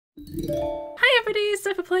Hi everybody,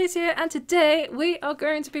 Sophie Plays here, and today we are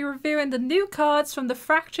going to be reviewing the new cards from the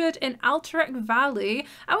Fractured in Alterac Valley,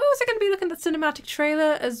 and we're also going to be looking at the cinematic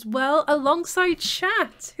trailer as well, alongside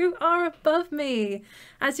chat, who are above me.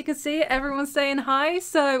 As you can see, everyone's saying hi,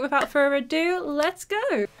 so without further ado, let's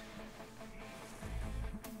go!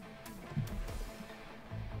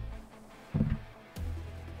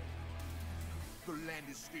 The land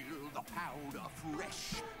is still, the powder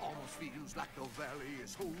fresh. Almost feels like the valley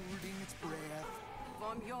is holding its breath.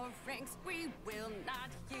 From your ranks we will not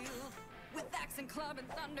yield. With axe and club and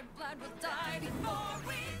thunder blood will die before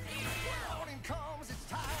we yield. Morning comes, it's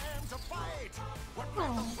time to fight. What with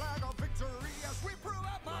the flag of victory as we prove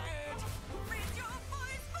our might. Raise your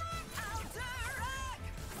voice for Alterac.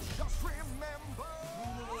 Just remember,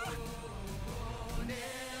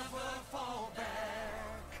 never fall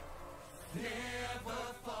back. Never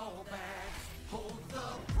fall back. Hold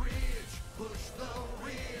the bridge, push the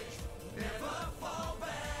ridge. Never fall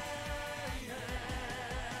back.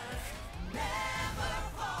 Never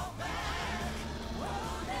fall back.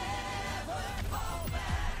 Oh, never fall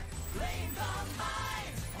back. Claim the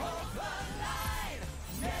might, hold the line.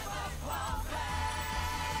 Never fall back.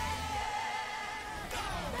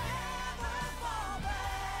 Never fall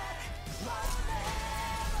back. Oh, never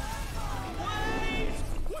fall back. Wait!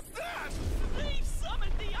 What's that? They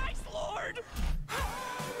summoned the Ice Lord!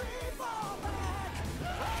 Hurry, fall back.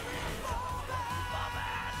 Hurry, fall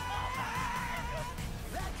back.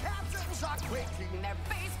 The captains are quaking. Their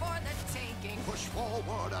base for the taking. Push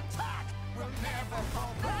forward, attack. We'll never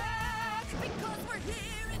fall back. Back because we're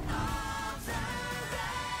here in Alterac.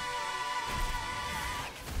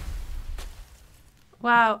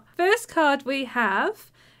 Wow. First card we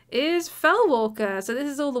have is Fellwalker. So this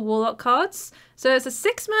is all the Warlock cards. So it's a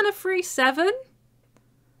 6 mana 3/7.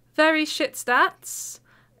 Very shit stats.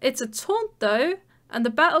 It's a taunt though, and the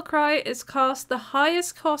battle cry is cast the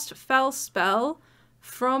highest cost Fell spell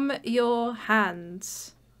from your hand.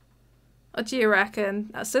 What do you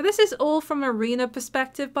reckon? So this is all from arena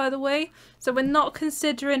perspective, by the way. So we're not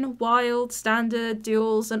considering wild, standard,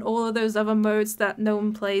 duels, and all of those other modes that no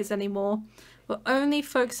one plays anymore. We're only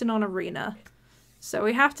focusing on arena. So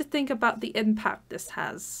we have to think about the impact this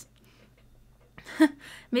has.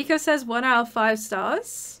 Miko says 1 out of 5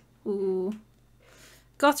 stars. Ooh.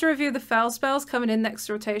 Got to review the Fell spells coming in next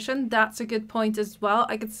rotation. That's a good point as well.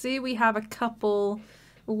 I can see we have a couple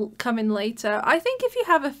coming later. I think if you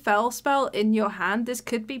have a Fell spell in your hand, this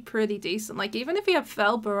could be pretty decent. Like, even if you have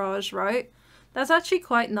Fell Barrage, right? That's actually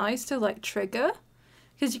quite nice to, like, trigger.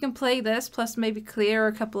 Because you can play this, plus maybe clear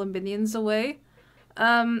a couple of minions away.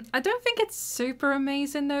 I don't think it's super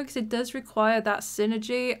amazing, though, because it does require that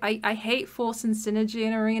synergy. I hate forcing synergy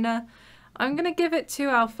in Arena. I'm going to give it 2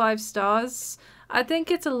 out of 5 stars. I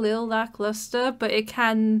think it's a little lackluster, but it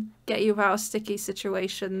can get you out of sticky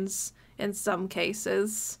situations in some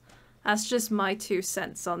cases. That's just my 2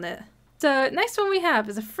 cents on it. So next one we have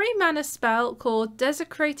is a 3 mana spell called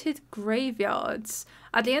Desecrated Graveyards.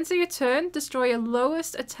 At the end of your turn, destroy your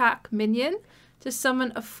lowest attack minion to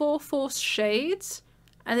summon a 4/4 Shade,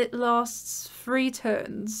 and it lasts 3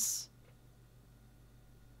 turns.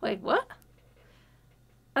 Wait, what?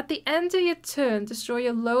 At the end of your turn, destroy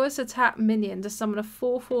your lowest attack minion to summon a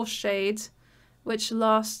 4/4 Shade, which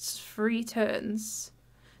lasts 3 turns.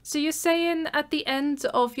 So you're saying at the end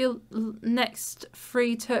of your next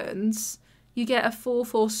 3 turns, you get a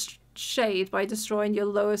 4/4 Shade by destroying your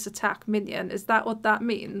lowest attack minion. Is that what that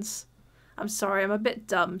means? I'm sorry, I'm a bit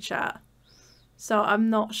dumb, chat. So I'm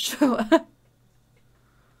not sure.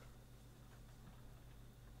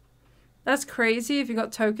 That's crazy if you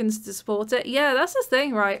got tokens to support it. Yeah, that's the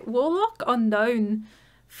thing, right? Warlock are known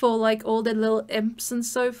for like all the little imps and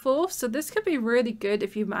so forth. So this could be really good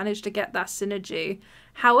if you manage to get that synergy.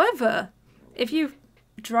 However, if you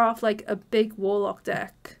draft like a big Warlock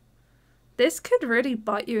deck, this could really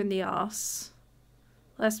bite you in the ass.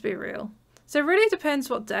 Let's be real. So it really depends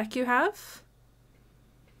what deck you have.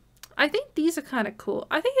 I think these are kind of cool.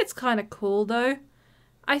 I think it's kind of cool though.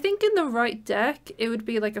 I think in the right deck, it would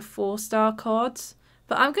be like a 4-star card.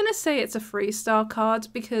 But I'm going to say it's a 3-star card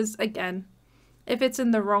because, again, if it's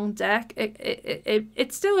in the wrong deck,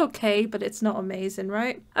 it's still okay, but it's not amazing,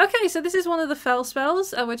 right? Okay, so this is one of the Fell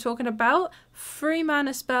spells we're talking about. 3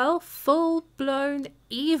 mana spell, Full Blown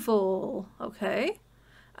Evil. Okay.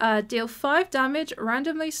 Deal 5 damage,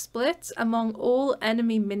 randomly split among all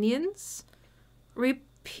enemy minions.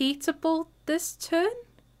 Repeatable this turn?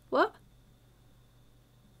 What?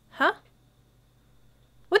 Huh?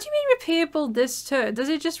 What do you mean repeatable this turn? Does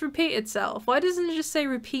it just repeat itself? Why doesn't it just say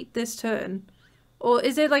repeat this turn? Or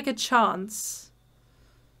is it like a chance?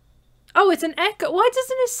 Oh, it's an echo. Why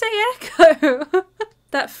doesn't it say echo?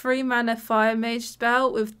 That 3 mana fire mage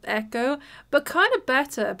spell with echo, but kind of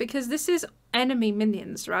better because this is enemy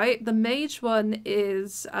minions, right? The mage one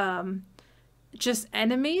is just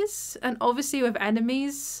enemies, and obviously with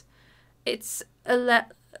enemies, it's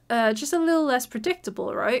just a little less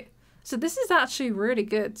predictable, right? So this is actually really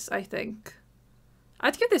good, I think.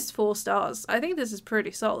 I'd give this 4 stars. I think this is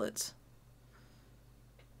pretty solid.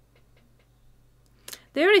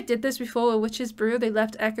 They already did this before with Witch's Brew. They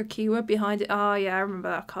left Echo keyword behind it. Oh yeah, I remember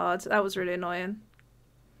that card. That was really annoying.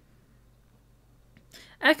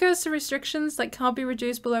 Echoes to restrictions that can't be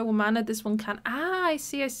reduced below 1 mana. This one can. Ah, I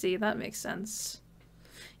see. That makes sense.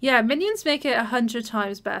 Yeah, minions make it 100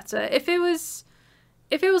 times better. If it was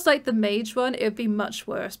like the mage one, it would be much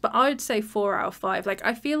worse. But I would say 4 out of 5. Like,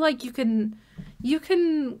 I feel like you can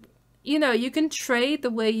trade the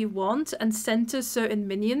way you want and center certain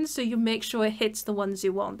minions so you make sure it hits the ones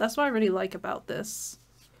you want. That's what I really like about this.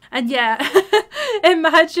 And yeah,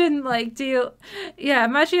 imagine you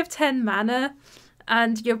have 10 mana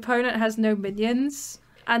and your opponent has no minions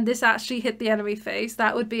and this actually hit the enemy face.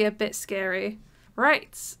 That would be a bit scary.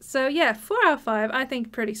 Right, so yeah, 4 out of 5, I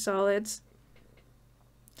think pretty solid.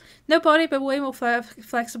 No body, but way more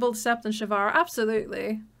flexible to Sept than Shavara.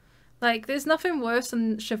 Absolutely. Like, there's nothing worse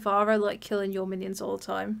than Shavara, like, killing your minions all the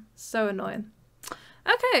time. So annoying.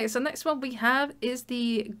 Okay, so next one we have is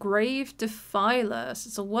the Grave Defiler. So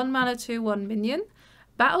it's a 1 mana 2/1 minion.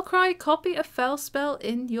 Battlecry, copy a fel spell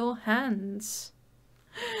in your hands.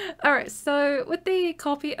 Alright, so with the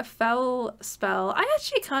copy a fel spell, I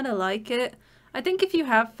actually kind of like it. I think if you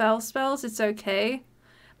have fel spells, it's okay.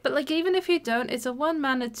 But, like, even if you don't, it's a 1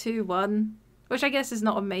 mana 2/1. Which I guess is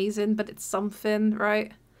not amazing, but it's something,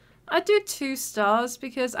 right? I'd do 2 stars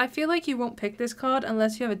because I feel like you won't pick this card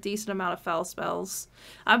unless you have a decent amount of fel spells.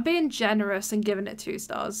 I'm being generous and giving it 2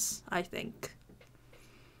 stars, I think.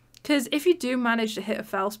 Because if you do manage to hit a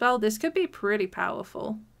fel spell, this could be pretty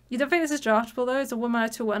powerful. You don't think this is draftable though? It's a 1 mana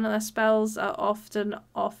 2/1 unless spells are often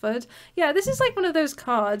offered. Yeah, this is like one of those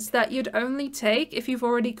cards that you'd only take if you've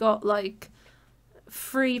already got like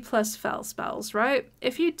 3 plus fel spells, right?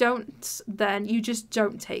 If you don't, then you just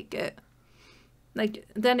don't take it. Like,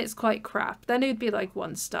 then it's quite crap. Then it'd be like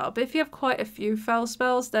 1 star. But if you have quite a few fel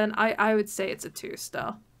spells, then I would say it's a 2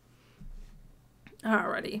 star.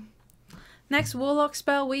 Alrighty. Next Warlock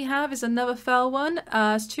spell we have is another fel one.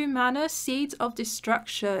 It's 2 mana, Seeds of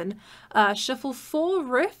Destruction. Shuffle 4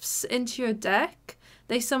 Rifts into your deck.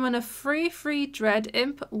 They summon a 3/3 Dread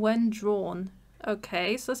Imp when drawn.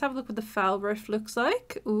 Okay, so let's have a look what the fel rift looks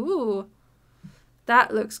like. Ooh.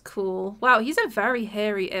 That looks cool. Wow, he's a very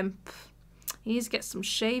hairy imp. He needs to get some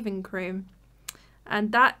shaving cream.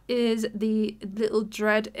 And that is the little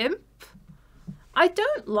Dread Imp. I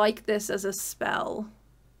don't like this as a spell.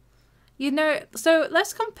 You know, so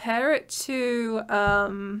let's compare it to,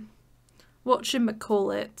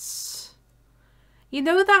 whatchamacallit. You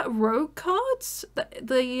know that rogue card?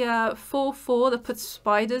 The 4/4 that puts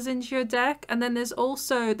spiders into your deck? And then there's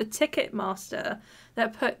also the Ticket Master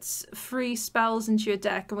that puts 3 spells into your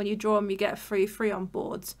deck. And when you draw them, you get a 3/3 on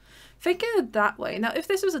board. Think of it that way. Now, if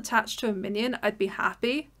this was attached to a minion, I'd be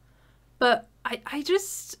happy. But I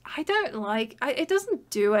don't like... it doesn't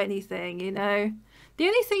do anything, you know? The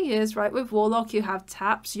only thing is, right, with Warlock, you have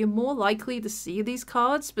taps. You're more likely to see these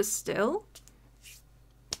cards, but still...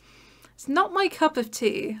 It's not my cup of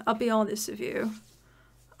tea, I'll be honest with you.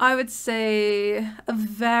 I would say a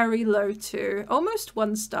very low 2, almost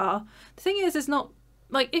 1 star. The thing is, it's not...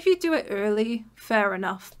 Like, if you do it early, fair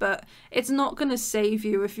enough, but it's not going to save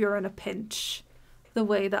you if you're in a pinch, the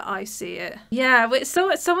way that I see it. Yeah, wait,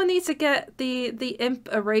 so someone needs to get the Imp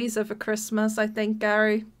a razor for Christmas, I think,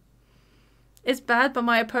 Gary. It's bad, but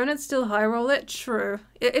my opponent still high roll it? True.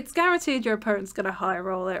 It's guaranteed your opponent's going to high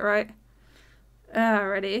roll it, right?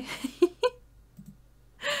 Alrighty.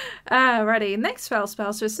 Alrighty, next fel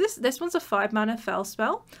spell. So this one's a 5 mana fel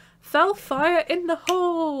spell. Fel Fire in the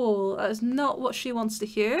Hole. That is not what she wants to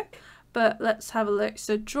hear, but let's have a look.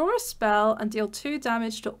 So draw a spell and deal 2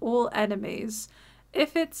 damage to all enemies.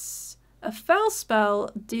 If it's a fel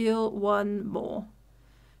spell, deal 1 more.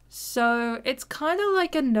 So it's kind of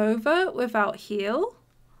like a Nova without heal.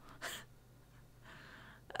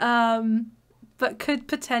 But could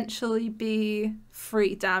potentially be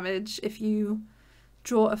free damage if you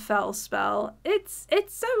draw a fel spell. It's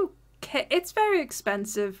okay. It's very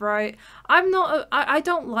expensive, right? I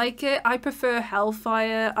don't like it. I prefer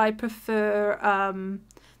Hellfire. I prefer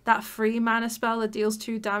that 3 mana spell that deals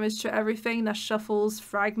 2 damage to everything that shuffles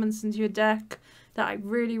fragments into your deck. that I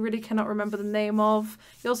really, really cannot remember the name of.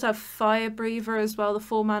 You also have Fire Breather as well, the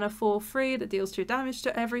 4 mana 4/3 that deals 2 damage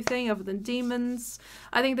to everything other than demons.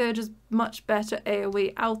 I think they're just much better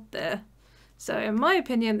AoE out there. So in my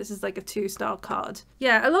opinion, this is like a 2-star card.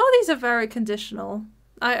 Yeah, a lot of these are very conditional.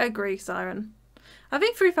 I agree, Siren. I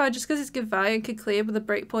think 3/5 just because it's good value and can clear but the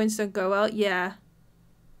breakpoints don't go out. Yeah.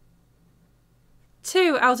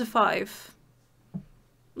 2 out of 5.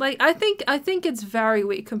 Like, I think it's very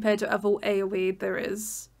weak compared to other AoE there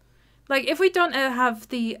is. Like, if we don't have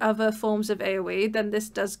the other forms of AoE, then this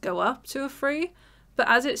does go up to a 3. But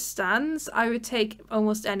as it stands, I would take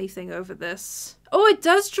almost anything over this. Oh, it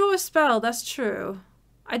does draw a spell. That's true.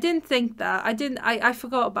 I didn't think that. I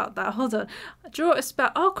forgot about that. Hold on. Draw a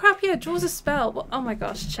spell. Oh, crap. Yeah, it draws a spell. Well, oh my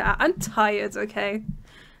gosh, chat. I'm tired, okay?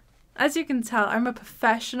 As you can tell, I'm a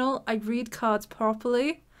professional. I read cards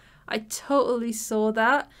properly. I totally saw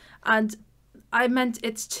that. And I meant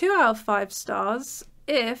it's 2 out of 5 stars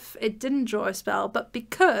if it didn't draw a spell. But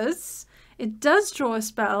because it does draw a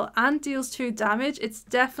spell and deals 2 damage, it's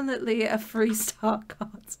definitely a 3-star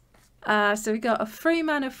card. So we got a 3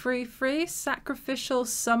 mana 3/3 Sacrificial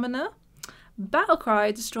Summoner.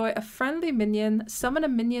 Battlecry, destroy a friendly minion. Summon a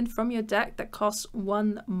minion from your deck that costs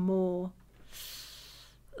 1 more.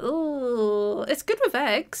 Ooh, it's good with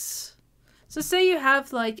eggs. So say you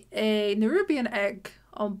have like a Nerubian egg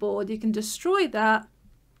on board, you can destroy that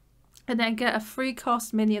and then get a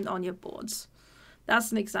 3-cost minion on your boards.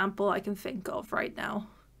 That's an example I can think of right now.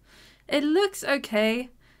 It looks okay.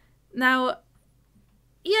 Now,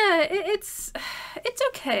 yeah, it's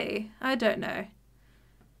okay. I don't know.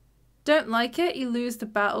 Don't like it, you lose the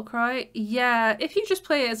battle cry. Yeah, if you just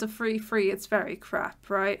play it as a 3/3, it's very crap,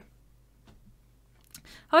 right?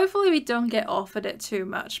 Hopefully we don't get offered it too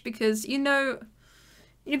much because you know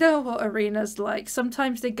what Arena's like.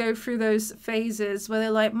 Sometimes they go through those phases where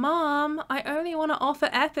they're like, Mom, I only want to offer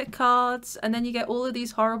epic cards. And then you get all of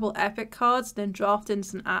these horrible epic cards, then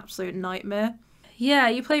drafting's an absolute nightmare. Yeah,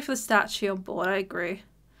 you play for the statue on board, I agree.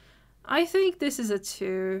 I think this is a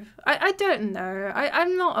 2. I don't know.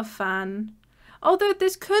 I'm not a fan. Although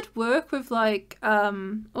this could work with like,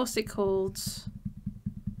 what's it called?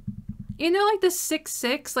 You know, like the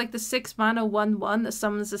 6/6, like the 6 mana 1/1 that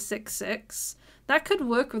summons a 6/6. That could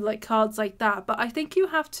work with like cards like that, but I think you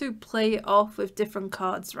have to play it off with different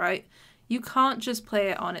cards, right? You can't just play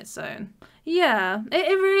it on its own. Yeah,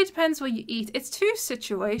 it really depends what you eat. It's too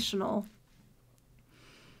situational.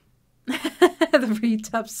 The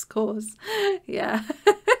redub scores. Yeah.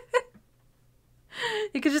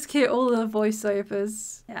 You could just hear all the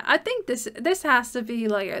voiceovers. Yeah, I think this has to be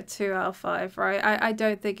like a 2 out of 5, right? I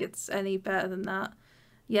don't think it's any better than that.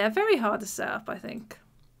 Yeah, very hard to set up, I think.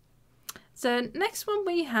 So next one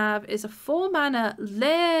we have is a 4 mana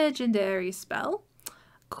legendary spell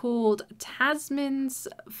called Tasman's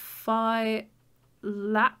Phylactery.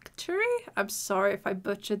 I'm sorry if I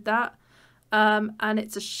butchered that. And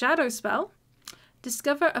it's a shadow spell.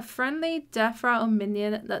 Discover a friendly death rattle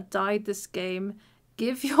minion that died this game.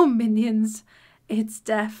 Give your minions its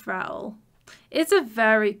death rattle. It's a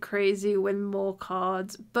very crazy win more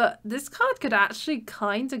card, but this card could actually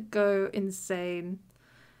kind of go insane.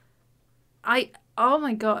 Oh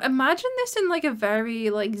my god, imagine this in like a very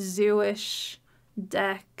like zoo-ish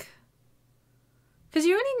deck. Because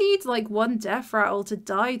you only need like 1 death rattle to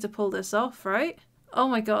die to pull this off, right? Oh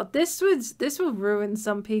my god, this will ruin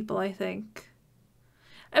some people, I think.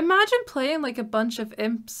 Imagine playing like a bunch of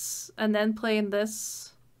imps and then playing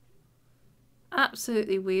this.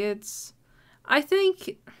 Absolutely weird. I think,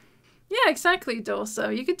 yeah, exactly,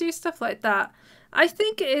 Dorso. You could do stuff like that. I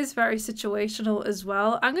think it is very situational as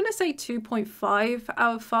well. I'm going to say 2.5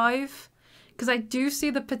 out of 5 because I do see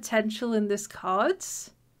the potential in this card.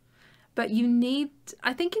 But you need,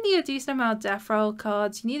 I think you need a decent amount of death rattle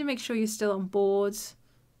cards. You need to make sure you're still on board.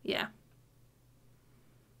 Yeah.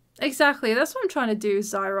 Exactly, that's what I'm trying to do,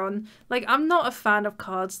 Zyron. Like, I'm not a fan of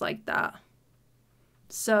cards like that.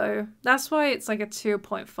 So, that's why it's like a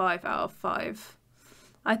 2.5 out of 5.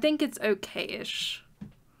 I think it's okay-ish.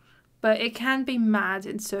 But it can be mad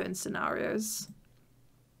in certain scenarios.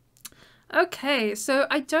 Okay, so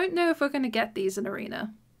I don't know if we're going to get these in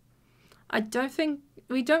Arena. I don't think...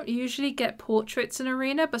 We don't usually get portraits in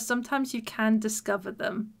Arena, but sometimes you can discover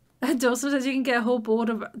them. And also says you can get a whole board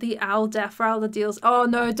of the Owl Death Rattle that deals... Oh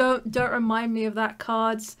no, don't remind me of that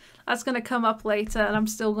card. That's going to come up later and I'm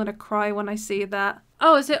still going to cry when I see that.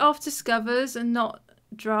 Oh, is it off Discovers and not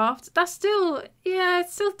Draft? That's still... Yeah,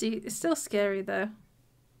 it's still scary though.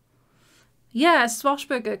 Yeah,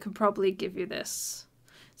 Swashbuckler can probably give you this.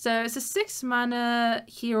 So it's a 6 mana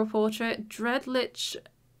hero portrait. Dreadlich...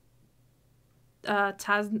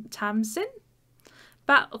 Tamsin?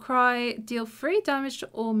 Battle Cry, deal 3 damage to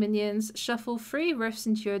all minions, shuffle 3 rifts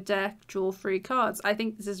into your deck, draw 3 cards. I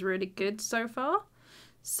think this is really good so far.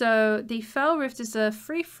 So the Fell Rift is a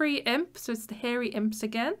 3/3 imp, so it's the hairy imps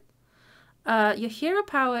again. Your hero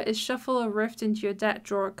power is shuffle a rift into your deck,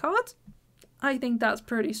 draw a card. I think that's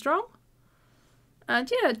pretty strong.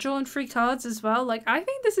 And yeah, drawing 3 cards as well. Like, I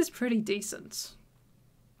think this is pretty decent.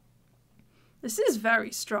 This is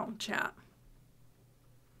very strong, chat.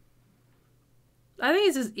 I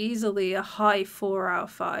think this is easily a high 4 out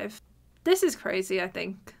of 5. This is crazy, I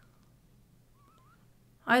think.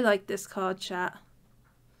 I like this card, chat.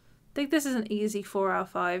 I think this is an easy 4 out of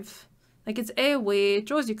 5. Like, it's AoE, it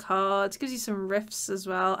draws you cards, gives you some rifts as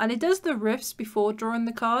well. And it does the rifts before drawing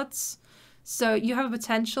the cards. So you have a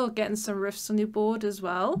potential of getting some rifts on your board as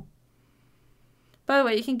well. By the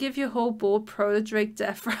way, you can give your whole board Proto Drake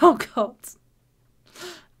Death Roll cards.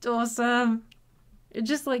 Awesome. You're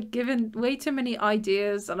just like giving way too many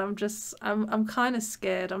ideas, and I'm kind of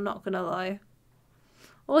scared, I'm not gonna lie.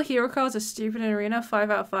 All hero cards are stupid in Arena, 5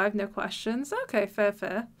 out of 5, no questions. Okay,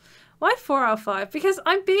 fair. Why 4 out of 5? Because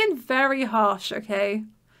I'm being very harsh, okay?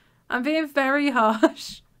 I'm being very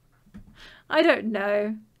harsh. I don't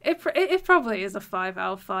know. It probably is a 5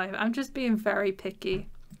 out of 5. I'm just being very picky.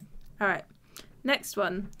 Alright, next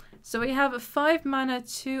one. So we have a 5 mana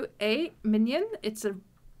 2/8 minion. It's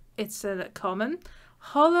a common.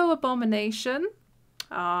 Hollow Abomination.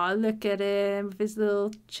 Ah, look at him with his little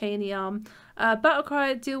chainy arm. Battle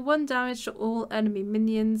Cry, deal 1 damage to all enemy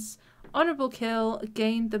minions. Honorable Kill,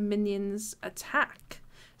 gain the minion's attack.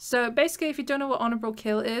 So basically, if you don't know what Honorable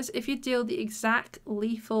Kill is, if you deal the exact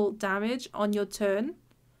lethal damage on your turn.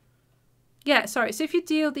 Yeah, sorry. So if you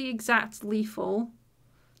deal the exact lethal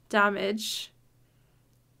damage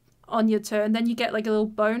on your turn, then you get like a little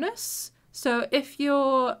bonus. So if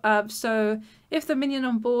you're if the minion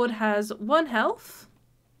on board has 1 health,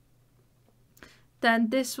 then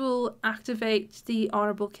this will activate the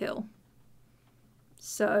Honorable Kill.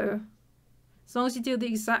 So as long as you deal the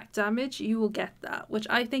exact damage, you will get that, which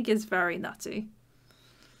I think is very nutty.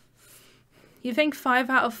 You think 5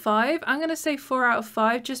 out of 5? I'm going to say 4 out of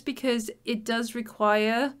 5 just because it does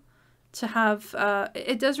require to have,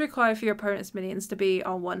 it does require for your opponent's minions to be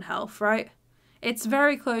on 1 health, right? It's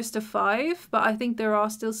very close to 5, but I think there are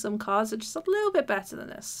still some cards that are just a little bit better than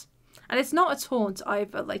this. And it's not a taunt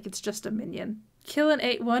either, like it's just a minion. Kill an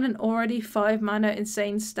 8/1 and already 5 mana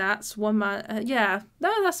insane stats, 1 mana, yeah,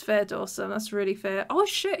 no, that's fair, Dawson, that's really fair. Oh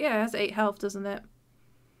shit, yeah, it has 8 health, doesn't it?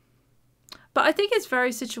 But I think it's very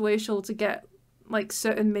situational to get, like,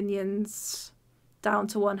 certain minions down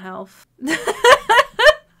to 1 health.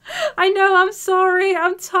 I know, I'm sorry,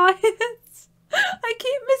 I'm tired. I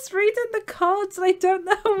keep misreading the cards and I don't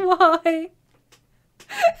know why.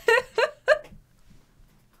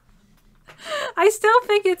 I still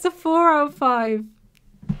think it's a 4 out of 5.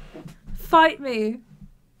 Fight me.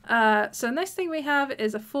 So next thing we have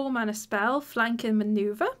is a 4 mana spell, Flanking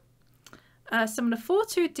Maneuver. Summon a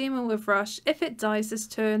 4/2 demon with rush. If it dies this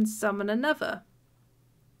turn, summon another.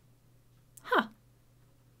 Huh.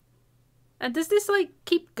 And does this like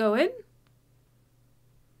keep going?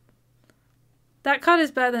 That card is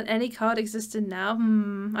better than any card existing now.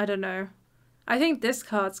 I don't know. I think this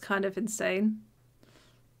card's kind of insane.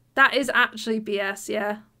 That is actually BS,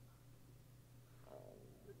 yeah.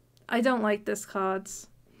 I don't like this card.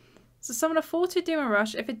 So summon a 4/2 demon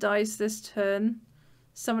rush. If it dies this turn,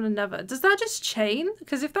 summon another. Does that just chain?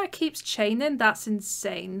 Because if that keeps chaining, that's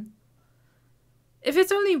insane. If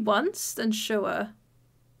it's only once, then sure.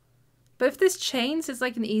 But if this chains, it's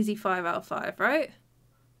like an easy 5 out of 5, right?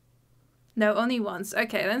 No, only once.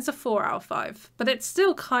 Okay, then it's a 4 out of 5. But it's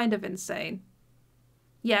still kind of insane.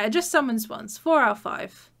 Yeah, it just summons once. 4 out of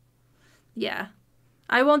 5. Yeah.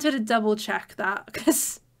 I wanted to double check that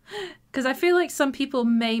because I feel like some people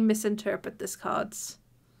may misinterpret this card.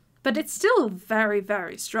 But it's still very,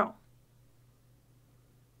 very strong.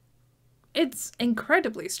 It's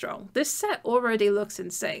incredibly strong. This set already looks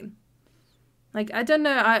insane. Like, I don't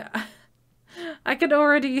know, I could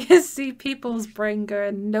already see people's brain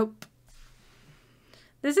going, nope.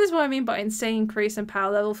 This is what I mean by insane increase in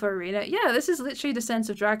power level for Arena. Yeah, this is literally Descent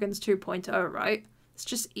of Dragons 2.0, right? It's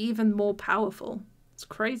just even more powerful. It's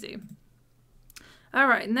crazy.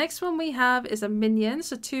 Alright, next one we have is a minion.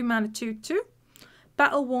 So 2 mana 2/2.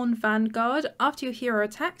 Battle Worn Vanguard. After your hero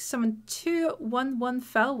attacks, summon 2 1/1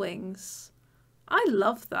 Fell Wings. I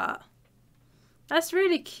love that. That's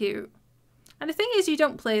really cute. And the thing is, you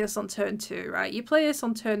don't play this on turn 2, right? You play this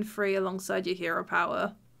on turn 3 alongside your hero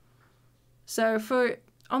power. So for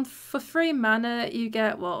 3 mana, you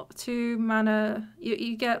get what? 2 mana.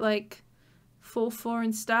 You get like 4/4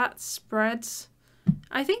 in stats, spreads.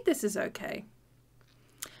 I think this is okay.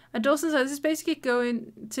 And Dawson says, this is basically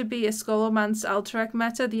going to be a Scholarman's Alterac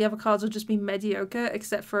meta. The other cards will just be mediocre,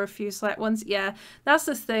 except for a few select ones. Yeah, that's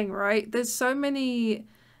the thing, right? There's so many,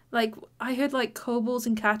 like, I heard, like, Kobolds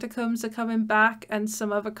and Catacombs are coming back, and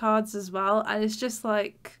some other cards as well, and it's just,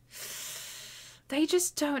 like, they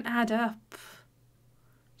just don't add up.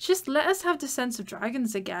 Just let us have Descent of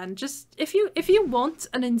Dragons again. Just, if you want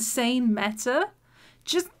an insane meta,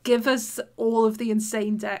 just give us all of the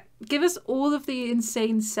insane deck. Give us all of the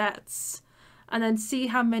insane sets. And then see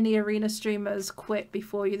how many arena streamers quit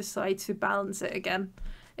before you decide to balance it again.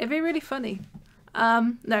 It'd be really funny.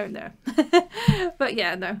 No. But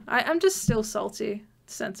yeah, no. I'm just still salty.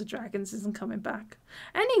 Descent of Dragons isn't coming back.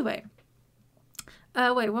 Anyway.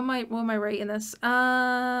 Wait, what am I rating this?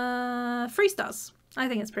 3 stars. I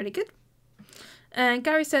think it's pretty good. And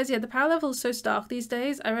Gary says, yeah, the power level is so stark these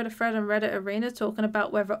days. I read a thread on Reddit Arena talking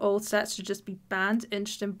about whether old sets should just be banned.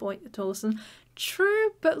 Interesting point, Dawson.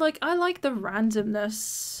 True, but like I like the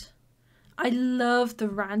randomness. I love the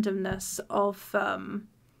randomness of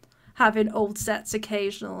having old sets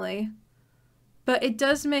occasionally. But it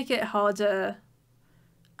does make it harder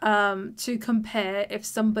to compare if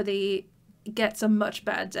somebody gets a much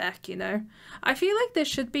better deck, you know? I feel like there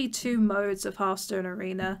should be 2 modes of Hearthstone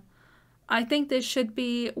Arena. I think there should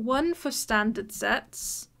be one for standard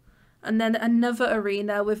sets, and then another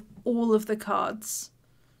arena with all of the cards.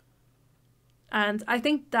 And I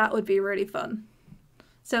think that would be really fun.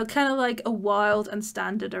 So kind of like a wild and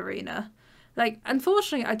standard arena. Like,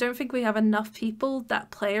 unfortunately, I don't think we have enough people that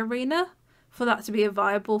play arena for that to be a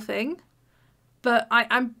viable thing. But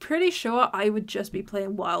I'm pretty sure I would just be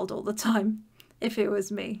playing wild all the time if it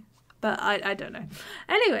was me. But I don't know.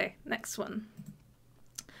 Anyway, next one.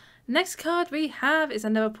 Next card we have is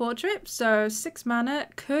another portrait. So 6 mana,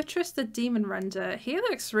 Kurtrus the Demon Render. He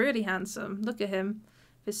looks really handsome. Look at him.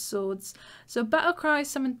 His swords. So Battlecry,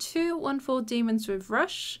 summon 2 1/4 demons with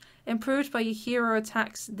Rush. Improved by your hero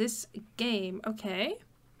attacks this game. Okay.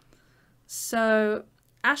 So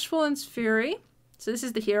Ashfallen's Fury. So this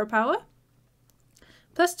is the hero power.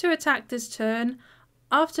 +2 attack this turn.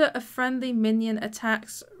 After a friendly minion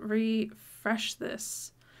attacks, refresh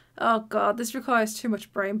this. Oh god, this requires too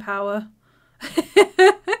much brain power.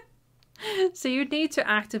 So you need to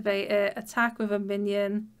activate it, attack with a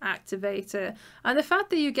minion, activate it. And the fact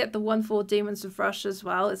that you get the 1/4 demons with Rush as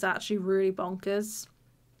well is actually really bonkers.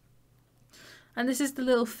 And this is the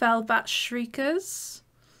little Fellbat Shriekers.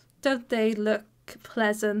 Don't they look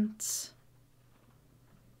pleasant?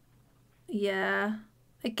 Yeah.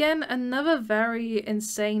 Again, another very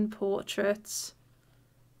insane portrait.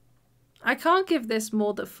 I can't give this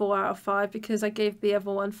more than 4 out of 5 because I gave the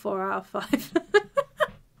other one 4 out of 5.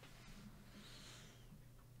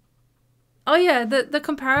 Oh yeah, the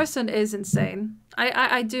comparison is insane.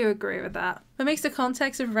 I do agree with that. It makes the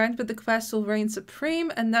context of ranked with the quest will reign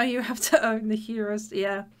supreme, and now you have to own the heroes.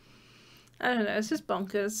 Yeah. I don't know, it's just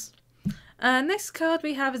bonkers. Next card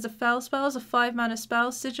we have is a Fel spell, a 5 mana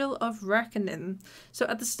spell, Sigil of Reckoning. So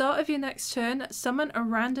at the start of your next turn, summon a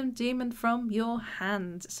random demon from your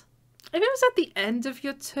hand. If it was at the end of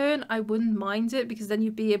your turn, I wouldn't mind it because then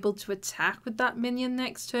you'd be able to attack with that minion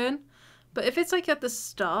next turn. But if it's like at the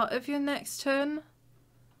start of your next turn,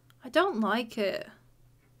 I don't like it.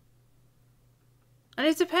 And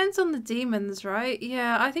it depends on the demons, right?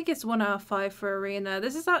 Yeah, I think it's 1 out of 5 for Arena.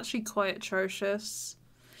 This is actually quite atrocious.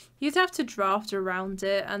 You'd have to draft around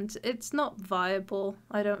it, and it's not viable,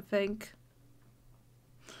 I don't think.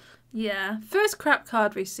 Yeah, first crap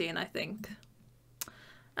card we've seen, I think.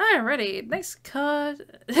 Alrighty, next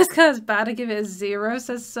card. This card's bad, I give it a 0,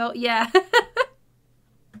 says Salt. Yeah.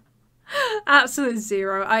 Absolute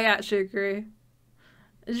 0, I actually agree.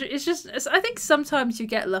 It's just, I think sometimes you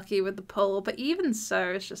get lucky with the pull, but even so,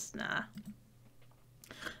 it's just nah.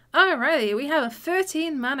 Alrighty, we have a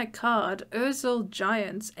 13 mana card, Urzul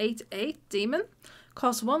Giant, 8/8 demon.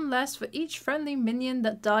 Costs 1 less for each friendly minion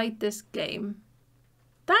that died this game.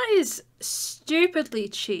 That is stupidly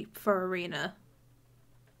cheap for Arena.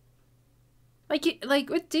 Like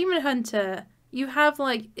with Demon Hunter, you have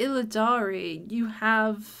like Illidari, you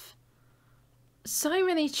have so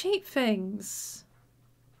many cheap things.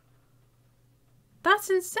 That's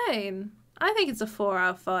insane. I think it's a 4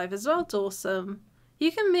 out of 5 as well, Dawson.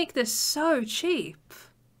 You can make this so cheap.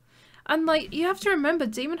 And like, you have to remember,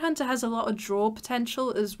 Demon Hunter has a lot of draw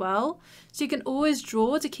potential as well. So you can always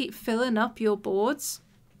draw to keep filling up your boards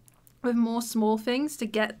with more small things to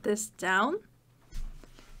get this down.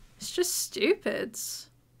 It's just stupid.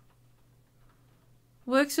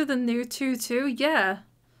 Works with the new 2/2? Yeah.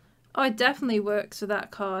 Oh, it definitely works with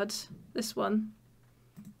that card. This one.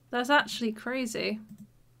 That's actually crazy.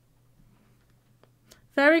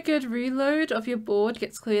 Very good reload of your board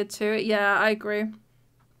gets cleared too. Yeah, I agree.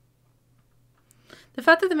 The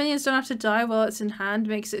fact that the minions don't have to die while it's in hand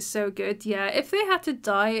makes it so good. Yeah, if they had to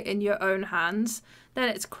die in your own hands, then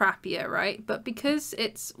it's crappier, right? But because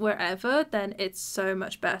it's wherever, then it's so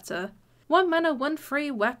much better. 1 mana, 1 free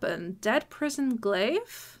weapon. Dead Prison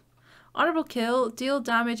Glaive. Honorable kill. Deal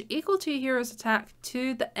damage equal to your hero's attack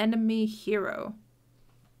to the enemy hero.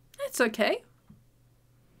 It's okay.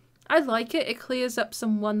 I like it. It clears up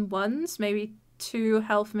some 1/1s, maybe 2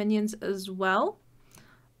 health minions as well.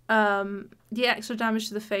 The extra damage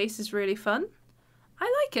to the face is really fun.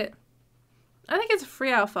 I like it. I think it's a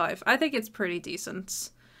 3 out of 5. I think it's pretty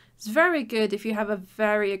decent. It's very good if you have a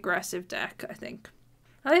very aggressive deck, I think.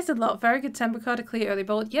 I think it's a lot. Very good tempo card to clear early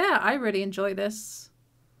bolt. Yeah, I really enjoy this.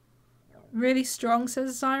 Really strong,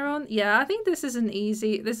 says Zyron. Yeah, I think this is an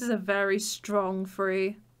easy... This is a very strong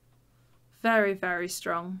 3. Very, very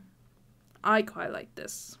strong. I quite like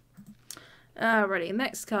this. Alrighty,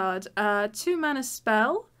 next card. 2 mana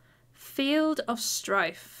spell. Field of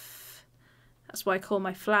Strife. That's what I call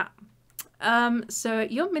my flat. So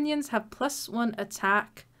your minions have +1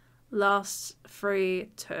 attack last 3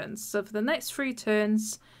 turns. So for the next 3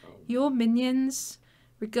 turns, your minions,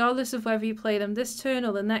 regardless of whether you play them this turn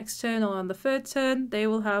or the next turn or on the 3rd turn, they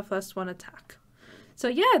will have +1 attack. So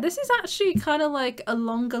yeah, this is actually kind of like a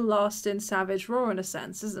longer lasting Savage Roar in a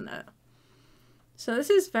sense, isn't it? So this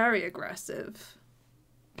is very aggressive.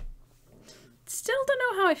 Still don't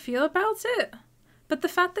know how I feel about it. But the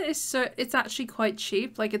fact that it's actually quite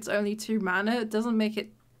cheap, like it's only 2 mana, it doesn't make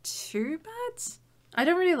it too bad. I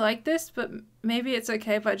don't really like this, but maybe it's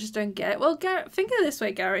okay if I just don't get it. Well, think of it this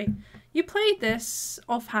way, Gary. You played this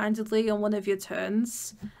offhandedly on one of your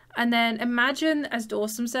turns, and then imagine, as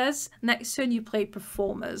Dawson says, next turn you played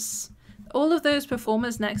Performers. All of those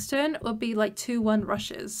Performers next turn would be like 2/1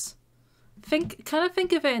 rushes. Kind of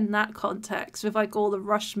think of it in that context with like all the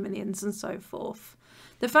rush minions and so forth.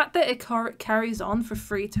 The fact that it carries on for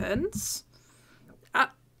 3 turns,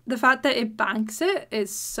 the fact that it banks it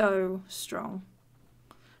is so strong.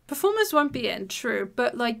 Performers won't be in, true,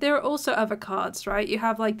 but like there are also other cards, right? You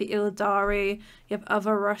have like the Illidari, you have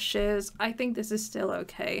other rushes. I think this is still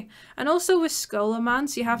okay. And also with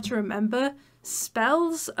Scholomance, you have to remember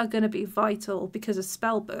spells are going to be vital because of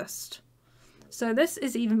Spell Burst. So this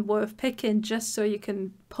is even worth picking just so you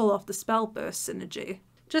can pull off the Spell Burst synergy.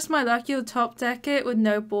 Just my luck, you'll top deck it with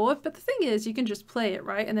no board, but the thing is you can just play it,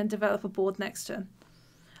 right? And then develop a board next turn.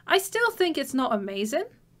 I still think it's not amazing.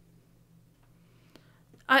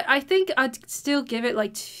 I think I'd still give it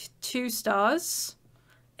like 2 stars.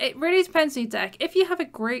 It really depends on your deck. If you have a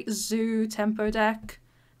great Zoo tempo deck,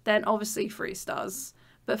 then obviously 3 stars.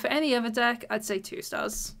 But for any other deck, I'd say 2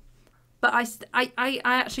 stars. But I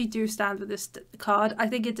actually do stand with this card. I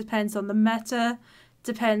think it depends on the meta,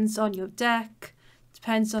 depends on your deck,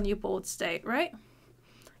 depends on your board state, right?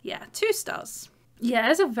 Yeah, 2 stars. Yeah,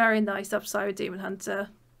 it's a very nice upside with Demon Hunter.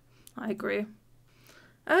 I agree.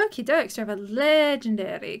 Okie dokes, we have a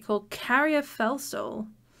legendary called Carrier Fellsoul.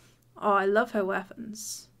 Oh, I love her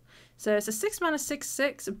weapons. So it's a 6 mana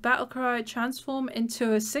 6/6 battlecry, transform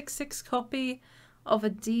into a 6/6 copy of a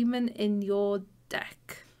demon in your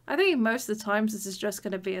deck. I think most of the times this is just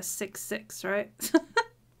going to be a 6/6, right?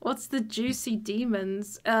 What's the juicy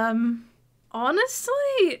demons?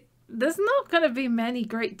 Honestly, there's not going to be many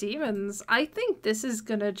great demons. I think this is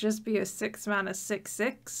going to just be a 6 mana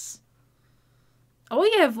 6/6. Oh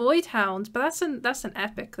yeah, Void Hound, but that's an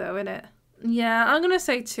epic though, isn't it? Yeah, I'm going to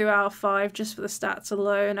say 2 out of 5 just for the stats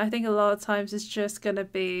alone. I think a lot of times it's just going to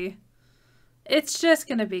be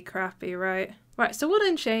crappy, right? Right, so what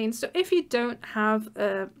unchained? So if you don't have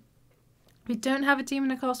a demon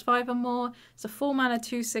that costs 5 or more, it's a 4 mana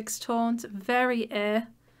 2/6 taunt, very air.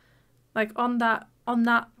 Like on that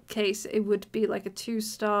case, it would be like a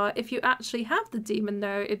 2-star. If you actually have the demon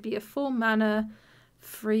though, it'd be a 4 mana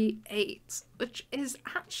 3/8, which is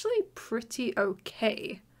actually pretty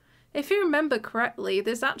okay. If you remember correctly,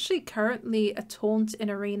 there's actually currently a taunt in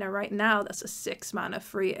Arena right now that's a 6 mana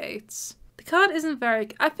 3/8. The card isn't very...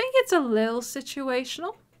 I think it's a little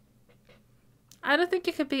situational. I don't think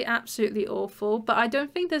it could be absolutely awful, but I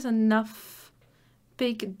don't think there's enough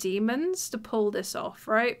big demons to pull this off,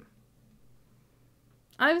 right?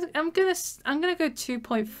 I'm gonna go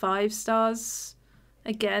 2.5 stars.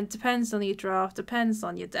 Again, depends on your draft, depends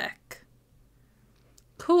on your deck.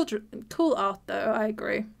 Cool art though, I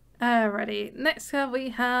agree. Alrighty, next card we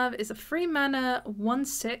have is a 3 mana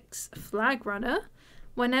 1/6 Flag Runner.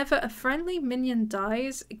 Whenever a friendly minion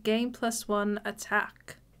dies, gain +1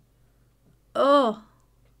 attack. Oh,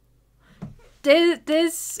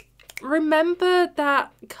 there's remember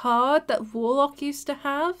that card that Warlock used to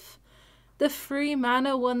have? The 3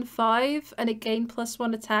 mana 1/5 and it gained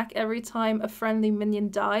 +1 attack every time a friendly minion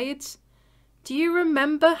died. Do you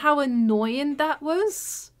remember how annoying that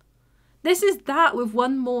was? This is that with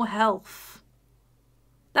 1 more health.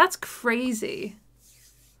 That's crazy.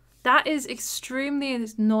 That is extremely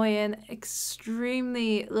annoying,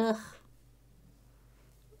 extremely ugh.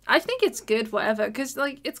 I think it's good, whatever, because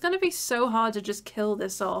like it's gonna be so hard to just kill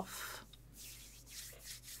this off.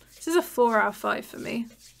 This is a 4 out of 5 for me.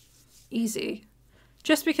 Easy.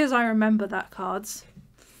 Just because I remember that cards.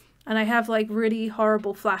 And I have like really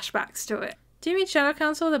horrible flashbacks to it. Do you mean Shadow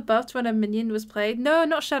Council that buffed when a minion was played? No,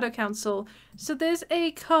 not Shadow Council. So there's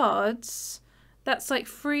a cards that's like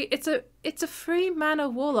free. It's a 3 mana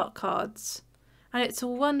Warlock cards. And it's a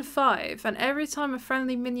 1/5. And every time a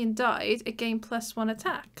friendly minion died, it gained +1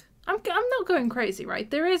 attack. I'm not going crazy,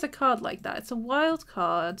 right? There is a card like that. It's a wild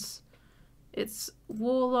card. It's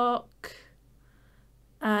Warlock.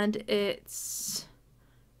 And it's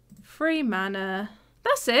 3 mana.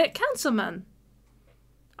 That's it. Councilman.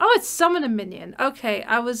 Oh, it's summon a minion. Okay,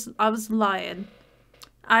 I was lying.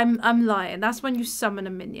 I'm lying. That's when you summon a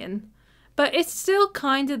minion. But it's still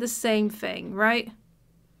kind of the same thing, right?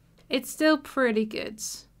 It's still pretty good.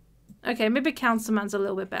 Okay, maybe Councilman's a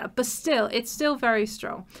little bit better, but still, it's still very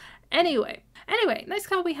strong. Anyway, next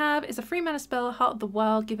card we have is a 3 mana spell, Heart of the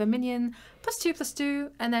Wild. Give a minion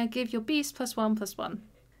 +2/+2, and then give your beast +1/+1.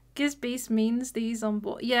 Gives beast means these on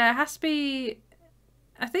board. Yeah, it has to be.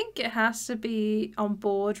 I think it has to be on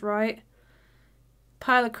board, right?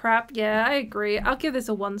 Pile of crap. Yeah, I agree. I'll give this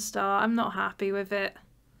a 1 star. I'm not happy with it.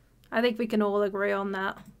 I think we can all agree on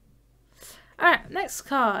that. Alright, next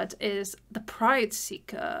card is the Pride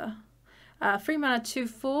Seeker. 3 mana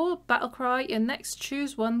 2/4, battle cry. Your next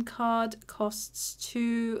choose 1 card costs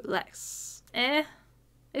 2 less.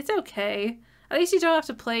 It's okay. At least you don't have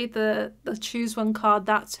to play the choose 1 card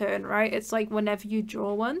that turn, right? It's like whenever you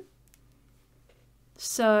draw one.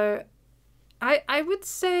 So I would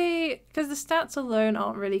say, because the stats alone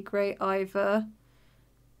aren't really great either.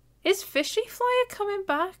 Is Fishy Flyer coming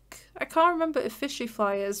back? I can't remember if Fishy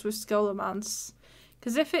Flyer is with Scholomance.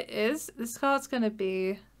 Because if it is, this card's going to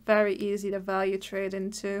be very easy to value trade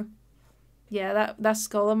into. Yeah, that's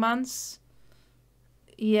Scholomance.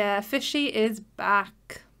 Yeah, Fishy is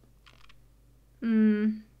back.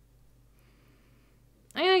 I'm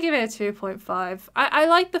going to give it a 2.5. I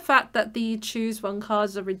like the fact that the choose 1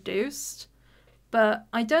 cards are reduced. But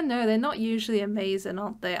I don't know, they're not usually amazing,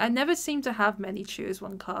 aren't they? I never seem to have many choose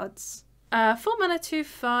 1 cards. 4 mana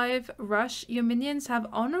 2/5 rush. Your minions have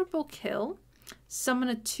honorable kill. Summon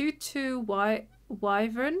a 2/2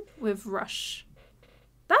 wyvern with rush.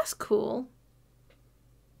 That's cool.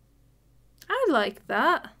 I like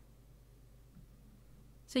that.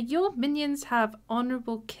 So your minions have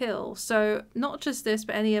honorable kill. So not just this,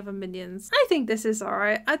 but any other minions. I think this is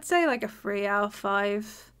alright. I'd say like a 3 out of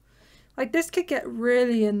 5. Like this could get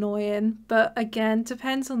really annoying, but again,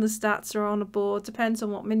 depends on the stats that are on the board, depends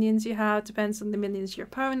on what minions you have, depends on the minions your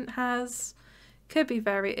opponent has. Could be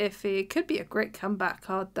very iffy. Could be a great comeback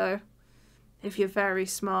card though, if you're very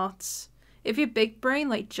smart. If you're big brain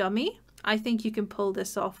like Jummy, I think you can pull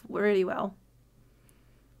this off really well.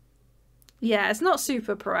 Yeah, it's not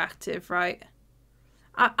super proactive, right?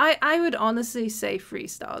 I would honestly say 3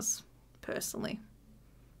 stars, personally.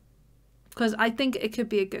 Because I think it could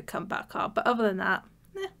be a good comeback card. But other than that,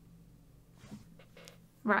 eh.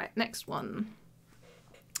 Right, next one.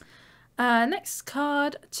 Next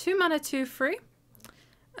card, 2 mana 2/3.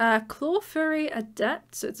 Claw Fury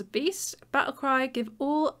Adept, so it's a beast. Battlecry, give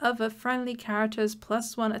all other friendly characters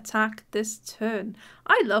 +1 attack this turn.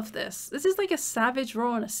 I love this. This is like a Savage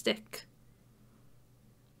Roar on a stick.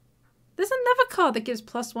 There's another card that gives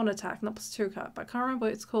 +1 attack, not +2 attack, but I can't remember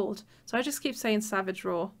what it's called. So I just keep saying Savage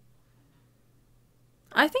Roar.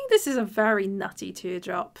 I think this is a very nutty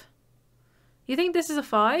teardrop. You think this is a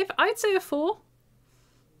 5? I'd say a 4.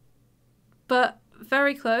 But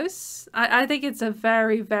very close. I think it's a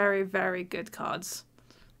very, very, very good card.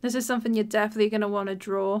 This is something you're definitely going to want to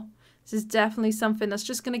draw. This is definitely something that's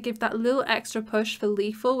just going to give that little extra push for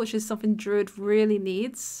lethal, which is something Druid really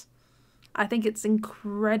needs. I think it's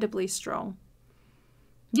incredibly strong.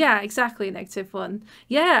 Yeah, exactly, -1.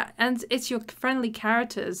 Yeah, and it's your friendly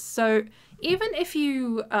characters. So even if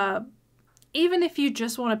you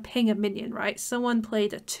just want to ping a minion, right? Someone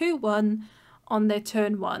played a 2/1 on their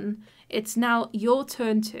turn 1. It's now your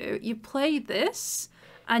turn 2. You play this,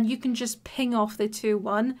 and you can just ping off their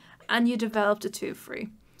 2/1, and you developed a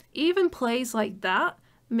 2/3. Even plays like that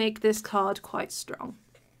make this card quite strong.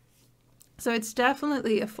 So it's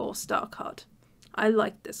definitely a 4-star card. I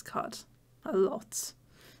like this card a lot.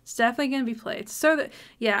 It's definitely going to be played. So that,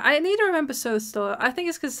 yeah, I need to remember Soul Store. I think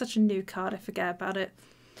it's because it's such a new card. I forget about it.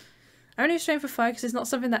 Only a strength for 5 because it's not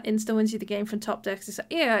something that insta wins you the game from top decks. It's like,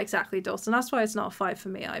 yeah, exactly, Dawson. That's why it's not a 5 for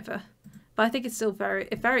me either. But I think it's still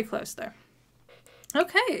very close though.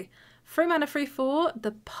 Okay, 3 mana 3/4,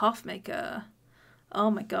 the Pathmaker. Oh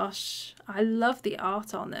my gosh, I love the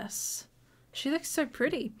art on this. She looks so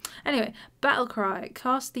pretty. Anyway, Battle Cry.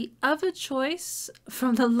 Cast the other choice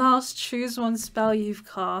from the last choose one spell you've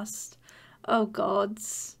cast. Oh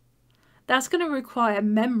gods. That's going to require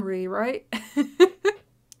memory, right?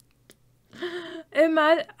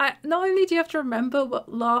 Not only do you have to remember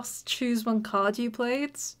what last choose one card you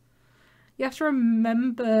played, you have to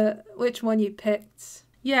remember which one you picked.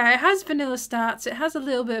 Yeah, it has vanilla stats. It has a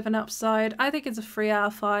little bit of an upside. I think it's a 3 out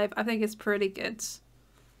of 5. I think it's pretty good.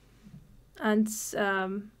 And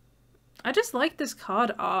I just like this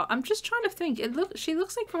card art. I'm just trying to think. She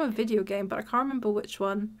looks like from a video game, but I can't remember which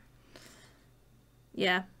one.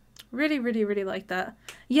 Yeah, really, really, really like that.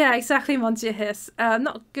 Yeah, exactly, Monsieur Hiss.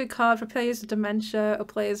 Not a good card for players with dementia or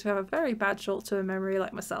players who have a very bad short-term memory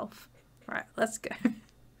like myself. Right, let's go.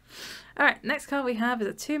 Alright, next card we have is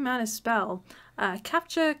a 2 mana spell.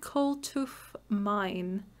 Capture Coldtooth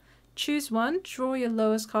Mine. Choose one, draw your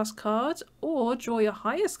lowest cost card, or draw your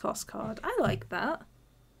highest cost card. I like that.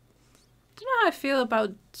 I don't know how I feel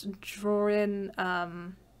about drawing, I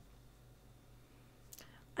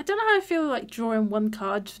don't know how I feel like drawing one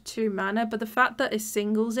card for 2 mana, but the fact that it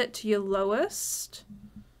singles it to your lowest,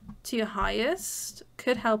 to your highest,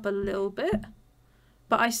 could help a little bit.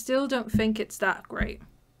 But I still don't think it's that great.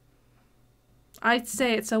 I'd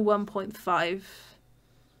say it's a 1.5.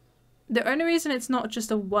 The only reason it's not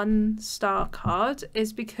just a 1-star card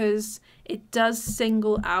is because it does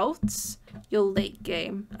single out your late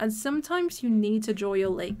game. And sometimes you need to draw your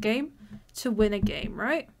late game to win a game,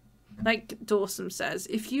 right? Like Dawson says,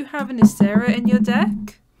 if you have an Ysera in your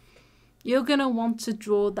deck, you're going to want to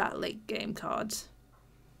draw that late game card.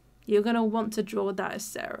 You're going to want to draw that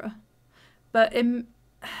Ysera. But,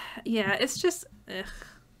 yeah, it's just, ugh.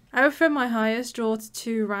 I prefer my highest draw to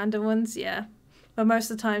 2 random ones, yeah. But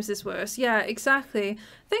most of the times it's worse. Yeah, exactly.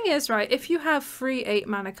 Thing is, right, if you have 3 8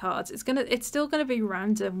 mana cards, it's still gonna be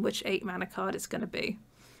random which 8 mana card it's gonna be.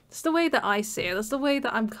 That's the way that I see it. That's the way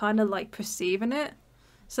that I'm kind of like perceiving it.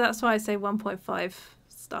 So that's why I say 1.5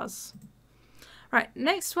 stars. Right,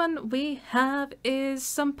 next one we have is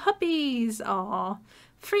some puppies. Aww.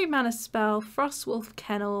 3 mana spell, Frostwolf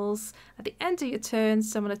Kennels. At the end of your turn,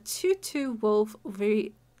 summon a 2/2 wolf.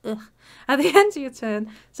 At the end of your turn,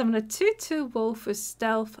 summon a 2/2 wolf with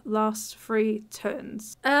stealth, lasts 3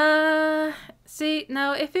 turns. See,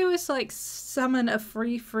 now if it was like summon a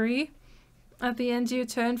 3/3 at the end of your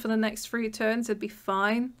turn for the next 3 turns, it'd be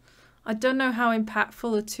fine. I don't know how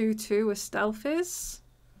impactful a 2/2 with stealth is.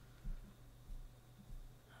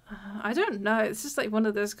 I don't know. It's just like one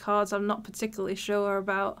of those cards I'm not particularly sure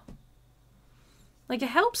about. Like, it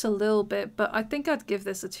helps a little bit, but I think I'd give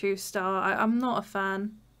this a 2-star. I'm not a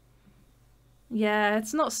fan. Yeah,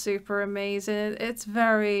 it's not super amazing. It's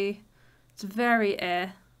very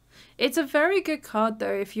air. It's a very good card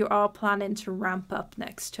though if you are planning to ramp up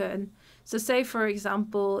next turn. So say for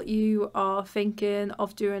example you are thinking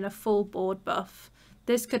of doing a full board buff.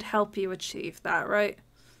 This could help you achieve that, right?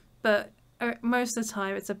 But most of the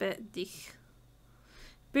time it's a bit dich.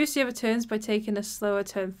 Boost the other turns by taking a slower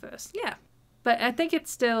turn first. Yeah. But I think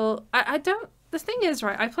it's still... I don't... The thing is,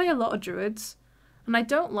 right, I play a lot of druids. And I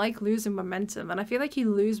don't like losing momentum, and I feel like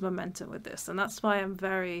you lose momentum with this, and that's why I'm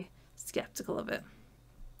very skeptical of it.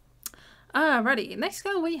 Alrighty, next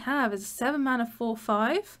card we have is a 7 mana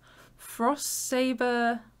 4/5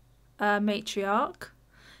 Frostsaber Matriarch.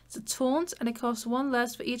 It's a taunt, and it costs 1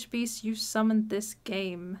 less for each beast you summoned this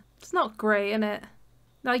game. It's not great, innit?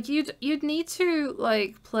 Like, you'd need to,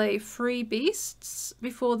 like, play 3 beasts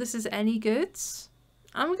before this is any good.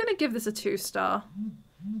 I'm gonna give this a 2-star.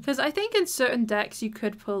 Because I think in certain decks you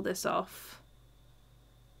could pull this off.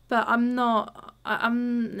 But I'm not...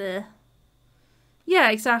 I'm...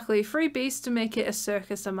 Yeah, exactly. 3 beasts to make it a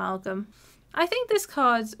circus amalgam. I think this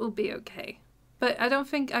card will be okay. But I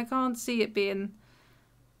can't see it being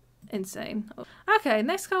insane. Okay,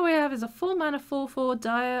 next card we have is a 4 mana 4/4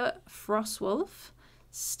 Dire Frostwolf.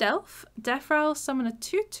 Stealth. Death Rattle, summon a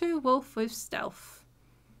 2/2 wolf with stealth.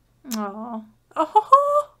 Aww.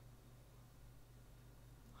 Oh!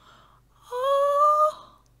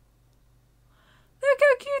 Oh, look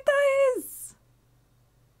how cute that is!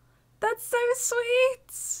 That's so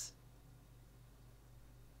sweet!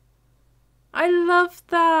 I love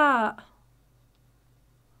that!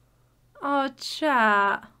 Oh,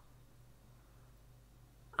 chat.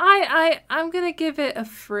 I'm gonna give it a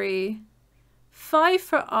 3. 5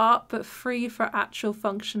 for art, but 3 for actual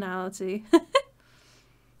functionality.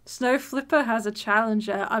 Snow Flipper has a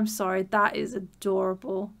challenger. I'm sorry, that is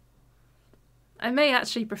adorable. I may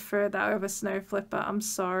actually prefer that over Snow Flipper. I'm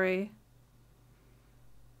sorry.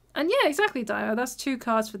 And yeah, exactly, Dio. That's 2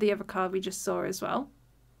 cards for the other card we just saw as well.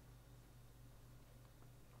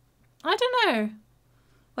 I don't know.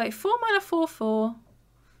 Wait, 4 mana, 4/4.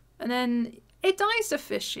 And then it dies to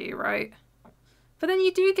Fishy, right? But then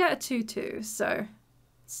you do get a 2/2, so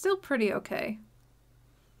it's still pretty okay.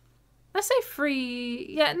 Let's say 3.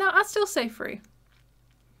 Yeah, no, I'd still say 3.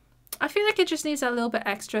 I feel like it just needs a little bit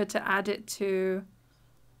extra to add it to...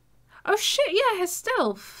 Oh shit, yeah, his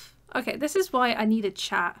stealth. Okay, this is why I needed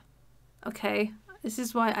chat. Okay, this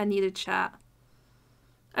is why I needed chat.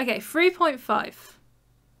 Okay, 3.5.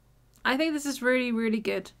 I think this is really, really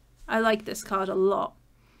good. I like this card a lot.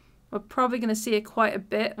 We're probably going to see it quite a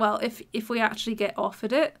bit. Well, if we actually get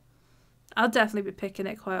offered it, I'll definitely be picking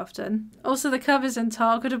it quite often. Also, the cover's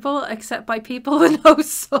untargetable, except by people with no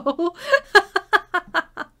soul.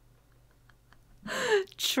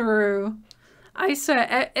 True. I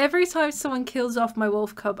swear, every time someone kills off my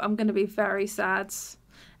wolf cub, I'm going to be very sad.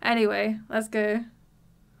 Anyway, let's go.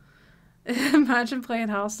 Imagine playing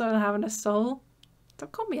Hearthstone and having a soul.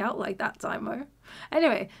 Don't call me out like that, Daimo.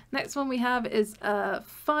 Anyway, next one we have is a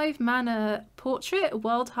 5 mana portrait,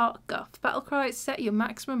 Wild Heart Guff. Battlecry, set your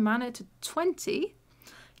maximum mana to 20.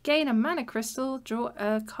 Gain a mana crystal, draw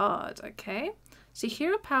a card. Okay. So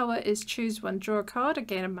hero power is choose one, draw a card, or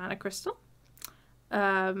gain a mana crystal.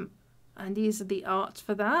 And these are the art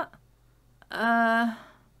for that.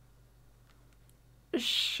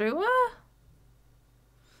 Sure.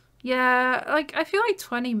 Yeah, like I feel like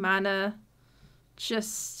 20 mana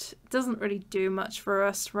just doesn't really do much for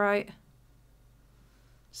us, right?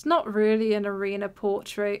 It's not really an arena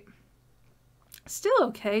portrait. Still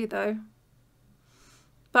okay though.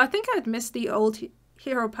 But I think I'd miss the old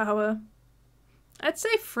hero power. I'd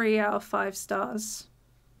say 3 out of 5 stars.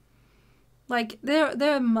 Like, there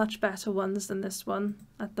are much better ones than this one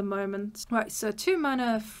at the moment. Right, so 2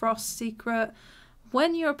 mana Frost Secret.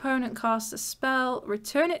 When your opponent casts a spell,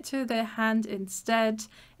 return it to their hand instead.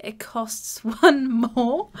 It costs 1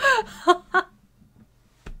 more.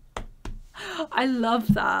 I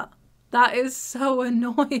love that. That is so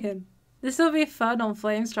annoying. This will be fun on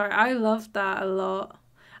Flamestrike. I love that a lot.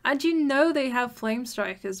 And you know they have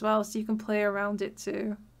Flamestrike as well, so you can play around it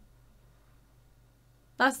too.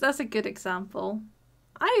 That's a good example.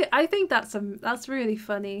 I think that's really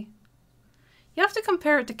funny. You have to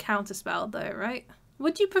compare it to Counterspell though, right?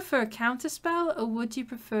 Would you prefer Counterspell or would you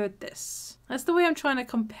prefer this? That's the way I'm trying to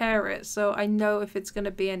compare it, so I know if it's going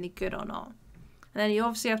to be any good or not. And then you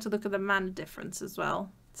obviously have to look at the mana difference as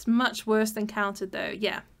well. It's much worse than countered though.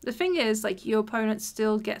 Yeah, the thing is, like, your opponent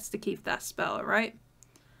still gets to keep that spell, right?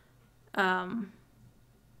 I'm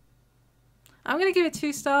going to give it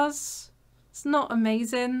 2 stars. It's not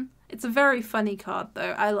amazing. It's a very funny card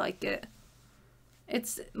though. I like it.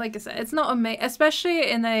 It's, like I said, it's not amazing, especially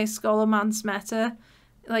in a Scholarman's meta.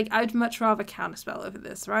 Like, I'd much rather Counterspell over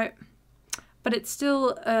this, right? But it's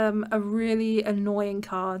still a really annoying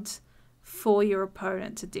card for your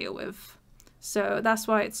opponent to deal with. So that's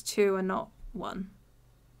why it's 2 and not 1.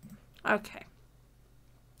 Okay.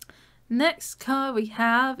 Next card we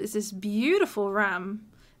have is this beautiful ram.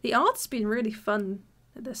 The art's been really fun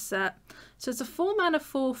in this set. So it's a 4 mana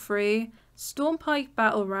 4/3 Stormpike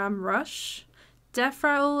Battle Ram Rush. Death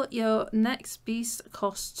Rattle, your next beast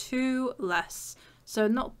costs 2 less. So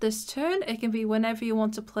not this turn, it can be whenever you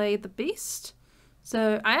want to play the beast.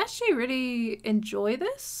 So I actually really enjoy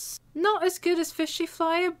this. Not as good as Fishy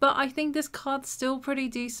Flyer, but I think this card's still pretty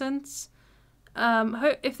decent.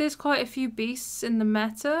 If there's quite a few beasts in the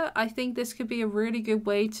meta, I think this could be a really good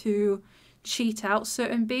way to cheat out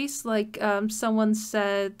certain beasts. Like someone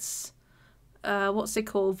said, what's it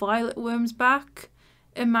called? Violet Worm's back.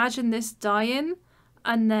 Imagine this dying,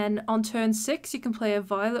 and then on turn 6 you can play a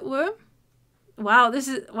Violet Worm. Wow,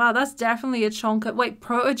 that's definitely a chonker. Wait,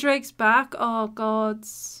 Protodrake's back? Oh god.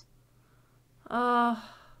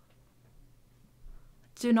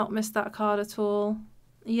 Do not miss that card at all.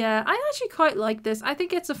 Yeah, I actually quite like this. I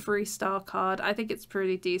think it's a 3-star card. I think it's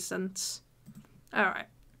pretty decent. Alright.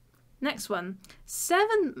 Next one.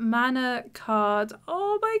 7 mana card.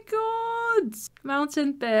 Oh my god!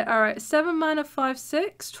 Mountain Bear. Alright, 7 mana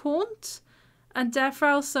 5/6 Taunt. And Death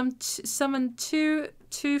Rattle summon 2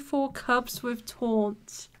 2/4 cubs with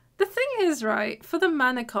Taunt. The thing is, right, for the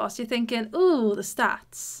mana cost, you're thinking, ooh, the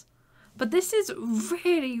stats. But this is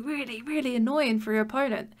really, really, really annoying for your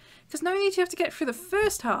opponent. Because not only do you have to get through the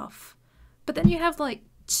first half, but then you have like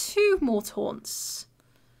 2 more taunts.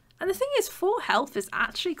 And the thing is, 4 health is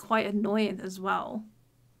actually quite annoying as well.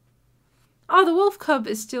 Oh, the wolf cub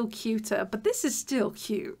is still cuter, but this is still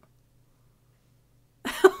cute.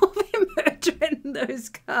 I'll be murdering those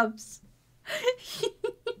cubs.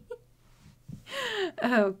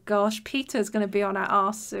 Oh gosh, Peter's going to be on our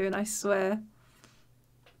arse soon, I swear.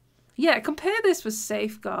 Yeah, compare this with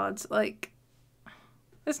Safeguards. Like,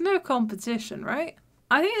 there's no competition, right?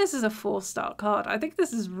 I think this is a 4-star card. I think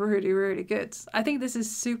this is really, really good. I think this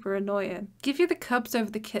is super annoying. Give you the cubs over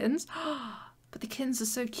the kittens. But the kittens are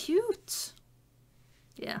so cute.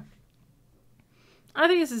 Yeah. I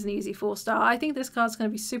think this is an easy 4-star. I think this card's going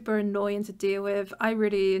to be super annoying to deal with. I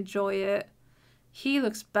really enjoy it. He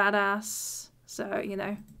looks badass. So, you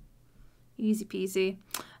know, easy peasy.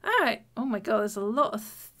 Alright. Oh my god, there's a lot of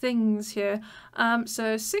things here.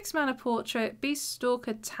 So 6 mana portrait, Beast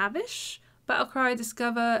Stalker Tavish, Battlecry,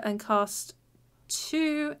 discover and cast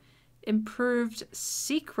 2 improved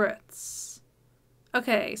secrets.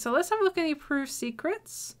 Okay, so let's have a look at the improved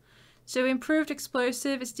secrets. So improved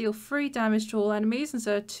explosive is deal 3 damage to all enemies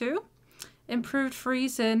instead of 2. Improved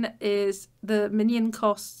freezing is the minion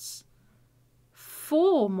costs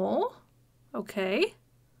 4 more. Okay.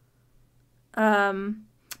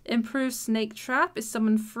 Improved snake trap is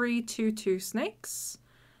summon 3 2/2 snakes.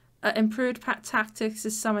 Improved pack tactics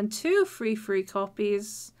is summon 2 3/3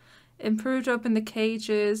 copies. Improved open the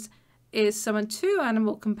cages is summon 2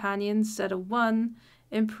 animal companions instead of 1.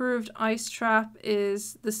 Improved ice trap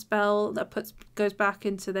is the spell that goes back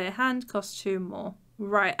into their hand, costs 2 more.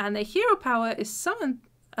 Right, and the hero power is summon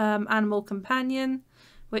animal companion,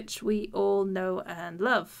 which we all know and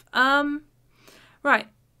love. Right,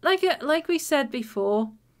 like we said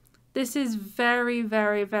before, this is very,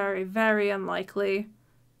 very, very, very unlikely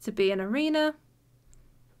to be an arena,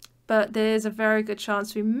 but there's a very good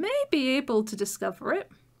chance we may be able to discover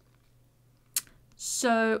it.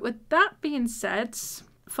 So with that being said,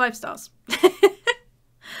 5 stars.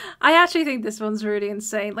 I actually think this one's really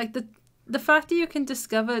insane. Like the fact that you can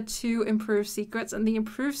discover 2 improved secrets, and the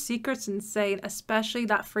improved secret's insane, especially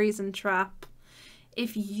that freezing trap.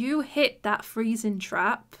 If you hit that freezing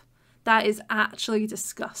trap, that is actually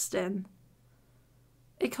disgusting.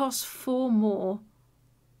 It costs 4 more.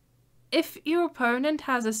 If your opponent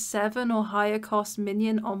has a 7 or higher cost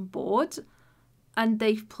minion on board and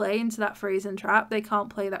they play into that freezing trap, they can't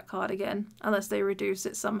play that card again unless they reduce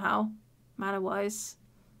it somehow, mana-wise.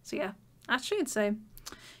 So yeah, actually insane.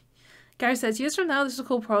 Gary says, years from now, this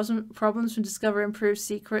will cause problems from discover improved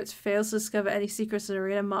secrets. Fails to discover any secrets in the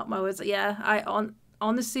arena. Mark my words. Yeah,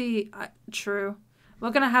 honestly, true.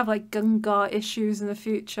 We're going to have like Gungar issues in the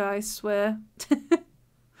future, I swear.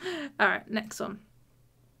 Alright, next one.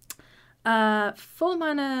 4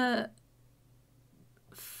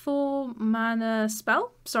 mana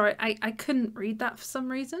spell. Sorry, I couldn't read that for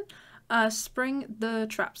some reason. Spring the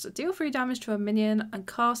trap. So deal 3 damage to a minion and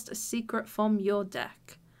cast a secret from your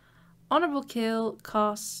deck. Honorable kill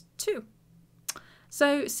costs 2.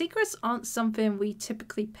 So secrets aren't something we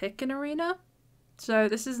typically pick in arena. So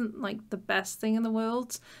this isn't like the best thing in the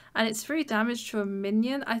world. And it's 3 damage to a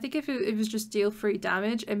minion. I think if it was just deal 3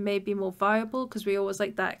 damage, it may be more viable because we always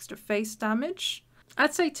like that extra face damage.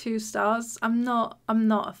 I'd say 2 stars. I'm not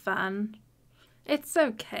a fan. It's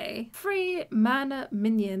okay. 3 mana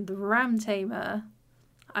minion, the Ram Tamer.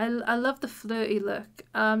 I love the flirty look.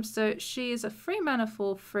 So she is a 3 mana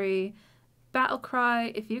 4/3.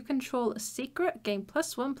 Battlecry. If you control a secret, gain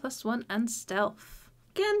 +1/+1 and stealth.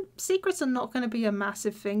 Again, secrets are not going to be a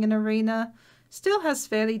massive thing in arena. Still has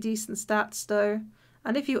fairly decent stats though.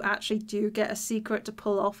 And if you actually do get a secret to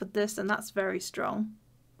pull off with this, then that's very strong.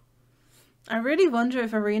 I really wonder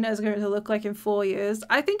if arena is going to look like in 4 years.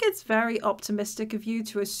 I think it's very optimistic of you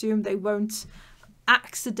to assume they won't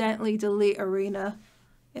accidentally delete arena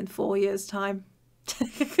in 4 years' time.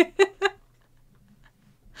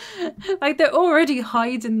 Like they're already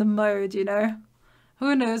hiding the mode, you know?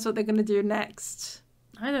 Who knows what they're going to do next?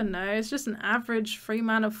 I don't know. It's just an average 3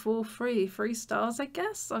 mana 4/3. 3 stars, I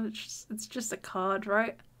guess. It's just a card,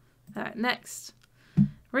 right? Alright, next.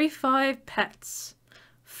 Revive Pets.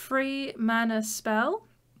 3 mana spell.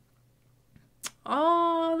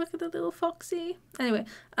 Oh, look at the little foxy. Anyway,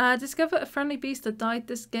 discover a friendly beast that died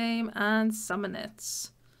this game and summon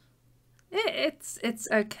it. It's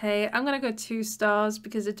okay. I'm gonna go 2 stars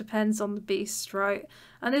because it depends on the beast, right?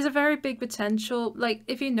 And there's a very big potential. Like,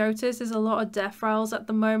 if you notice, there's a lot of death rolls at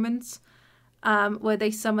the moment where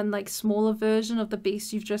they summon like smaller version of the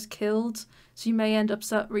beast you've just killed. So you may end up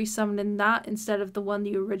resummoning that instead of the one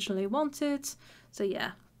you originally wanted. So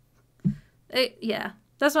yeah.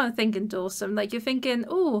 That's what I'm thinking, Dawson. Like, you're thinking,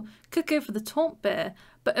 oh, could go for the taunt bear.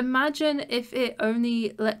 But imagine if it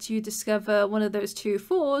only lets you discover one of those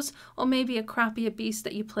 2/4s, or maybe a crappier beast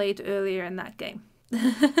that you played earlier in that game.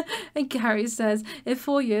 And Gary says, in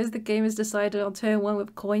 4 years, the game is decided on turn 1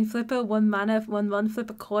 with coin flipper, 1 mana, 1/1,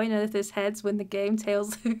 flip a coin, and if there's heads, win the game,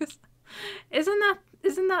 tails lose. Isn't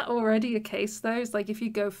that already a case, though? It's like if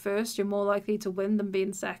you go first, you're more likely to win than be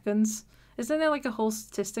in seconds. Isn't there like a whole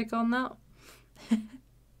statistic on that?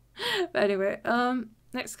 But anyway,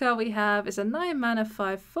 next card we have is a 9 mana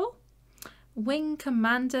 5/4 Wing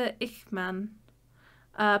Commander Ichman.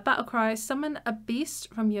 Battle cry, summon a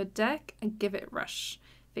beast from your deck and give it rush.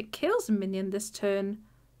 If it kills a minion this turn,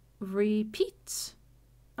 repeat.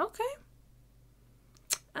 Okay.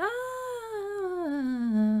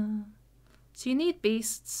 So you need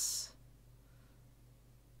beasts.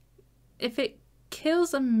 If it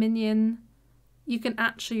kills a minion, you can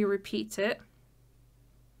actually repeat it.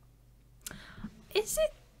 Is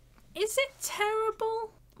it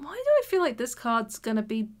terrible? Why do I feel like this card's gonna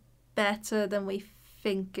be better than we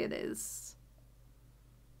think it is?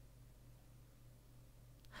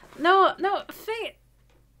 No, think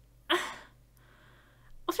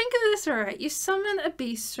of this, right? You summon a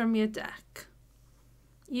beast from your deck.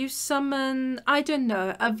 You summon, I don't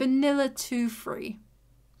know, a vanilla 2/3.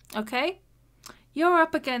 Okay? You're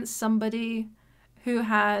up against somebody who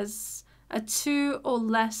has a 2 or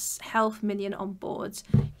less health minion on board.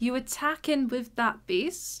 You attack in with that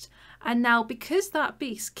beast, and now because that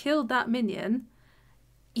beast killed that minion,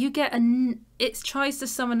 you get it tries to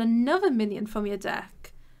summon another minion from your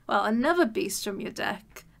deck. Well, another beast from your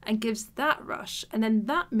deck, and gives that rush, and then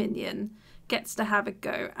that minion gets to have a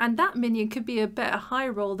go, and that minion could be a better high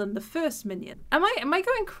roll than the first minion. Am I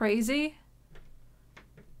going crazy?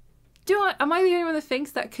 Am I the only one that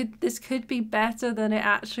thinks that this could be better than it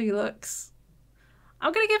actually looks?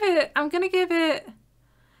 I'm gonna give it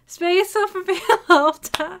space off and be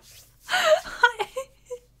laughed at.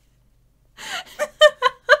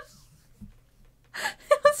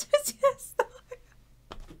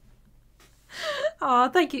 Oh,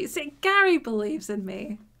 thank you. See, Gary believes in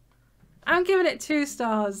me. I'm giving it 2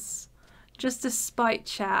 stars just to spite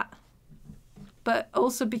chat, but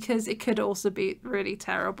also because it could also be really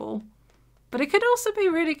terrible, but it could also be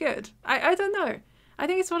really good. I don't know. I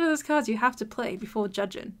think it's one of those cards you have to play before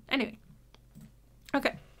judging. Anyway,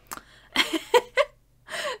 okay.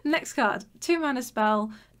 Next card, 2 mana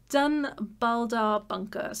spell, Dun Baldar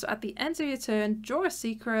Bunker. So at the end of your turn, draw a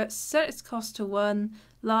secret, set its cost to 1,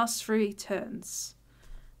 last 3 turns.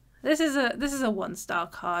 This is a 1-star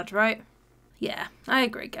card, right? Yeah, I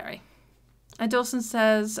agree, Gary. And Dawson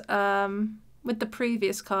says, with the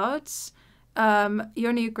previous cards, you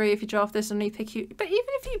only agree if you draft this and only pick you. But even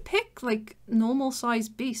if you pick like normal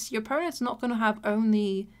sized beasts, your opponent's not going to have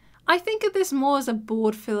only. I think of this more as a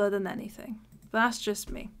board filler than anything. But that's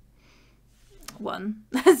just me. 1,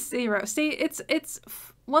 0. See, it's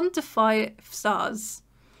 1 to 5 stars.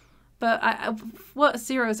 But what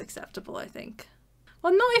 0 is acceptable, I think.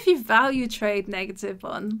 Well, not if you value trade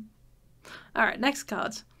 -1. Alright, next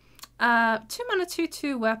card. 2 mana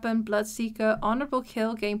 2/2 weapon, Bloodseeker, honorable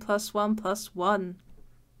kill, gain +1/+1.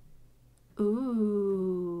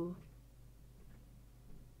 Ooh.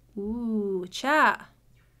 Ooh, chat.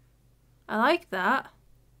 I like that.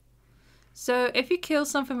 So if you kill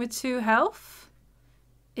something with 2 health,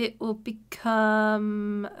 it will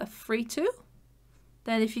become a 3/2.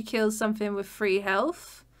 Then if you kill something with 3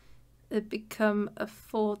 health, it become a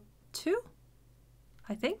 4/2,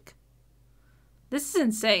 I think. This is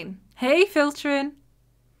insane. Hey, filtering.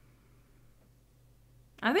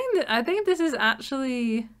 I think this is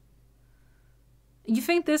actually. You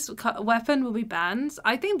think this weapon will be banned?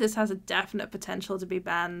 I think this has a definite potential to be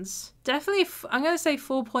banned. Definitely, I'm gonna say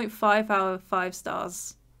 4.5 out of 5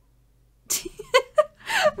 stars.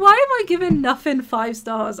 Why am I giving nothing 5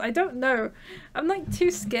 stars? I don't know. I'm like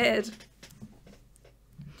too scared.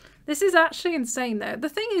 This is actually insane though. The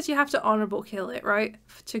thing is you have to honorable kill it, right?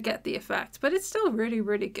 To get the effect, but it's still really,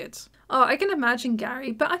 really good. Oh, I can imagine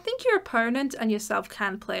Gary, but I think your opponent and yourself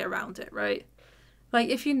can play around it, right? Like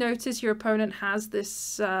if you notice your opponent has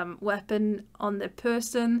this weapon on their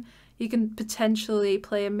person, you can potentially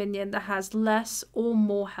play a minion that has less or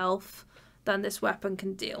more health than this weapon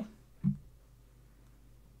can deal.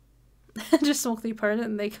 Just smoke the opponent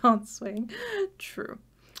and they can't swing. True.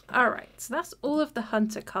 Alright, so that's all of the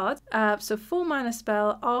Hunter cards. So 4 mana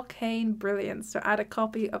spell, Arcane Brilliance. So add a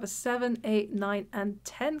copy of a 7, 8, 9, and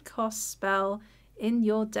 10 cost spell in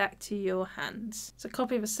your deck to your hands. So a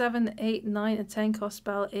copy of a 7, 8, 9, and 10 cost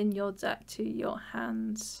spell in your deck to your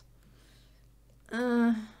hands.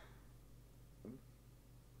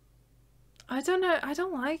 I don't know. I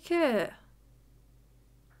don't like it.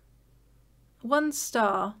 1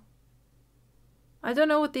 star. I don't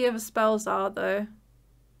know what the other spells are though.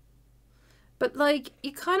 But like,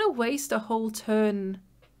 you kind of waste a whole turn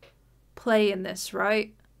playing this,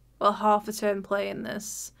 right? Well, half a turn playing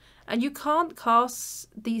this. And you can't cast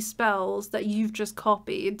these spells that you've just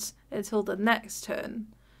copied until the next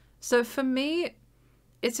turn. So for me,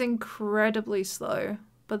 it's incredibly slow.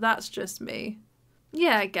 But that's just me.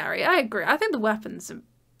 Yeah, Gary, I agree. I think the weapons,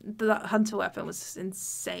 the hunter weapon was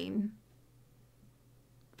insane.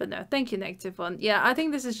 But no, thank you, -1. Yeah, I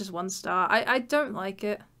think this is just 1 star. I don't like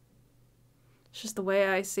it. It's just the way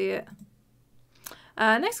I see it.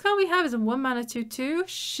 Next card we have is a 1 mana 2/2,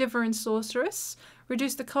 Shivering Sorceress.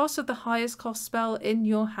 Reduce the cost of the highest cost spell in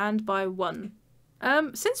your hand by 1.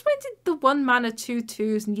 Since when did the 1 mana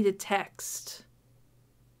 2/2s need a text?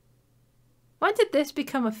 When did this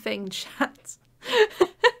become a thing, chat?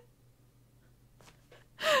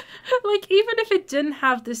 Like, even if it didn't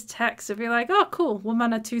have this text, it'd be like, oh, cool, 1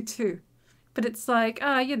 mana 2/2. But it's like,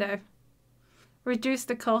 you know, reduce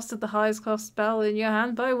the cost of the highest cost spell in your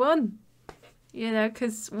hand by 1. You know,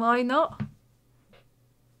 because why not?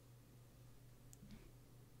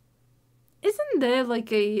 Isn't there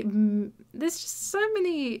like a... There's just so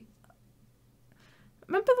many...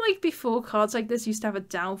 Remember like before cards like this used to have a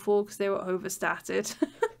downfall because they were overstated?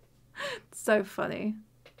 So funny.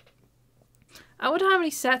 I wonder how many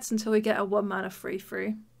sets until we get a 1 mana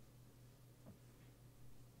 3/3.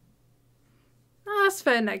 Oh, that's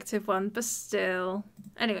fair, -1, but still.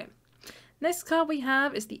 Anyway, next card we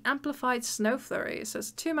have is the Amplified Snow Flurry. So it's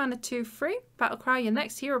a 2 mana 2/3. Battlecry, your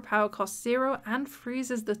next hero power costs 0 and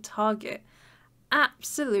freezes the target.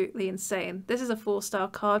 Absolutely insane. This is a 4-star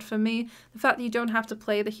card for me. The fact that you don't have to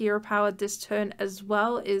play the hero power this turn as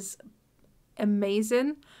well is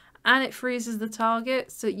amazing. And it freezes the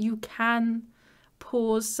target so you can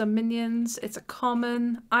pause some minions. It's a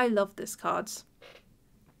common. I love this card.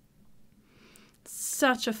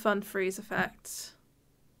 Such a fun freeze effect.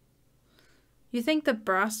 You think the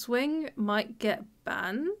Brass Wing might get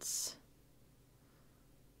banned?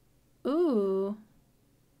 Ooh.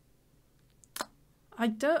 I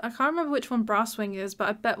can't remember which one Brass Wing is, but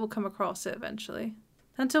I bet we'll come across it eventually.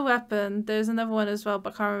 Hunter Weapon, there's another one as well,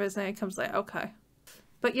 but I can't remember his name. It comes later. Okay.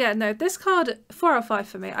 But yeah, no, this card, 4 out of 5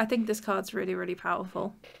 for me. I think this card's really, really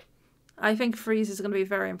powerful. I think freeze is going to be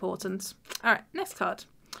very important. Alright, next card.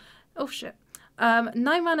 Oh shit.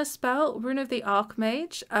 9 mana spell, Rune of the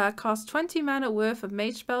Archmage. Cast 20 mana worth of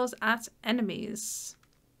mage spells at enemies.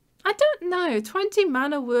 I don't know, 20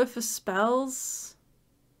 mana worth of spells.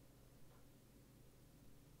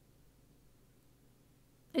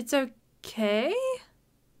 It's okay.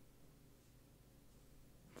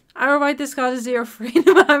 I will write this card as 0/3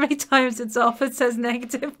 no matter how many times it's off. It says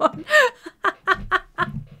 -1.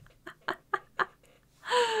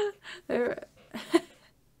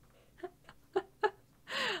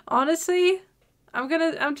 Honestly,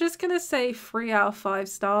 I'm just gonna say 3 out of 5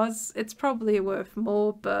 stars. It's probably worth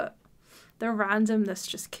more, but the randomness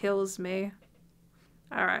just kills me.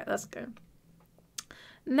 Alright, let's go.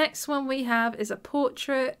 Next one we have is a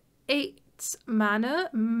portrait, 8 mana,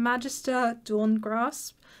 Magister Dawn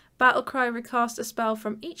Grasp. Battlecry, recast a spell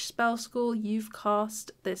from each spell school you've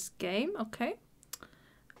cast this game. Okay.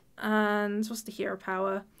 And what's the hero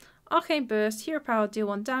power? Arcane Burst, hero power, deal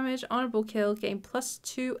 1 damage, honorable kill, gain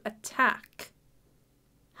 +2 attack.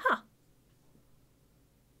 Huh.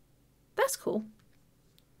 That's cool.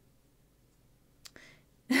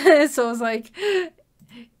 So I was like,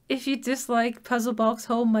 if you dislike Puzzle Box,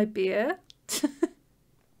 hold my beer.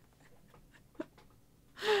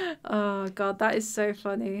 Oh god, that is so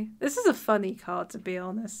funny. This is a funny card, to be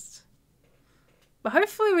honest. But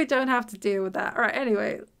hopefully we don't have to deal with that. Alright,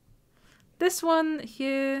 anyway. This one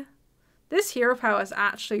here, this hero power is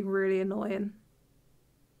actually really annoying.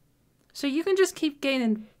 So you can just keep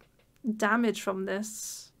gaining damage from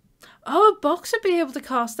this. Oh, a box would be able to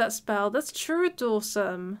cast that spell. That's true,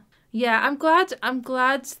 Dawson. Yeah, I'm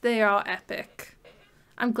glad they are epic.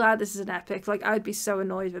 I'm glad this is an epic. Like, I'd be so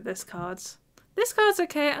annoyed with this card. This card's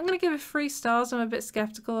okay. I'm going to give it 3 stars. I'm a bit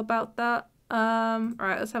skeptical about that.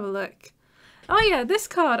 Alright, let's have a look. Oh yeah, this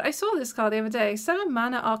card. I saw this card the other day. 7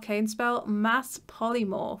 mana arcane spell, Mass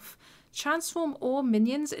Polymorph. Transform all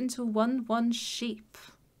minions into 1/1 sheep.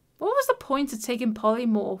 What was the point of taking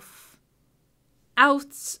Polymorph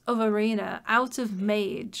out of Arena, out of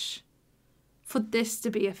Mage, for this to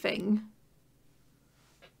be a thing?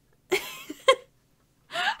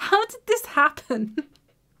 How did this happen?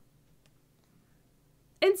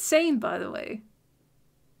 Insane, by the way.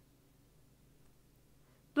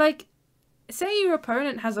 Like, say your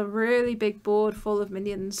opponent has a really big board full of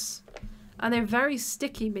minions, and they're very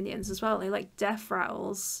sticky minions as well. They like death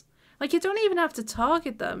rattles. Like, you don't even have to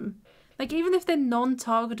target them. Like, even if they're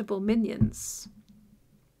non-targetable minions,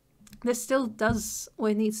 this still does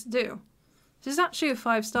what it needs to do. This is actually a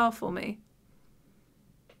 5-star for me.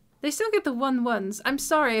 They still get the 1/1s. I'm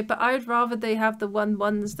sorry, but I'd rather they have the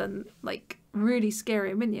 1/1s than, like, really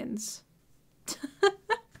scary minions.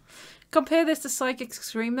 Compare this to Psychic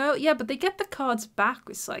Extreme, though. Yeah, but they get the cards back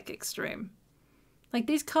with Psychic Extreme. Like,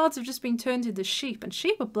 these cards have just been turned into sheep, and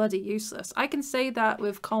sheep are bloody useless. I can say that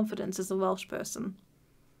with confidence as a Welsh person.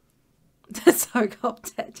 So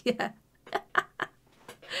got dead, yeah.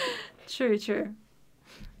 True, true.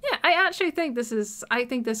 Yeah, I actually think I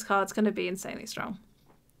think this card's going to be insanely strong.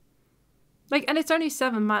 Like, and it's only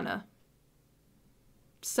 7 mana.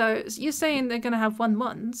 So you're saying they're going to have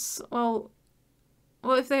 1/1s? Well,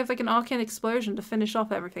 if they have like an Arcane Explosion to finish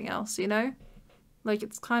off everything else, you know? Like,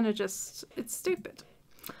 it's kind of just, it's stupid.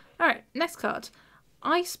 Alright, next card.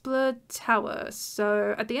 Iceblood Tower.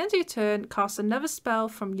 So at the end of your turn, cast another spell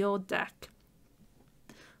from your deck.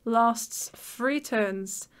 Lasts 3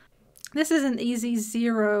 turns. This is an easy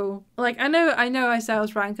 0. Like, I know I said I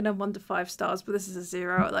was ranking them 1 to 5 stars, but this is a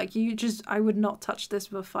 0. Like, I would not touch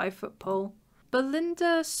this with a 5-foot pole.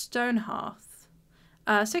 Belinda Stonehearth.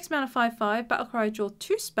 6 mana, 5/5. Battlecry, draw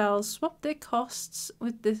 2 spells. Swap their costs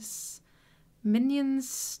with this minion's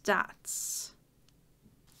stats.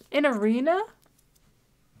 In Arena?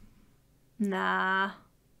 Nah.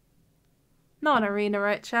 Not an Arena,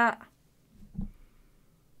 right, chat?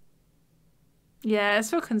 Yeah, it's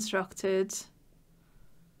for Constructed.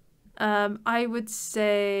 I would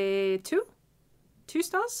say 2? 2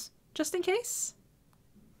 stars? Just in case?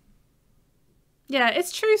 Yeah,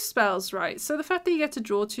 it's true spells, right? So the fact that you get to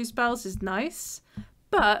draw 2 spells is nice.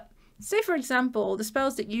 But, say for example, the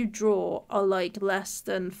spells that you draw are like less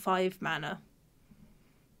than 5 mana.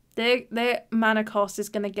 Their mana cost is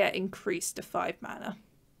going to get increased to 5 mana.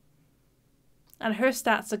 And her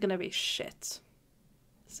stats are going to be shit.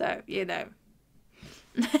 So, you know.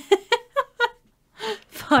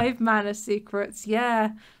 5 mana secrets,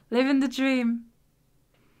 yeah. Living the dream.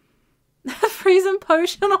 Freezing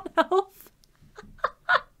potion on health.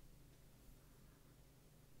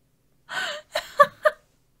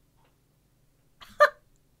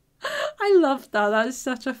 I love that. That is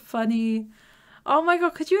such a funny. Oh my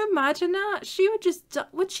god, could you imagine that? She would just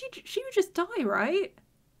she would just die, right?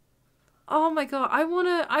 Oh my god, I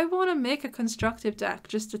wanna make a constructive deck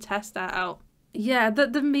just to test that out. Yeah,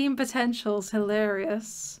 the meme potential's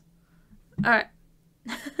hilarious. Alright.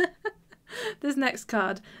 This next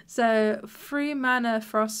card. So, 3 mana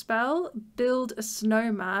frost spell, build a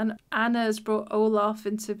snowman. Anna's brought Olaf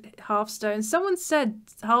into Hearthstone. Someone said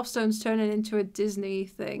Hearthstone's turning into a Disney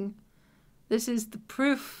thing. This is the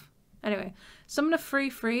proof. Anyway, summon a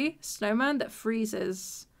 3/3 snowman that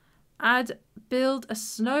freezes. Build a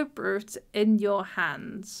snow brute in your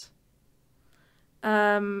hands.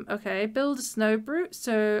 Okay, build a snow brute.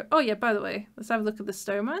 So, oh yeah, by the way, let's have a look at the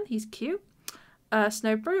snowman. He's cute.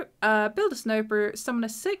 Snow brute. Build a snow brute. Summon a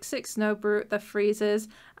 6/6 snow brute that freezes.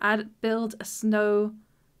 Build a snow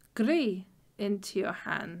gree into your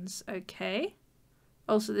hands. Okay.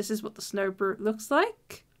 Also, this is what the snow brute looks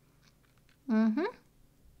like.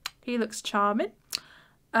 He looks charming.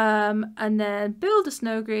 And then build a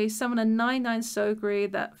Snowgree, summon a 9/9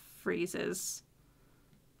 Snowgree that freezes.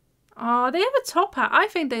 Oh, they have a top hat. I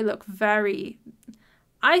think they look very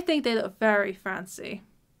fancy.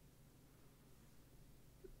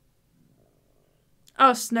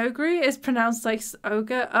 Oh, Snowgree is pronounced like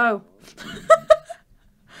ogre. Oh.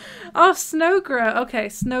 Oh, Snowgra. Okay,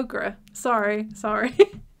 Snowgra. Sorry.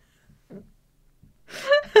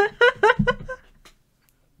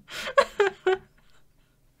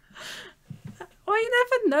 Well, you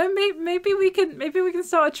never know. Maybe we can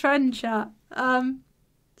start a trend, chat.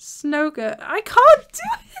 Snowger. I can't do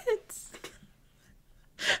it.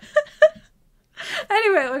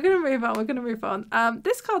 Anyway, we're gonna move on.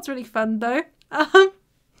 This card's really fun though.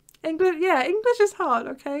 English is hard.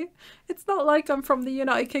 Okay, it's not like I'm from the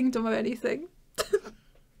United Kingdom or anything.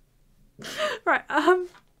 Right.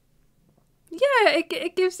 Yeah,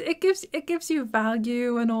 it gives you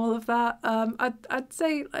value and all of that. I'd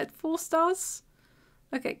say like 4 stars.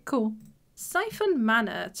 Okay, cool. Siphon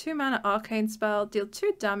Mana, 2 mana arcane spell, deal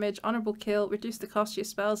 2 damage, honorable kill, reduce the cost of your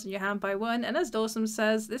spells in your hand by 1. And as Dawson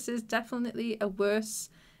says, this is definitely a worse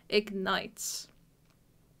ignite.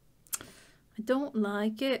 I don't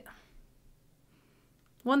like it.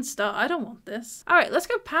 1 star, I don't want this. Alright, let's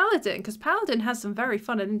go Paladin, because Paladin has some very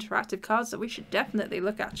fun and interactive cards that we should definitely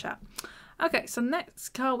look at, chat. Okay, so next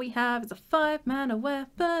card we have is a 5-mana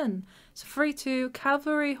weapon. It's a 3/2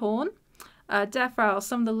 Cavalry Horn. Death Rattle,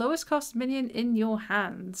 summon the lowest cost minion in your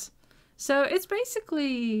hand. So it's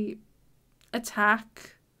basically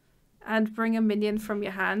attack and bring a minion from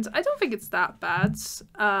your hand. I don't think it's that bad. It's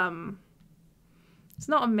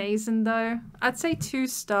not amazing though. I'd say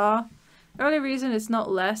 2-star. The only reason it's not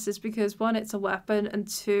less is because 1, it's a weapon, and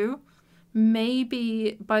 2,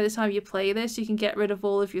 maybe by the time you play this, you can get rid of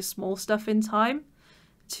all of your small stuff in time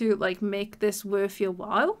to like make this worth your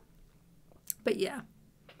while. But yeah,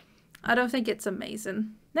 I don't think it's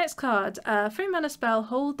amazing. Next card, 3-mana spell,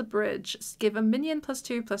 Hold the Bridge. Give a minion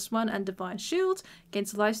 +2/+1 and Divine Shield.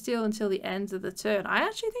 Gains lifesteal until the end of the turn. I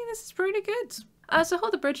actually think this is pretty good. So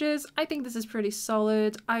Hold the Bridges, I think this is pretty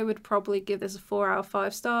solid. I would probably give this a 4 out of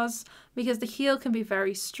 5 stars because the heal can be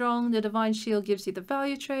very strong. The Divine Shield gives you the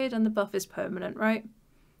value trade and the buff is permanent, right?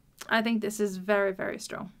 I think this is very, very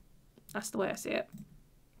strong. That's the way I see it.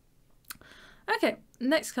 Okay,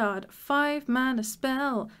 next card, 5-mana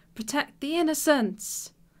spell, Protect the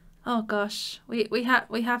Innocents. Oh gosh, we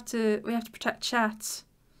have to protect chat.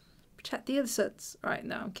 Protect the innocents. Right,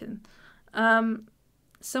 no, I'm kidding.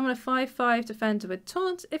 Summon a 5/5 defender with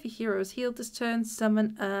taunt. If your hero is healed this turn,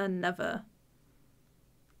 summon another.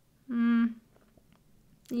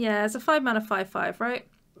 Yeah, it's a 5-mana 5/5, right?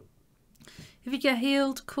 If you get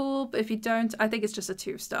healed, cool, but if you don't, I think it's just a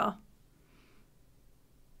 2-star.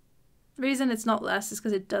 The reason it's not less is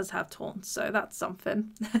because it does have taunt, so that's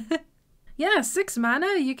something. Yeah, 6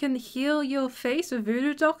 mana, you can heal your face with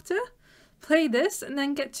Voodoo Doctor, play this, and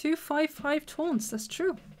then get 2 5/5 taunts. That's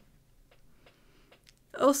true.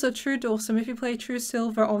 Also, True Dawson, if you play True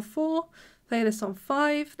Silver on 4, play this on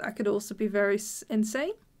 5, that could also be very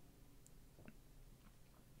insane.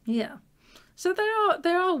 Yeah. So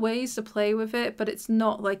there are ways to play with it, but it's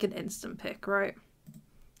not like an instant pick, right?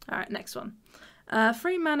 Alright, next one.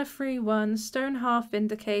 3-mana 3/1, Stonehearth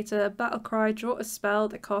Vindicator, Battlecry, draw a spell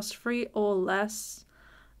that costs 3 or less.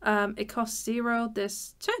 It costs 0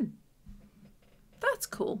 this turn. That's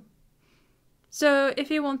cool. So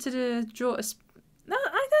if you wanted to draw a no,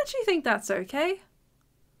 I actually think that's okay.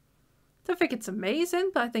 Don't think it's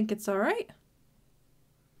amazing, but I think it's alright.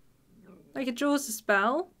 Like, it draws a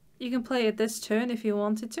spell. You can play it this turn if you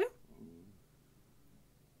wanted to.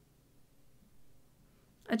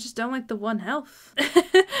 I just don't like the 1 health.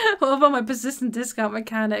 What about my persistent discount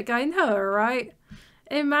mechanic? I know, right?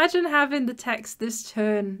 Imagine having the text this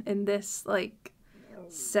turn in this, like,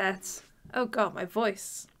 set. Oh god, my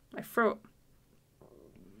voice. My throat.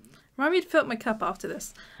 Remind me to fill up my cup after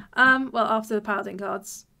this. Well, after the Paladin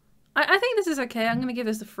cards. I think this is okay. I'm going to give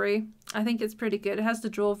this a 3. I think it's pretty good. It has the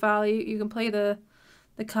draw value. You can play the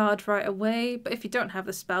card right away. But if you don't have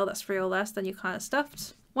the spell that's 3 or less, then you're kind of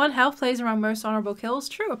stuffed. 1 health plays around most honourable kills.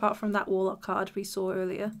 True, apart from that Warlock card we saw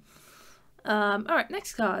earlier. Alright,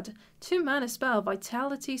 next card. 2-mana spell,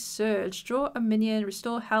 Vitality Surge. Draw a minion,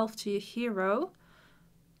 restore health to your hero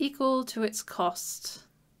equal to its cost.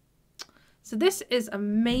 So this is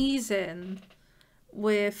amazing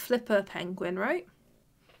with Flipper Penguin, right?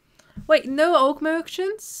 Wait, no Oak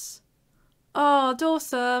Merchants? Oh,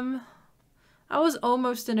 Dawson. I was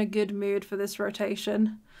almost in a good mood for this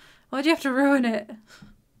rotation. Why'd you have to ruin it?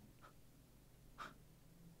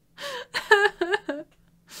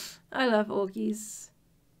 I love Orgies.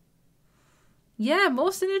 Yeah, more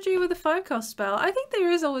synergy with the 5-cost spell. I think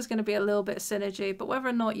there is always going to be a little bit of synergy, but whether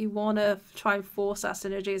or not you want to try and force that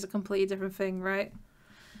synergy is a completely different thing, right?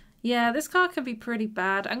 Yeah, this card can be pretty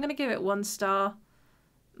bad. I'm going to give it 1 star.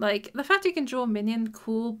 Like, the fact you can draw a minion,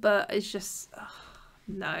 cool, but it's just...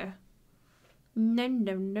 no. No,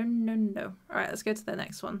 no, no, no, no. Alright, let's go to the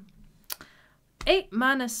next one.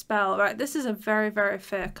 8-mana spell. Right, this is a very, very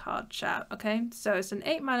fair card, chat, okay? So it's an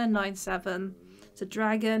 8-mana 9/7. It's a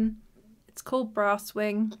dragon. It's called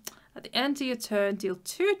Brasswing. At the end of your turn, deal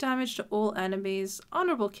 2 damage to all enemies.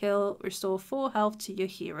 Honorable kill. Restore 4 health to your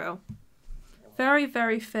hero. Very,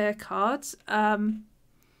 very fair cards.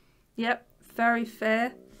 Yep, very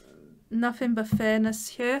fair. Nothing but fairness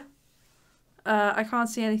here. I can't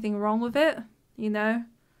see anything wrong with it, you know.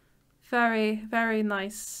 Very, very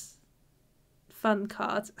nice, fun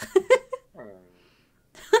card.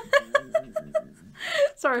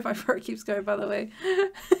 Sorry if my throat keeps going, by the way.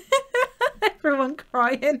 Everyone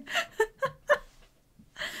crying.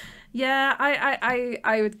 Yeah,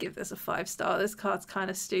 I would give this a 5 star. This card's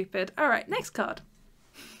kind of stupid. Alright, next card.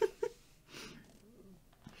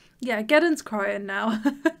 Yeah, Geddon's crying now.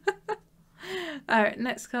 Alright,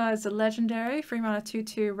 next card is a legendary 3-mana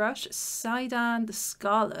 2/2 rush, Sidon the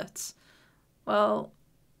Scarlet. Well,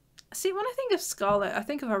 see, when I think of Scarlet, I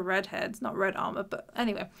think of a redhead, not red armor, but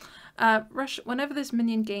anyway. Rush, whenever this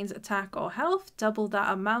minion gains attack or health, double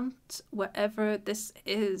that amount wherever this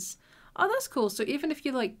is. Oh, that's cool. So even if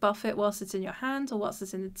you like buff it whilst it's in your hand or whilst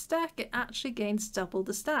it's in its deck, it actually gains double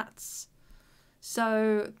the stats.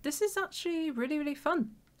 So this is actually really, really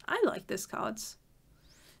fun. I like this card.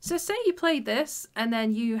 So say you play this and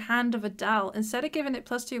then you Hand of a Dal. Instead of giving it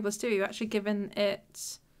 +2/+2, you're actually giving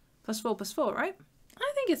it +4/+4, right?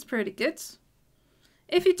 I think it's pretty good.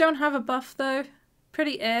 If you don't have a buff though,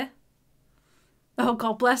 pretty air. Oh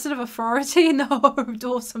god, Blessed of Authority? No,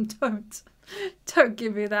 Dawson, don't. Don't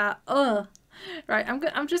give me that. Ugh. Right,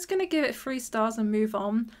 I'm just gonna give it 3 stars and move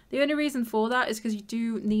on. The only reason for that is because you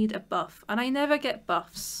do need a buff. And I never get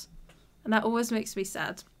buffs. And that always makes me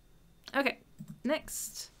sad. Okay,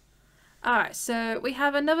 next. Alright, so we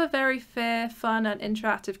have another very fair, fun and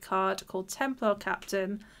interactive card called Templar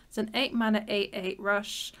Captain. It's an 8 mana 8/8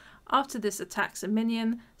 rush. After this attacks a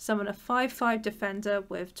minion, summon a 5/5 defender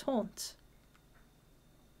with taunt.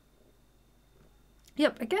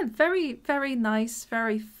 Yep, again, very, very nice,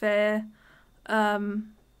 very fair,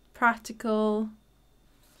 practical,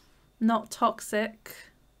 not toxic,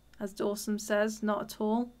 as Dawson says, not at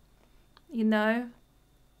all, you know.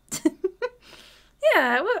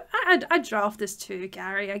 Yeah, well, I'd draft this too,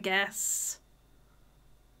 Gary, I guess.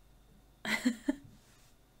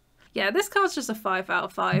 Yeah, this card's just a 5 out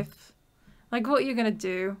of 5. Like, what are you gonna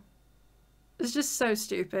do? It's just so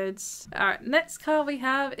stupid. Alright, next card we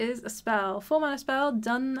have is a spell. 4 mana spell,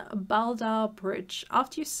 Dun Baldar Bridge.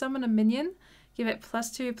 After you summon a minion, give it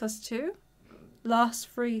 +2/+2. Last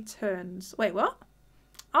 3 turns. Wait, what?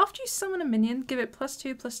 After you summon a minion, give it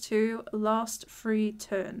 +2/+2. Last 3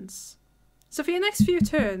 turns. So for your next few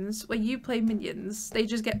turns, when you play minions, they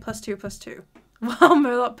just get +2/+2. Wow,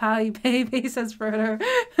 Murloc Pally baby, says Frodo.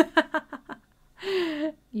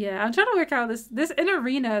 Yeah, I'm trying to work out this in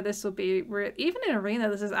arena. This will be even in arena.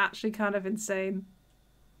 This is actually kind of insane.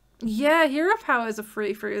 Yeah, hero powers are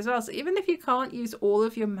free as well. So even if you can't use all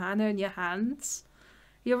of your mana in your hands,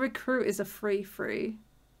 your recruit is a free,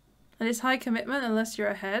 and it's high commitment unless you're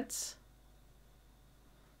ahead.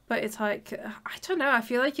 But it's like, I don't know. I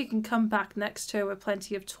feel like you can come back next to it with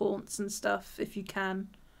plenty of taunts and stuff if you can,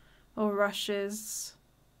 or rushes.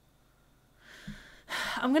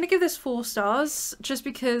 I'm going to give this 4 stars just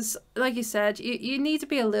because, like you said, you need to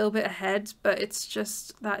be a little bit ahead, but it's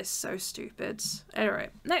just, that is so stupid. Anyway,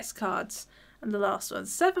 next cards, and the last one.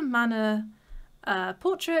 7 mana,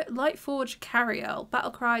 Portrait, Lightforge, Cariel.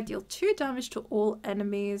 Battlecry, deal 2 damage to all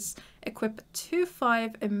enemies. Equip a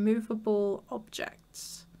 2/5 immovable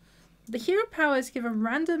objects. The hero powers give a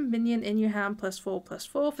random minion in your hand +4/+4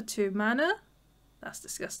 for 2 mana. That's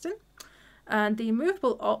disgusting. And the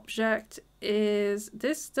immovable object is,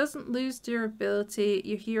 this doesn't lose durability.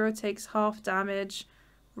 Your hero takes half damage,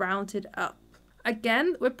 rounded up.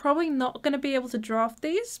 Again, we're probably not going to be able to draft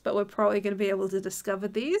these, but we're probably going to be able to discover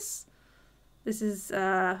these. This is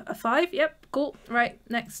a 5. Yep, cool. Right,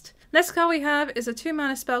 next. Next card we have is a 2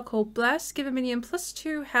 mana spell called Bless. Give a minion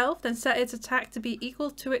 +2 health, then set its attack to be equal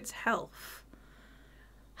to its health.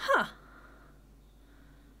 Huh,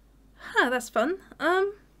 that's fun.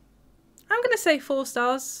 I'm going to say 4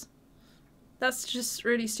 stars. That's just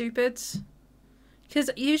really stupid. Because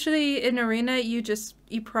usually in arena, you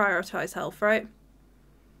prioritize health, right?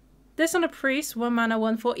 This on a priest, 1 mana,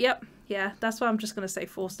 1/4. Yep, yeah, that's why I'm just going to say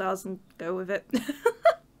 4 stars and go with it.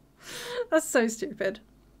 That's so stupid.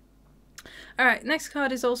 Alright, next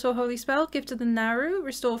card is also a holy spell. Give to the Naru.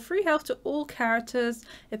 Restore 3 health to all characters.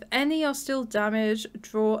 If any are still damaged,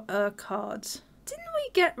 draw a card. Didn't we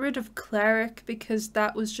get rid of Cleric because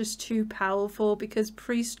that was just too powerful? Because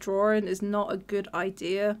priest drawing is not a good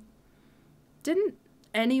idea. Didn't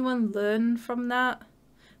anyone learn from that?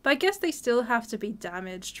 But I guess they still have to be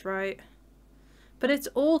damaged, right? But it's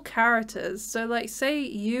all characters. So like, say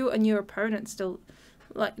you and your opponent still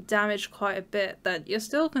like damage quite a bit, then you're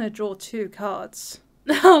still going to draw 2 cards.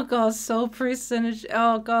 Oh god, Soul Priest synergy.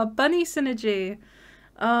 Oh god, Bunny synergy.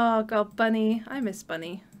 Oh god, Bunny. I miss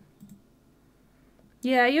Bunny.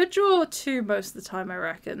 Yeah, you draw 2 most of the time, I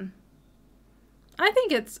reckon. I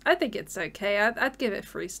think it's okay. I'd give it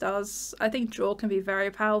 3 stars. I think draw can be very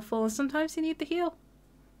powerful, and sometimes you need the heal.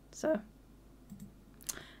 So,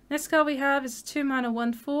 next card we have is 2 mana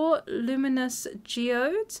 1/4 Luminous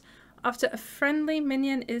Geode. After a friendly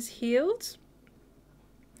minion is healed,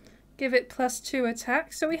 give it +2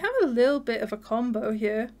 attack. So we have a little bit of a combo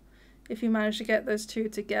here. If you manage to get those 2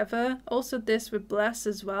 together. Also, this with Bless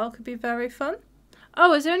as well could be very fun.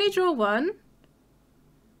 Oh, is it only draw 1?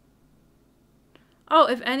 Oh,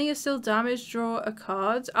 if any is still damaged, draw a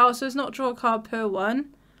card. Oh, so it's not draw a card per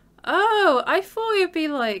 1. Oh, I thought it'd be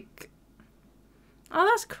like... Oh,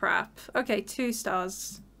 that's crap. Okay, 2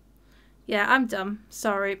 stars. Yeah, I'm dumb.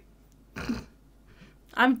 Sorry.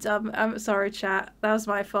 I'm dumb. I'm sorry, chat. That was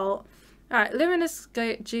my fault. Alright, Luminous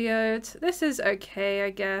Geode. This is okay,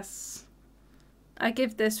 I guess. I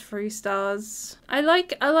give this 3 stars. I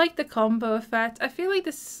like the combo effect. I feel like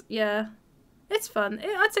this, yeah, it's fun.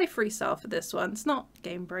 I'd say 3 star for this one. It's not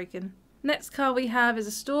game breaking. Next card we have is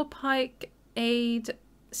a Storepike Aid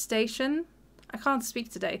Station. I can't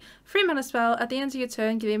speak today. 3 mana spell. At the end of your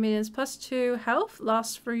turn, give your minions +2 health.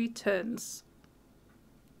 Lasts 3 turns.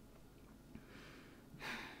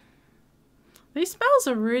 These spells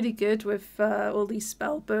are really good with all these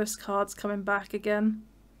spell burst cards coming back again.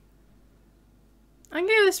 I'm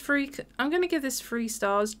gonna give this 3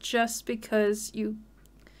 stars just because you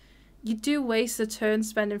do waste a turn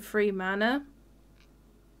spending 3 mana.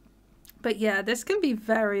 But yeah, this can be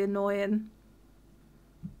very annoying.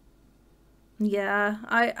 Yeah,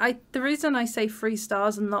 the reason I say 3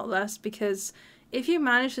 stars and not less, because if you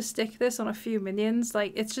manage to stick this on a few minions,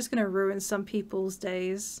 like, it's just gonna ruin some people's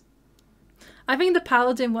days. I think the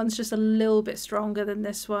Paladin one's just a little bit stronger than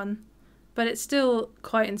this one, but it's still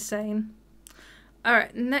quite insane.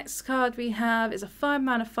 Alright, next card we have is a 5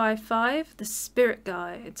 mana 5/5, the Spirit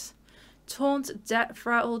Guide. Taunt, Death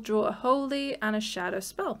Rattle, draw a Holy and a Shadow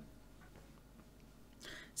spell.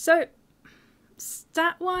 So,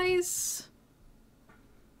 stat-wise,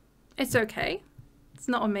 it's okay. It's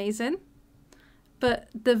not amazing. But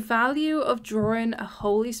the value of drawing a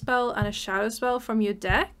Holy spell and a Shadow spell from your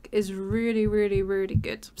deck is really, really, really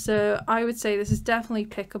good. So I would say this is definitely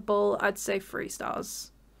pickable. I'd say 3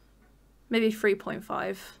 stars. Maybe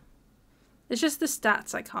 3.5. It's just the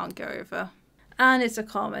stats I can't go over. And it's a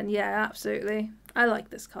common. Yeah, absolutely. I like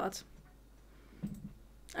this card.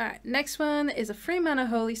 Alright, next one is a 3 mana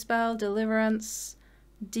Holy spell, Deliverance.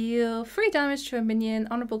 Deal 3 damage to a minion,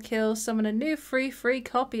 honorable kill, summon a new free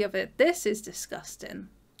copy of it. This is disgusting.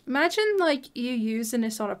 Imagine like you using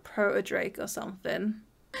this on a Proto-Drake or something.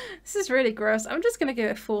 This is really gross. I'm just gonna give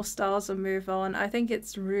it 4 stars and move on. I think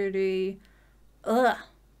it's really... Ugh.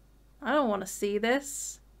 I don't want to see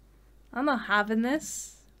this. I'm not having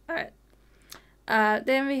this. Alright.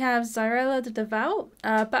 Then we have Zyrella the Devout.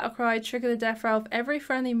 Battlecry, trigger the death rattle of every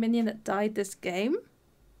friendly minion that died this game.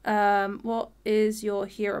 What is your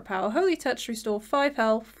hero power? Holy Touch, restore 5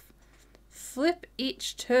 health. Flip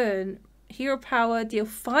each turn. Hero power, deal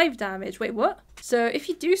 5 damage. Wait, what? So if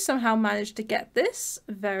you do somehow manage to get this,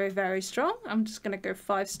 very, very strong. I'm just going to go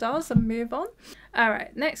 5 stars and move on.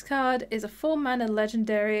 Alright, next card is a 4 mana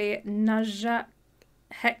legendary Najak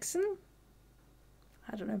Hexen.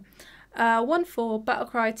 I don't know. 1/4,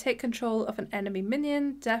 Battlecry, take control of an enemy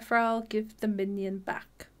minion. Death rattle, give the minion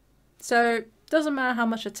back. So, doesn't matter how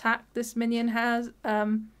much attack this minion has.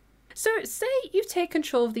 So, say you take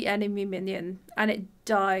control of the enemy minion and it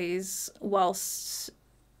dies whilst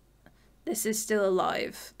this is still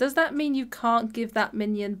alive. Does that mean you can't give that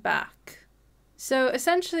minion back? So,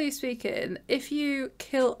 essentially speaking, if you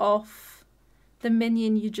kill off the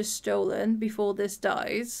minion you just stolen before this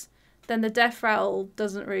dies, then the death rattle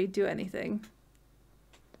doesn't really do anything.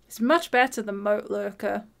 It's much better than Moat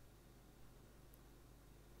Lurker.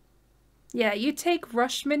 Yeah, you take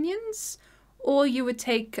rush minions, or you would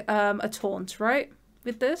take a taunt, right?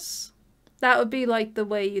 With this? That would be like the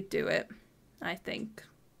way you'd do it, I think.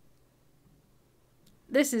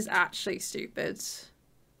 This is actually stupid.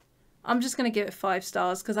 I'm just going to give it 5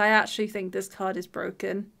 stars because I actually think this card is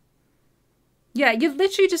broken. Yeah, you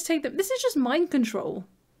literally just take them. This is just mind control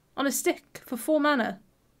on a stick for 4 mana.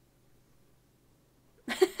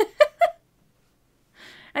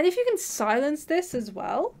 And if you can silence this as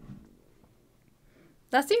well,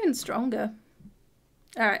 that's even stronger.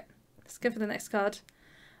 Alright, let's go for the next card.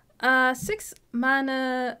 6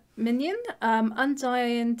 mana minion,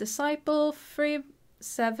 Undying Disciple,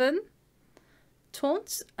 3/7.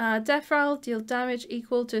 Taunt, death rattle, deal damage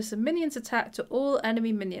equal to some minion's attack to all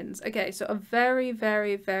enemy minions. Okay, so a very,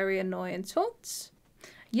 very, very annoying taunt.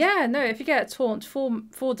 Yeah, no, if you get a taunt,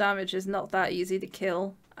 4 damage is not that easy to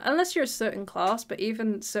kill. Unless you're a certain class, but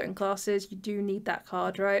even certain classes, you do need that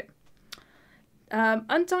card, right?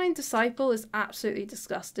 Undying Disciple is absolutely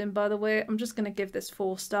disgusting, by the way. I'm just going to give this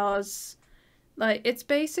 4 stars. Like, it's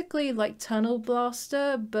basically like Tunnel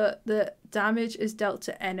Blaster, but the damage is dealt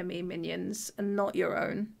to enemy minions and not your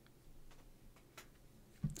own.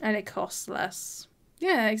 And it costs less.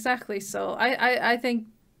 Yeah, exactly. So I think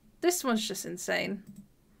this one's just insane.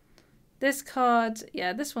 This card,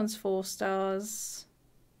 yeah, this one's 4 stars.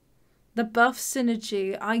 The buff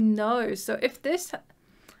synergy, I know. So if this,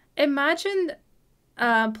 imagine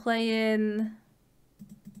playing,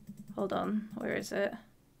 hold on, where is it?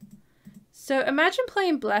 So imagine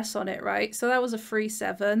playing Bless on it, right? So that was a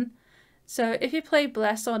 3/7. So if you play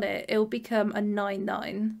Bless on it, it'll become a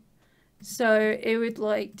 9/9. So it would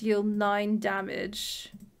like deal 9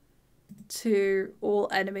 damage to all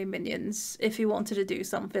enemy minions if you wanted to do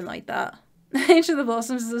something like that. Age of the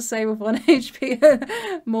Blossoms is the same with 1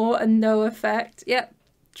 HP more and no effect. Yep,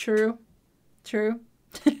 true. True.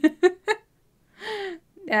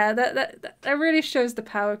 Yeah, that really shows the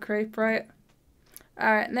power creep, right?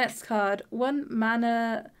 Alright, next card. 1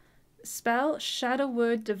 mana spell, Shadow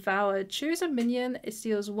Word Devour. Choose a minion. It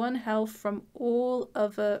steals 1 health from all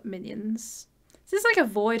other minions. This is like a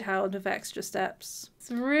Void Hound with extra steps.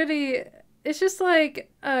 It's just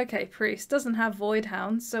like, okay, Priest doesn't have Void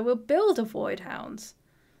Hounds, so we'll build a Void Hound.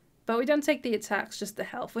 But we don't take the attacks, just the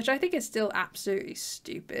health, which I think is still absolutely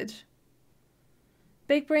stupid.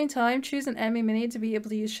 Big brain time, choose an enemy minion to be able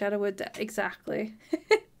to use Shadow Word. Exactly.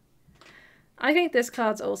 I think this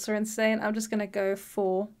card's also insane. I'm just going to go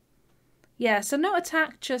for... Yeah, so no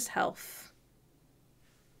attack, just health.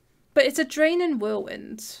 But it's a Draining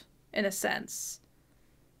Whirlwind, in a sense.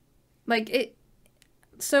 Like, it...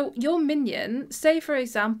 So your minion, say for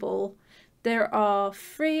example, there are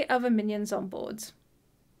 3 other minions on board.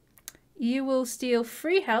 You will steal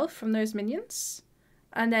 3 health from those minions.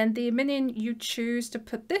 And then the minion you choose to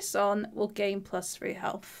put this on will gain +3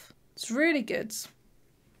 health. It's really good.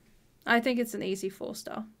 I think it's an easy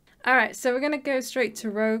 4-star. Alright, so we're going to go straight to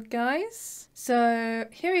Rogue, guys. So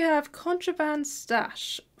here we have Contraband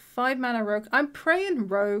Stash. 5 mana Rogue. I'm praying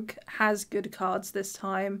Rogue has good cards this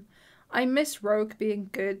time. I miss Rogue being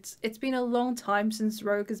good. It's been a long time since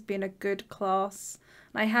Rogue has been a good class.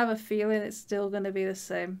 And I have a feeling it's still going to be the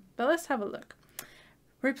same. But let's have a look.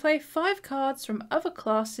 Replay 5 cards from other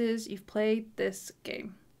classes you've played this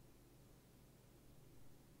game.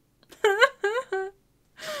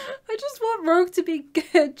 I just want Rogue to be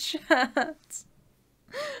good, chat.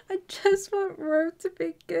 I just want Rogue to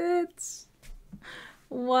be good.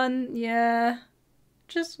 1, yeah.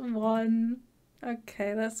 Just 1.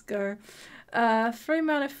 Okay, let's go. 3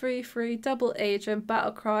 mana, 3/3, double agent,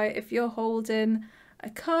 battle cry. If you're holding a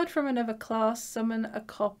card from another class, summon a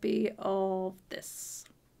copy of this.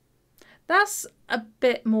 That's a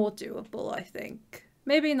bit more doable, I think.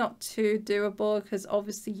 Maybe not too doable, because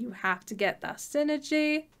obviously you have to get that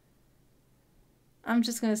synergy. I'm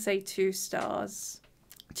just going to say 2 stars.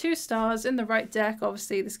 2 stars in the right deck.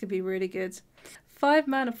 Obviously, this could be really good. 5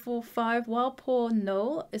 mana, 4/5. Wild Pour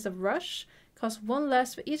Null is a rush. Costs 1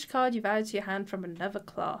 less for each card you've added to your hand from another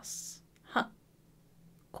class. Huh.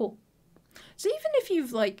 Cool. So even if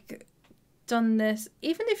you've, like, done this,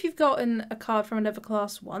 even if you've gotten a card from another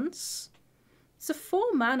class once, it's a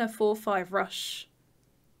 4 mana, 4/5 rush.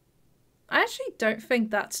 I actually don't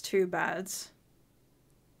think that's too bad.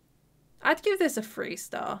 I'd give this a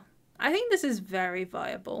 3-star. I think this is very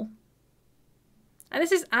viable. And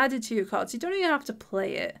this is added to your cards. You don't even have to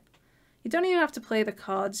play it. You don't even have to play the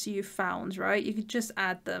cards you found, right? You could just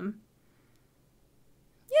add them.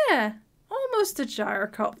 Yeah, almost a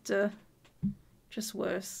gyrocopter. Just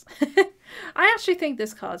worse. I actually think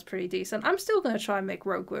this card's pretty decent. I'm still going to try and make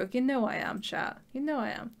Rogue work. You know I am, chat. You know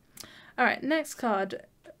I am. Alright, next card.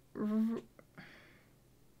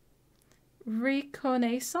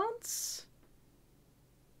 Reconnaissance?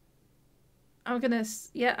 I'm gonna...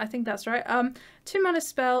 Yeah, I think that's right. 2 mana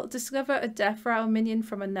spell. Discover a Death Rattle minion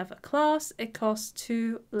from another class. It costs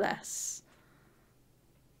 2 less.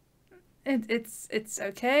 It's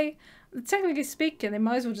okay. Technically speaking, they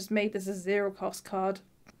might as well just make this a 0-cost card.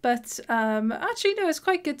 But actually, no, it's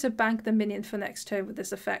quite good to bank the minion for next turn with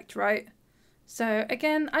this effect, right? So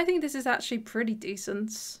again, I think this is actually pretty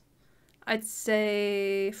decent. I'd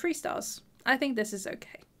say 3 stars. I think this is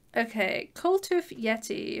okay. Okay, Coldtooth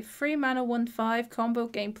Yeti. 3 mana, 1/5 combo,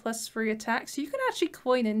 gain +3 attack. So you can actually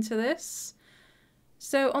coin into this.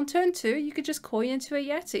 So on turn 2, you could just coin into a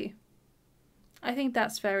Yeti. I think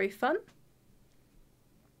that's very fun.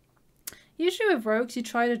 Usually with rogues, you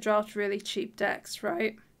try to draft really cheap decks,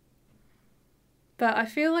 right? But I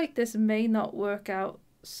feel like this may not work out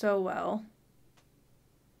so well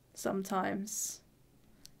sometimes.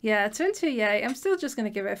 Yeah, turn 2, yay. I'm still just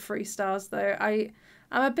going to give it 3 stars though. I'm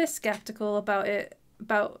a bit skeptical about it,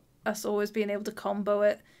 about us always being able to combo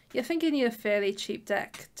it. I think you need a fairly cheap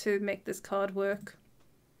deck to make this card work.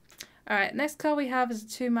 Alright, next card we have is a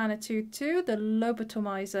 2 mana 2/2, the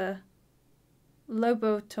Lobotomizer.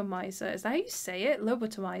 Lobotomizer. Is that how you say it?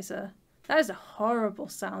 Lobotomizer. That is a horrible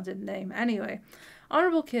sounding name. Anyway,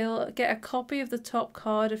 honorable kill. Get a copy of the top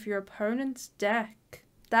card of your opponent's deck.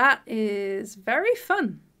 That is very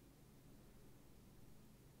fun.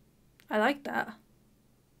 I like that.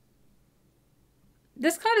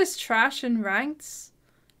 This card is trash in ranked,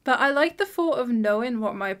 but I like the thought of knowing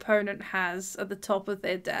what my opponent has at the top of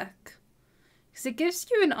their deck. Because it gives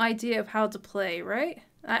you an idea of how to play, right?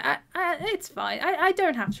 It's fine. I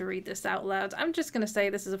don't have to read this out loud. I'm just going to say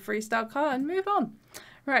this is a 3-star card and move on.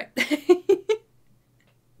 Right.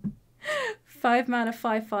 5 mana,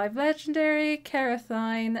 5/5 legendary,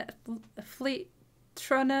 Kerathine, Fleet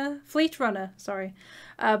Runner, sorry.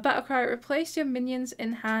 Battlecry, replace your minions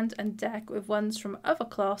in hand and deck with ones from other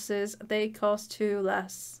classes. They cost 2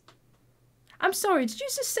 less. I'm sorry, did you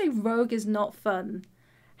just say Rogue is not fun?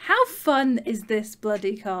 How fun is this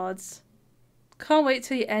bloody card? Can't wait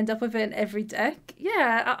till you end up with it in every deck.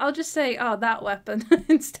 Yeah, I'll just say, oh, that weapon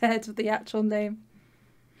instead of the actual name.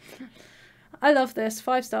 I love this.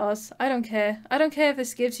 5 stars. I don't care. I don't care if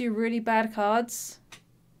this gives you really bad cards.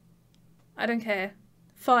 I don't care.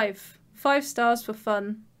 5. 5 stars for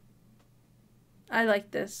fun. I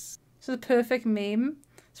like this. This is a perfect meme.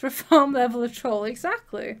 It's for farm level of troll.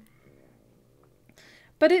 Exactly.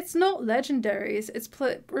 But it's not legendaries. It's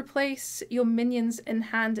replace your minions in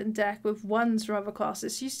hand and deck with ones from other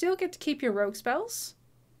classes. So you still get to keep your rogue spells.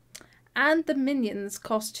 And the minions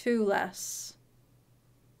cost 2 less.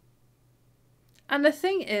 And the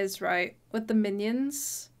thing is, right, with the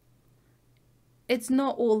minions, it's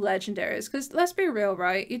not all legendaries. Because let's be real,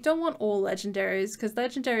 right? You don't want all legendaries, because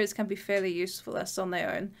legendaries can be fairly useless on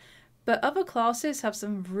their own. But other classes have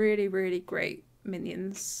some really, really great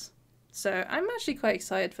minions. So I'm actually quite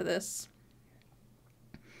excited for this.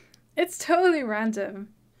 It's totally random.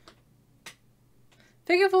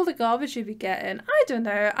 Think of all the garbage you'd be getting. I don't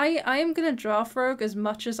know. I am going to draft Rogue as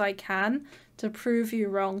much as I can to prove you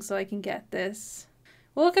wrong so I can get this.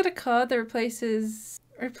 We'll look at a card that replaces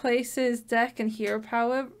deck and hero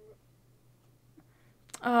power.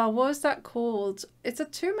 Oh, what is that called? It's a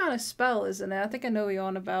 2 mana spell, isn't it? I think I know what you're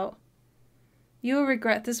on about. You will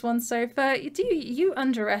regret this one, Sofa. You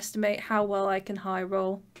underestimate how well I can high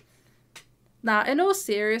roll. Nah, in all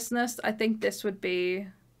seriousness, I think this would be...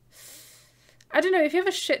 I don't know, if you have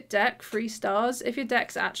a shit deck, 3 stars. If your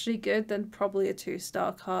deck's actually good, then probably a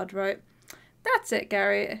 2-star card, right? That's it,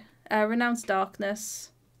 Gary. Renounced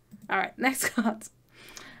Darkness. Alright, next card.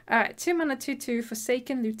 Alright, 2 mana, 2/2,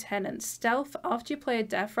 Forsaken Lieutenant. Stealth. After you play a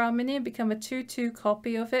Death Round minion, become a 2/2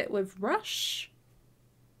 copy of it with Rush.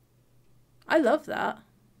 I love that.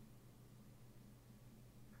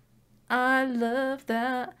 I love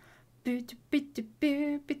that. This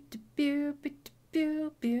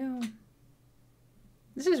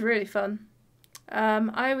is really fun.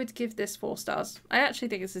 I would give this 4 stars. I actually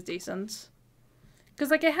think this is decent.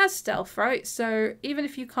 Because, like, it has stealth, right? So, even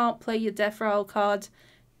if you can't play your Death Rattle card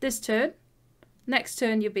this turn, next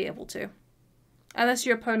turn you'll be able to. Unless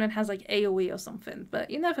your opponent has, like, AoE or something. But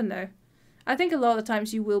you never know. I think a lot of the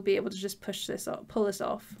times you will be able to just push this off, pull this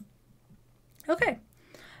off. Okay.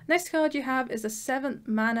 Next card you have is a 7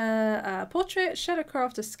 mana Portrait,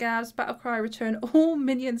 Shadowcraft, Scabs, Battlecry, return all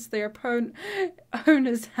minions to their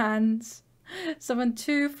owner's hands. Summon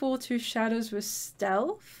 2 4/2 shadows with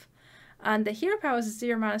stealth. And the hero power is a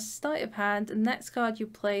 0 mana sleight of hand. And next card you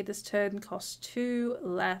play this turn costs 2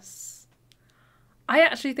 less. I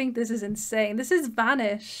actually think this is insane. This is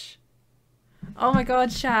Vanish. Oh my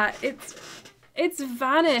god, chat. It's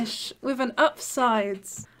Vanish with an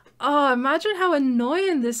upsides. Oh, imagine how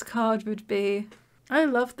annoying this card would be. I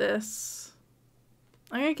love this.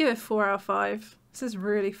 I'm gonna give it 4 out of 5. This is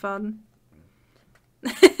really fun.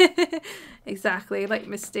 Exactly, like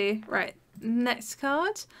Misty. Right, next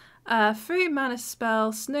card. 3 mana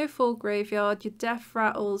spell, Snowfall Graveyard. Your Death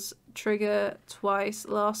Rattles trigger twice,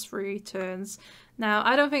 last 3 turns. Now,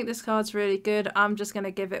 I don't think this card's really good. I'm just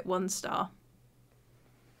gonna give it 1 star.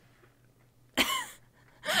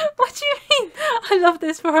 What do you mean? I love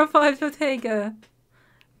this 4 out of 5 Bottega.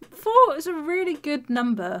 4 is a really good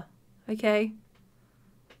number. Okay.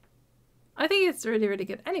 I think it's really, really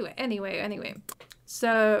good. Anyway.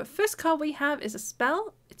 So, first card we have is a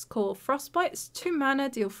spell. It's called Frostbite. It's 2 mana,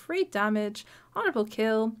 deal 3 damage. Honorable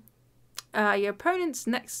kill. Your opponent's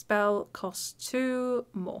next spell costs 2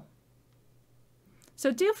 more.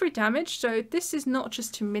 So deal 3 damage. So this is not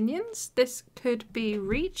just to minions. This could be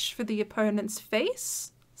reach for the opponent's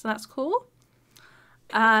face. So that's cool.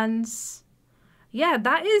 And yeah,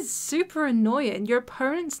 that is super annoying. Your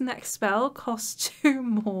opponent's next spell costs 2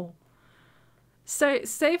 more. So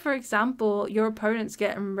say for example, your opponent's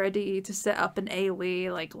getting ready to set up an AoE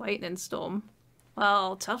like Lightning Storm.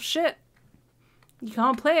 Well, tough shit. You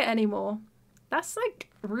can't play it anymore. That's like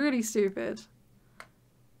really stupid.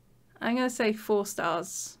 I'm going to say 4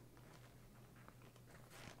 stars.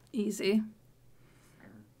 Easy.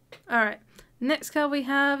 Alright. Next card we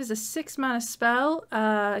have is a 6 mana spell.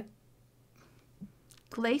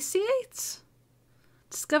 Glaciate?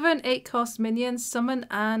 Discover an 8-cost minion, summon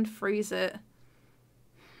and freeze it.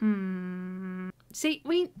 See,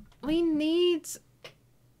 we need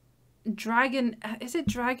Dragon... Is it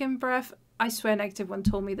Dragon Breath? I swear -1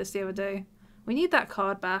 told me this the other day. We need that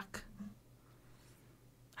card back.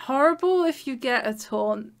 Horrible if you get a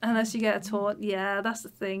taunt. Unless you get a taunt. Yeah, that's the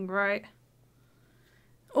thing, right?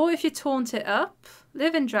 Or if you taunt it up.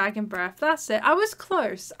 Live in Dragon Breath. That's it. I was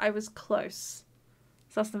close. I was close.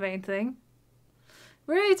 So that's the main thing.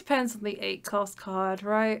 Really depends on the 8-cost card,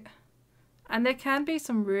 right? And there can be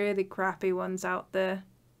some really crappy ones out there.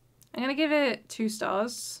 I'm going to give it 2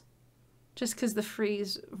 stars. Just because the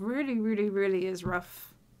freeze really is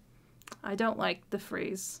rough. I don't like the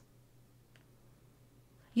freeze.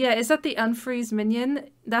 Yeah, is that the unfreeze minion?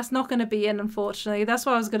 That's not going to be in, unfortunately. That's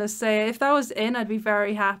what I was going to say. If that was in, I'd be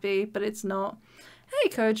very happy, but it's not. Hey,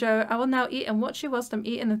 Kojo. I will now eat and watch you whilst I'm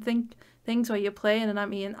eating and think things while you're playing and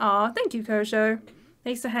I'm eating. Aw, thank you, Kojo.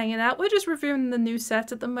 Thanks for hanging out. We're just reviewing the new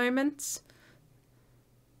set at the moment.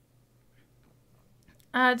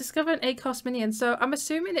 Discover an 8-cost minion. So I'm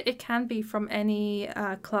assuming that it can be from any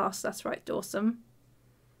class. That's right, Dawson.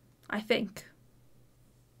 I think.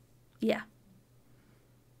 Yeah.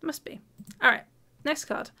 Must be. Alright, next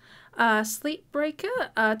card. Sleep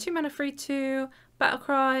Breaker. 2 mana 3/2.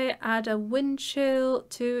 Battlecry. Add a Wind Chill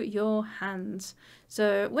to your hand.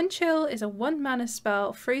 So Wind Chill is a 1 mana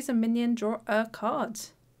spell. Freeze a minion, draw a card.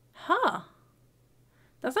 Huh.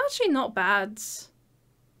 That's actually not bad.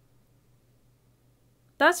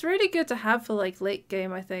 That's really good to have for like late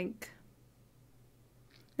game, I think.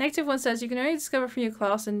 -1 says you can only discover from your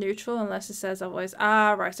class in neutral unless it says otherwise.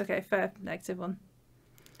 Ah, right, okay, fair. -1.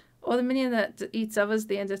 Or the minion that eats others,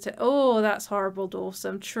 the end of it. Oh, that's horrible,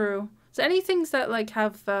 Dawson. True. So anything that like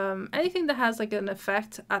have anything that has like an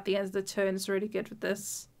effect at the end of the turn is really good with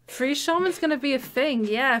this. Freeze Shaman's gonna be a thing,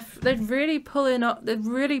 yeah. They're really pulling up. They're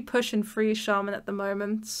really pushing Freeze Shaman at the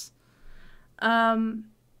moment. I'm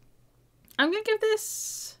gonna give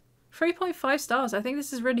this 3.5 stars. I think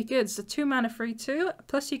this is really good. It's a 2 mana 3/2,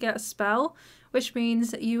 plus you get a spell, which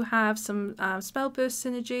means that you have some spell burst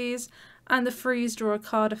synergies, and the freeze draw a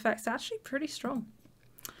card effect's actually pretty strong.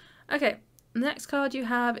 Okay, next card you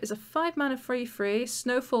have is a 5 mana 3/3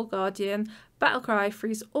 Snowfall Guardian. Battlecry,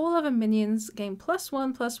 freeze all other minions, gain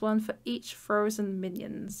 +1/+1 for each frozen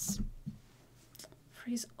minions.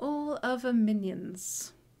 Freeze all other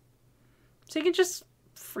minions. So you can just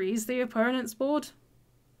freeze the opponent's board.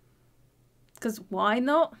 Because why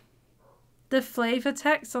not? The flavor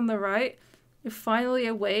text on the right. You're finally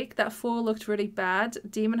awake. That 4 looked really bad.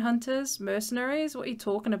 Demon Hunters, Mercenaries, what are you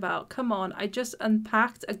talking about? Come on, I just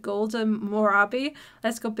unpacked a Golden Morabi.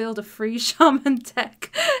 Let's go build a free Shaman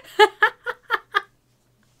deck.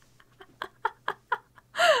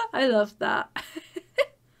 I love that.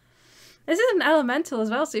 This is an elemental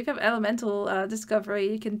as well, so if you have elemental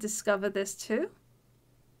discovery, you can discover this too.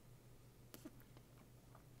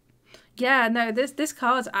 Yeah, no, this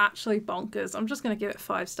card's actually bonkers. I'm just going to give it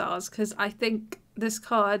 5 stars because I think this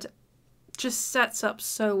card just sets up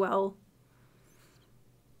so well.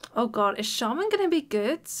 Oh god, is Shaman going to be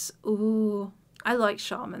good? Ooh, I like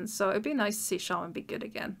Shaman, so it'd be nice to see Shaman be good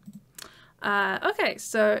again. Okay,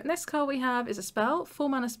 so next card we have is a spell, 4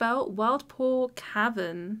 mana spell, Wildpaw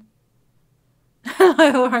Cavern.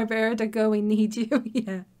 Alright, Bear to go, we need you,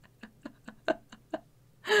 yeah.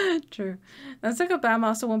 True. Let's look at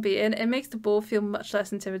Bandmaster won't be in. It makes the board feel much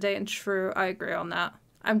less intimidating. True, I agree on that.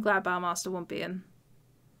 I'm glad Bandmaster won't be in.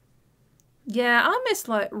 Yeah, I miss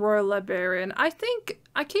like Royal Librarian. I think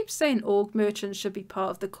I keep saying Org Merchant should be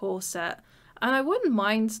part of the core set, and I wouldn't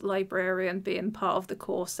mind Librarian being part of the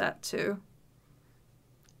core set too.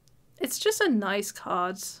 It's just a nice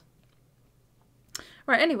card.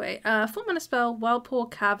 Right, anyway, 4 mana spell, Wildpaw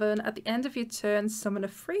Cavern. At the end of your turn, summon a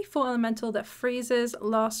 3/4 elemental that freezes,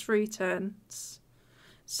 lasts 3 turns.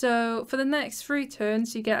 So for the next 3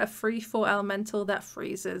 turns, you get a 3/4 elemental that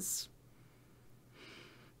freezes.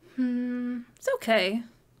 It's okay.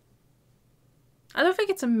 I don't think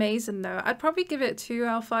it's amazing though. I'd probably give it 2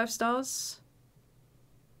 out of 5 stars.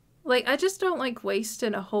 Like, I just don't like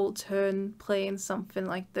wasting a whole turn playing something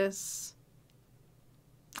like this.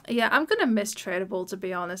 Yeah, I'm gonna miss Tradable, to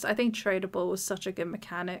be honest. I think Tradable was such a good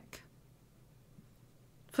mechanic.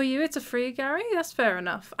 For you, it's a free, Gary? That's fair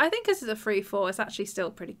enough. I think this is a 3/4. It's actually still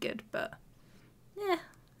pretty good, but yeah,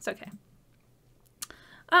 it's okay.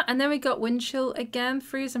 And then we got Wind Chill again.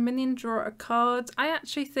 Freeze a minion, draw a card. I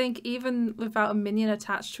actually think even without a minion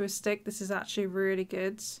attached to a stick, this is actually really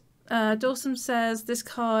good. Dawson says this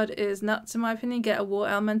card is nuts in my opinion. Get a war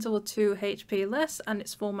elemental with 2 HP less and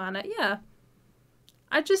it's 4 mana. Yeah.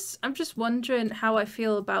 I'm just wondering how I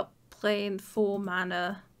feel about playing 4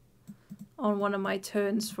 mana on one of my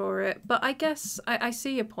turns for it. But I guess I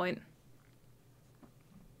see your point.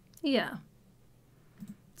 Yeah.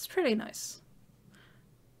 It's pretty nice.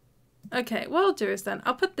 Okay, what I'll do is then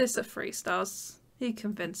I'll put this at 3 stars. He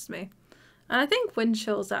convinced me. And I think Wind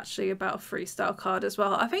Chill is actually about a 3-star card as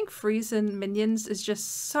well. I think freezing minions is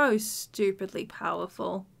just so stupidly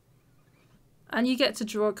powerful. And you get to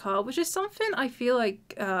draw a card, which is something I feel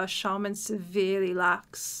like Shaman severely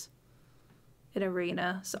lacks in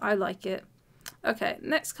Arena. So I like it. Okay,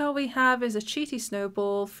 next card we have is a Cheaty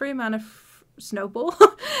Snowball. 3 mana Snowball.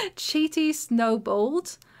 Cheaty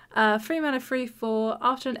Snowballed. 3 mana 3/4.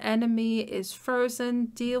 After an enemy is frozen,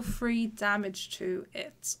 deal 3 damage to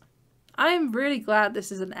it. I am really glad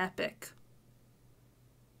this is an epic.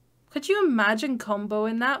 Could you imagine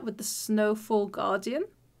comboing that with the Snowfall Guardian?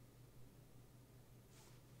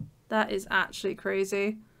 That is actually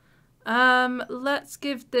crazy. Let's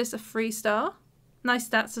give this a 3-star. Nice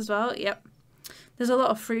stats as well. Yep. There's a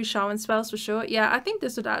lot of free Shaman spells for sure. Yeah, I think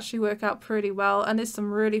this would actually work out pretty well. And there's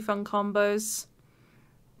some really fun combos.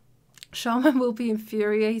 Shaman will be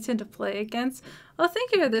infuriating to play against. I'll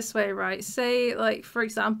think of it this way, right? Say, like, for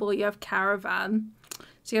example, you have Caravan.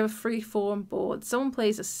 So you have a 3/4 on board. Someone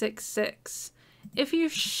plays a 6/6. If you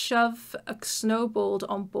shove a Snowballed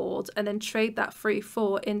on board and then trade that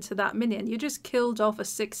 3/4 into that minion, you just killed off a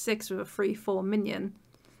 6/6 with a 3/4 minion.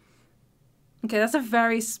 Okay, that's a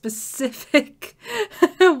very specific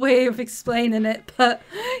way of explaining it, but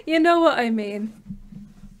you know what I mean.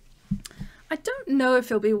 I don't know if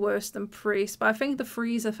it'll be worse than Priest, but I think the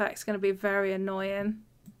freeze effect's going to be very annoying.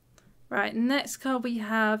 Right, next card we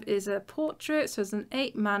have is a Portrait, so it's an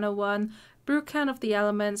 8 mana one. Brucan of the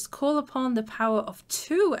Elements, call upon the power of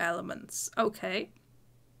 2 elements. Okay.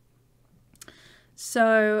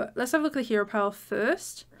 So let's have a look at the hero power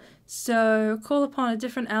first. So call upon a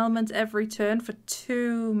different element every turn for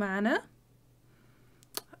 2 mana.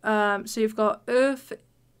 So you've got Earth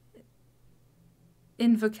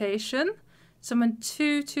Invocation. Summon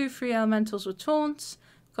 2/2/3 elementals with taunts.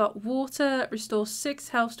 Got Water, restore 6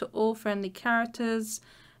 health to all friendly characters.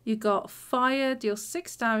 You got Fire, deal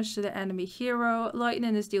 6 damage to the enemy hero.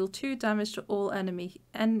 Lightning is deal 2 damage to all enemy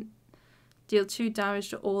deal 2 damage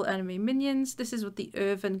to all enemy minions. This is what the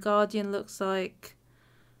Earthen Guardian looks like.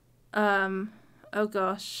 Oh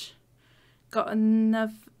gosh. Got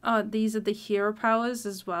enough. Oh, these are the hero powers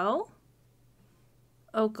as well.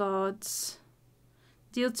 Oh god.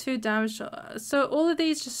 Deal 2 damage. So all of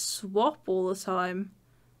these just swap all the time.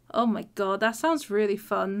 Oh my god, that sounds really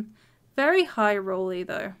fun. Very high rolly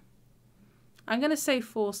though. I'm gonna say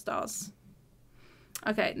 4 stars.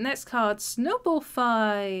 Okay, next card, Snowball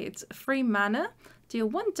Fight. 3 mana. Deal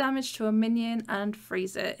 1 damage to a minion and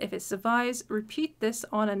freeze it. If it survives, repeat this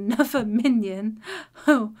on another minion.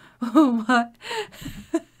 Oh what?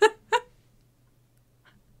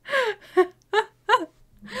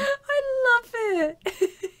 I love it.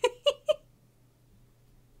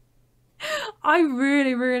 I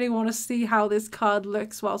really, really want to see how this card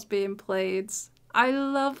looks whilst being played. I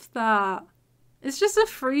love that. It's just a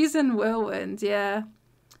freezing whirlwind, yeah.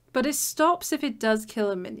 But it stops if it does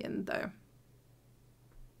kill a minion, though.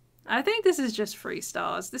 I think this is just 3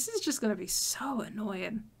 stars. This is just going to be so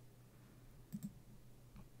annoying.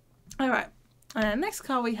 Alright. And next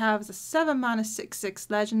card we have is a 7 mana 6/6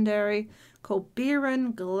 legendary called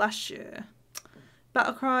Biran Glacier.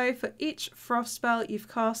 Battlecry, for each frost spell you've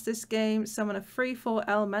cast this game, summon a 3/4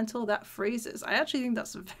 elemental that freezes. I actually think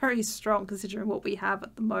that's very strong considering what we have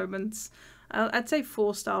at the moment. I'd say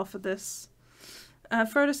 4-star for this.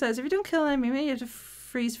 Frodo says, if you don't kill an enemy, you have to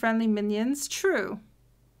freeze friendly minions. True.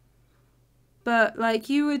 But like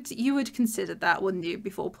you would consider that, wouldn't you,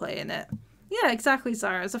 before playing it? Yeah, exactly,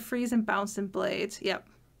 Zara. It's a freezing bouncing blade. Yep.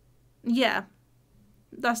 Yeah.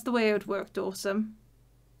 That's the way it would work, Dawson.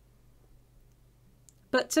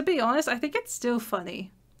 But to be honest, I think it's still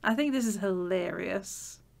funny. I think this is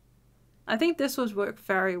hilarious. I think this would work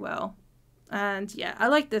very well. And yeah, I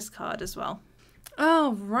like this card as well.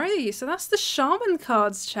 Alrighty, so that's the Shaman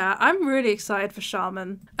cards, chat. I'm really excited for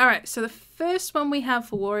Shaman. Alright, so the first one we have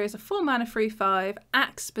for Warrior is a 4 mana 3/5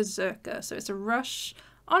 Axe Berserker. So it's a rush,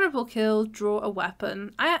 honorable kill, draw a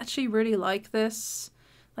weapon. I actually really like this.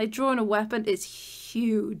 Like, drawing a weapon is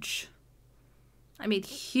huge. I mean,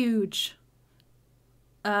 huge.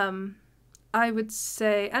 I would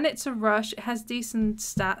say, and it's a rush, it has decent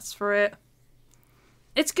stats for it.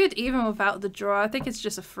 It's good even without the draw. I think it's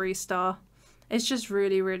just a 3-star. It's just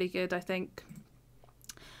really, really good, I think.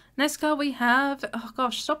 Next card we have, oh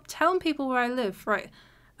gosh, stop telling people where I live. Right.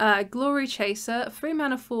 Glory Chaser, 3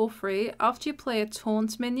 mana 4/3. After you play a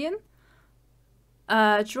taunt minion,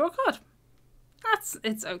 draw a card.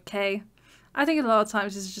 It's okay. I think a lot of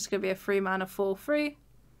times this is just going to be a 3 mana 4/3.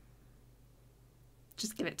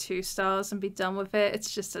 Just give it 2 stars and be done with it.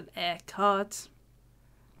 It's just an air card.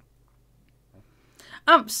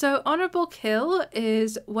 So honorable kill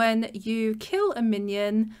is when you kill a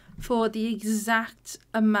minion for the exact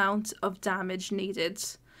amount of damage needed.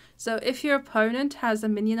 So if your opponent has a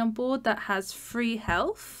minion on board that has 3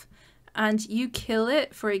 health and you kill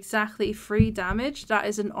it for exactly 3 damage, that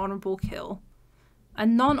is an honorable kill. A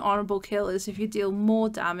non-honorable kill is if you deal more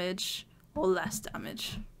damage or less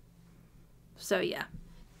damage. So yeah.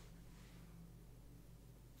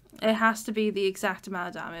 It has to be the exact amount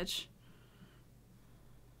of damage.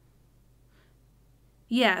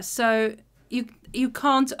 Yeah, so you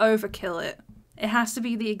can't overkill it. It has to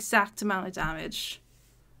be the exact amount of damage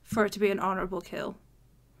for it to be an honorable kill.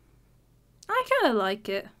 I kind of like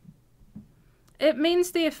it. It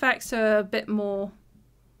means the effects are a bit more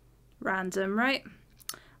random, right?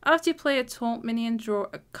 After you play a taunt minion, draw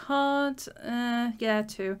a card. Yeah,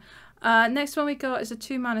 2. Next one we got is a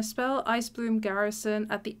 2 mana spell, Ice Bloom Garrison.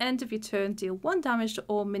 At the end of your turn, deal 1 damage to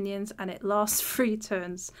all minions and it lasts 3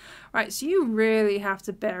 turns. Right, so you really have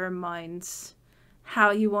to bear in mind how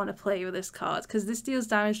you want to play with this card, because this deals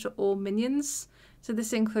damage to all minions. So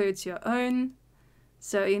this includes your own.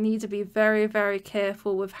 So you need to be very, very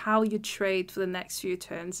careful with how you trade for the next few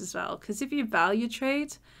turns as well. Because if you value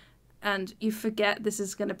trade and you forget this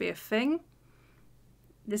is going to be a thing,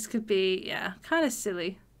 this could be, yeah, kind of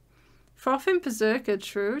silly. Frothing Berserker,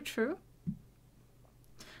 true.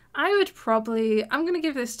 I would probably, I'm going to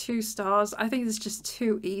give this 2 stars. I think it's just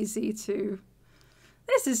too easy to,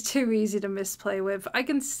 this is too easy to misplay with. I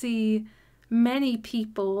can see many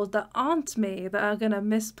people that aren't me that are going to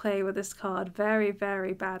misplay with this card very,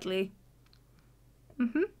 very badly.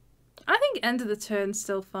 I think end of the turn's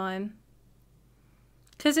still fine.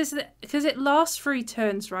 Because it lasts 3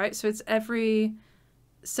 turns, right? So it's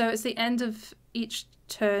it's the end of each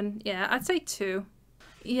turn. Yeah, I'd say 2.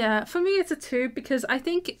 Yeah, for me it's a 2 because I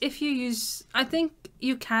think if you use, I think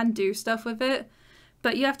you can do stuff with it,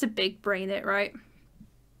 but you have to big brain it, right?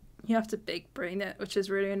 You have to big brain it, which is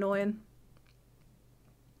really annoying.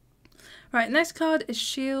 Right, next card is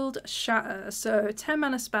Shield Shatter. So 10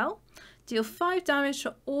 mana spell, deal 5 damage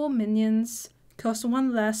to all minions, cost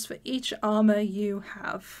 1 less for each armor you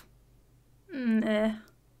have.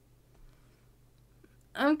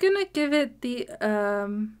 I'm gonna give it the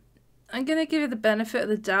benefit of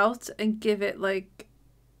the doubt and give it like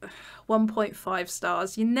 1.5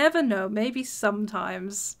 stars. You never know, maybe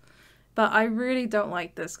sometimes, but I really don't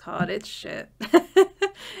like this card. It's shit.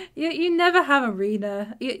 you never have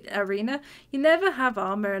arena. You never have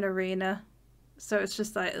armor in arena, so it's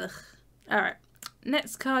just like ugh. All right,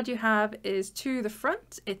 next card you have is To the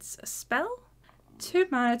Front. It's a spell. 2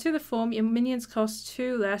 mana, to the form, your minions cost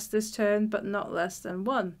 2 less this turn, but not less than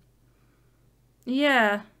 1.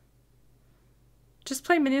 Yeah. Just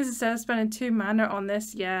play minions instead of spending 2 mana on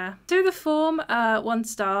this, yeah. To the form, 1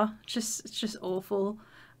 star. It's just awful.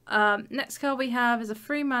 Next card we have is a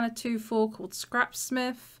 3 mana 2/4 called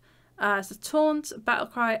Scrapsmith. It's a taunt,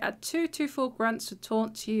 battlecry, add 2 2/4 grunts to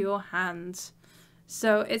taunt to your hand.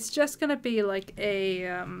 So it's just gonna be like a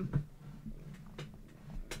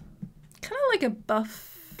kind of like a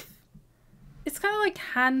buff. It's kind of like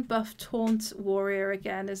hand buff taunt warrior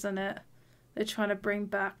again, isn't it? They're trying to bring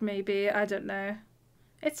back, maybe. I don't know.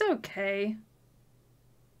 It's okay.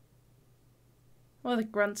 What do the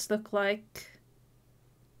grunts look like?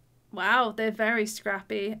 Wow, they're very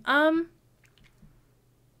scrappy. I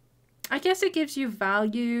guess it gives you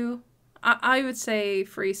value. I would say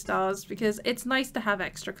 3 stars because it's nice to have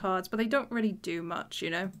extra cards, but they don't really do much,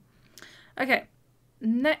 you know? Okay.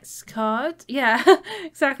 Next card, yeah,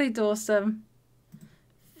 exactly, Dawson.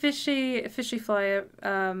 Fishy flyer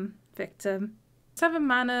victim. 7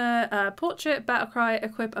 mana, portrait, battlecry,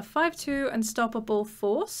 equip a 5/2 unstoppable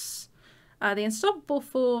force. The unstoppable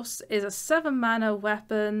force is a 7 mana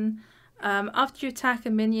weapon. After you attack a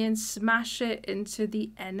minion, smash it into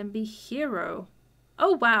the enemy hero.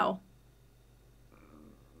 Oh wow.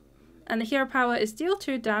 And the hero power is deal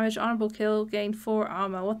 2 damage, honorable kill, gain 4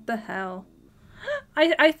 armor. What the hell?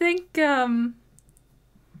 I think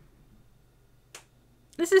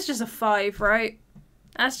this is just a 5, right?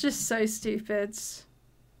 That's just so stupid.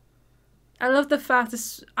 I love the fact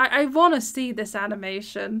this, I want to see this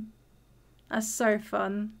animation. That's so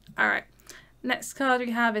fun. Alright, next card we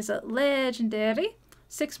have is a legendary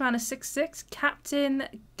 6 mana 6/6 Captain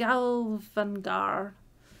Galvangar.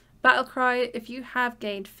 Battlecry, if you have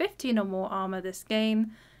gained 15 or more armor this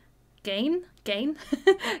game, gain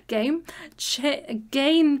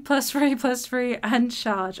 +3/+3 and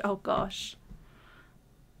charge. Oh gosh.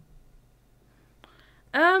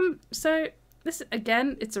 So this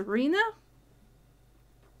again, it's arena.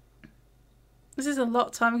 This is a lot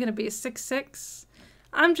of time going to be a 6/6.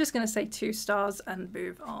 I'm just going to say 2 stars and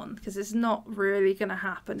move on because it's not really going to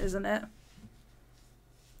happen, isn't it?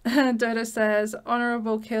 Dodo says,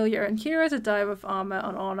 honorable kill, you're in hero to die with armor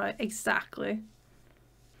on honor. Exactly.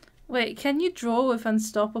 Wait, can you draw with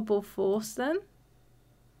unstoppable force then?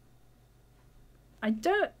 I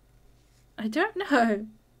don't know.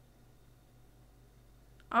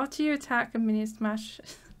 After you attack a minion smash.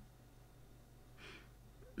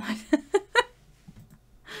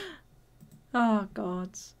 Oh god.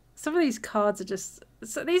 Some of these cards are just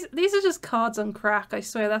these are just cards on crack, I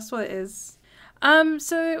swear, that's what it is.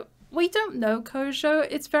 So we don't know Kojo.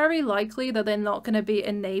 It's very likely that they're not going to be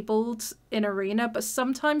enabled in arena, but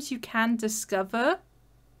sometimes you can discover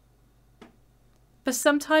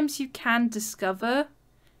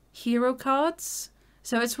hero cards.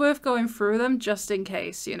 So it's worth going through them just in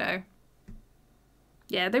case, you know.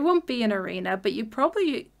 Yeah, they won't be in arena, but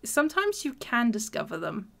sometimes you can discover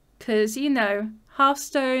them. Because, you know,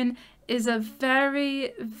 Hearthstone is a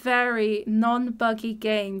very, very non-buggy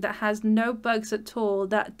game that has no bugs at all,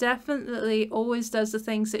 that definitely always does the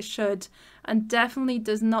things it should, and definitely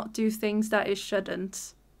does not do things that it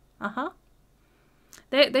shouldn't.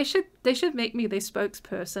 They should make me the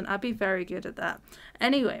spokesperson. I'd be very good at that.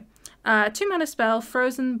 Anyway, 2 mana spell,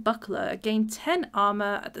 Frozen Buckler. Gain 10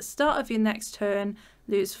 armor at the start of your next turn.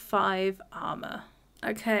 Lose 5 armor.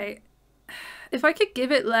 Okay. If I could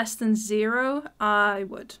give it less than 0, I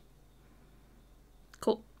would.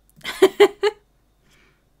 Cool.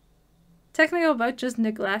 Technical bug, just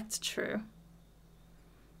neglect. True.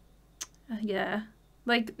 Yeah.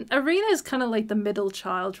 Like, arena is kind of like the middle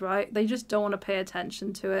child, right? They just don't want to pay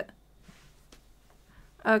attention to it.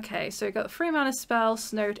 Okay, so we got the 3 mana spell,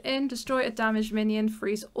 Snowed In, destroy a damaged minion,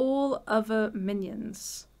 freeze all other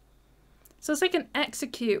minions. So it's like an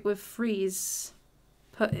execute with freeze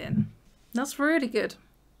put in. That's really good.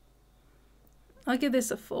 I'll give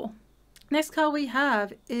this a 4. Next card we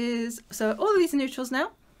have is, so all of these are neutrals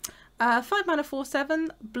now. 5 mana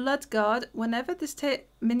 4/7, Bloodguard. Whenever this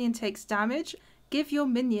minion takes damage, give your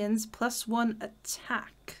minions +1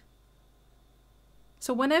 attack.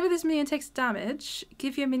 So whenever this minion takes damage,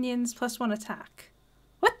 give your minions +1 attack.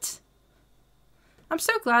 What? I'm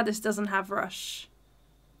so glad this doesn't have rush.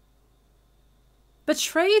 But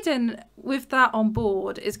trading with that on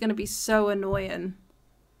board is going to be so annoying.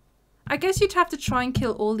 I guess you'd have to try and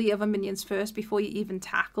kill all the other minions first before you even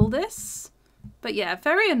tackle this. But yeah,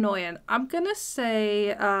 very annoying. I'm going to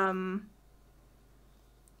say...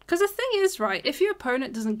 Because the thing is, right, if your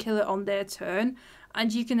opponent doesn't kill it on their turn,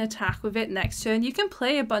 and you can attack with it next turn, you can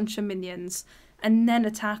play a bunch of minions and then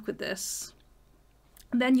attack with this.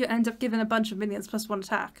 And then you end up giving a bunch of minions +1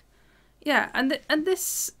 attack. Yeah, and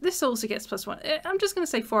this also gets +1. I'm just going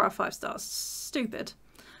to say 4 out of 5 stars. Stupid.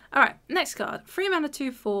 Alright, next card. 3 mana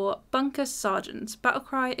 2/4, Bunker Sergeant.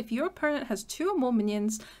 Battlecry, if your opponent has 2 or more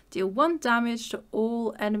minions, deal 1 damage to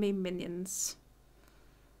all enemy minions.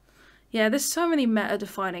 Yeah, there's so many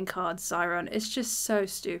meta-defining cards, Zyron. It's just so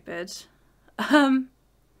stupid. Again,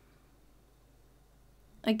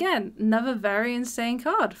 another very insane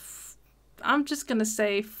card. I'm just going to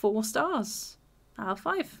say 4 stars out of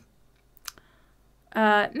 5.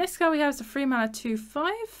 Next card we have is a 3 mana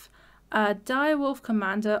 2/5. Direwolf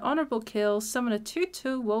Commander, honorable kill, summon a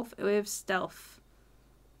 2/2 wolf with stealth.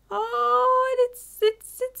 Oh, and it's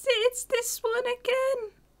this one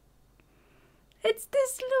again. It's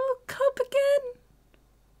this little cub again.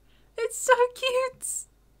 It's so cute.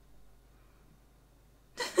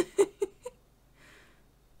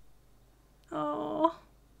 Oh,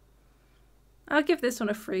 I'll give this one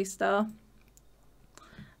a 3 star.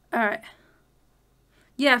 All right.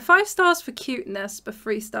 Yeah, 5 stars for cuteness, but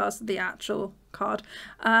 3 stars for the actual card.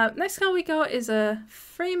 Next card we got is a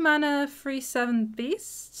 3 mana 3/7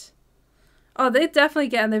 beast. Oh, they're definitely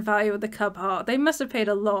getting their value with the cub heart. They must have paid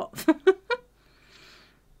a lot.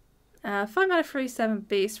 5 mana 3/7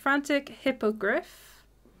 beast. Frantic Hippogriff.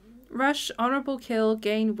 Rush, honorable kill,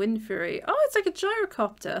 gain Wind Fury. Oh, it's like a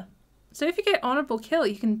gyrocopter. So if you get honorable kill,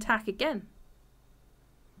 you can attack again.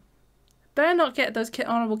 Better not get those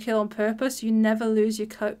honorable kill on purpose. You never lose your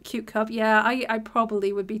cute cub. Yeah, I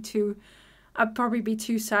probably would be too... I'd probably be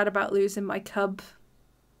too sad about losing my cub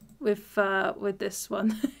with this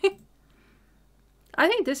one. I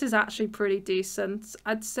think this is actually pretty decent.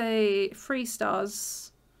 I'd say 3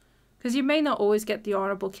 stars Because you may not always get the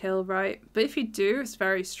honorable kill, right? But if you do, it's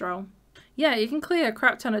very strong. Yeah, you can clear a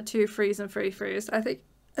crap ton of 2/3s and 3/3s. I think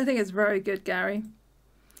it's very good, Gary.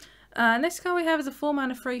 Next card we have is a 4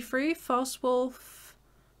 mana 3/3 False Wolf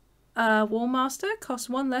Wallmaster. Costs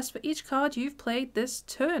 1 less for each card you've played this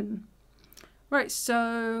turn. Right,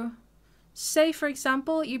 so say for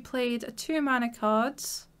example you played a 2 mana card.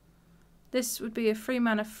 This would be a 3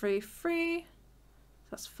 mana 3/3.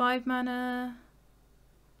 That's 5 mana.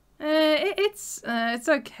 It's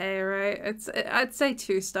okay, right? I'd say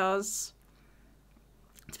 2 stars.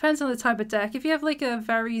 Depends on the type of deck. If you have like a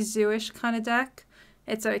very zoo-ish kind of deck,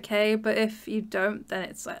 it's okay. But if you don't, then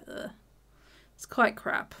it's like, it's quite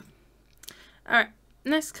crap. Alright,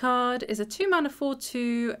 next card is a 2 mana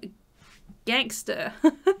 4/2 Gangster.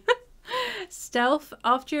 Stealth.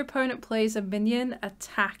 After your opponent plays a minion,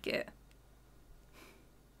 attack it.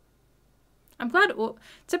 I'm glad,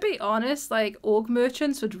 to be honest, like, Org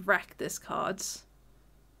Merchants would wreck this card.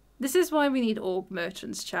 This is why we need Org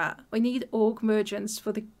Merchants, chat. We need Org Merchants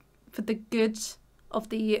for the good of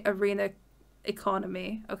the arena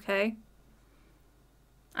economy, okay?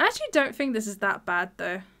 I actually don't think this is that bad,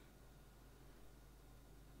 though.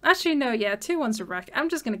 Actually, no, yeah, 2/1's a wreck. I'm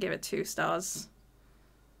just going to give it 2 stars.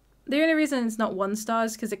 The only reason it's not 1 star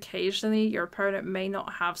is because occasionally your opponent may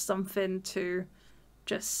not have something to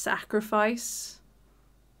just sacrifice,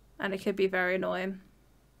 and it could be very annoying.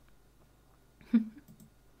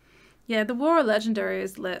 Yeah, the War of Legendary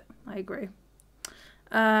is lit. I agree.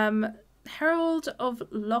 Herald of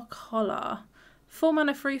Lockholla. 4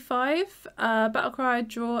 mana 3/5. Battlecry,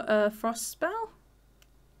 draw a frost spell.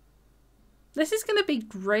 This is going to be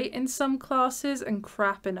great in some classes and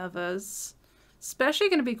crap in others. Especially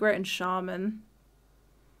going to be great in Shaman.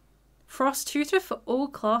 Frost Tutor for all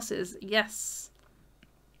classes. Yes.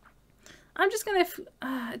 I'm just gonna.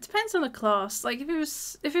 It depends on the class. Like if it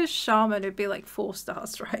was Shaman, it'd be like 4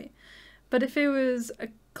 stars, right? But if it was a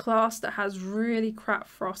class that has really crap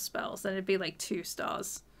frost spells, then it'd be like 2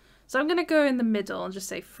 stars. So I'm gonna go in the middle and just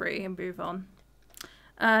say 3 and move on.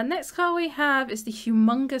 Next card we have is the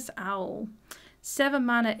Humongous Owl. 7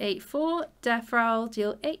 mana 8/4 Death Rattle.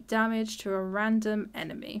 Deal 8 damage to a random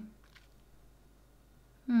enemy.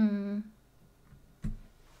 I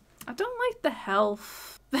don't like the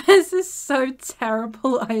health. This is so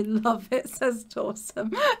terrible. I love it, says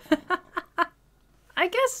Dorsum. I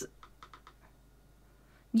guess...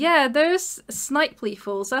 Yeah, those snipe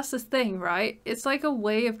lethals, that's the thing, right? It's like a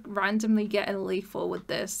way of randomly getting lethal with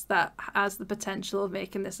this that has the potential of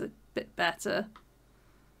making this a bit better.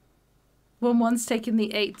 When one's taking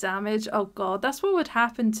the 8 damage, oh god, that's what would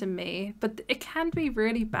happen to me. But it can be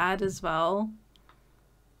really bad as well.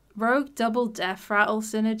 Rogue double Death Rattle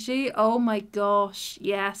synergy. Oh my gosh,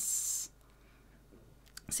 yes.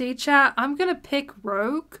 See, chat, I'm gonna pick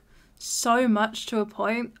Rogue so much to a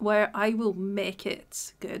point where I will make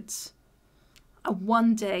it good.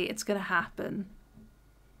 One day it's gonna happen.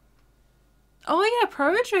 Oh yeah,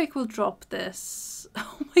 Prodrake will drop this.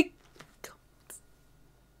 Oh my god.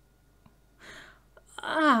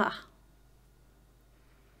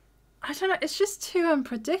 I don't know, it's just too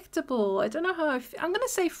unpredictable. I don't know how I'm going to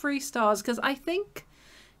say 3 stars because I think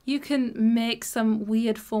you can make some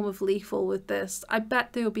weird form of lethal with this. I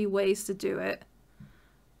bet there'll be ways to do it.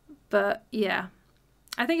 But yeah,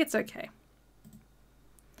 I think it's okay.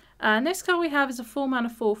 Next card we have is a 4 mana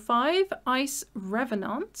 4/5 Ice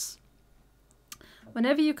Revenant.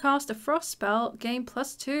 Whenever you cast a frost spell, gain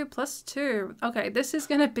 +2/+2. Okay, this is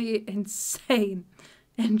going to be insane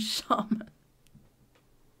in Shaman.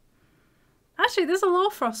 Actually, there's a lot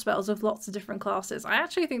of frost spells with lots of different classes. I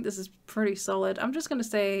actually think this is pretty solid. I'm just going to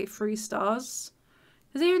say 3 stars.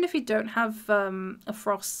 Because even if you don't have a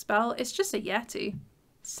frost spell, it's just a Yeti.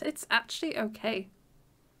 It's actually okay.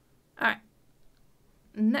 Alright.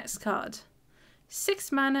 Next card.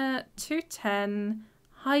 6 mana, 2/10,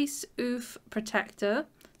 Heist Oof Protector.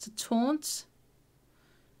 It's a taunt.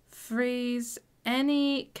 Freeze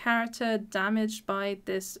any character damaged by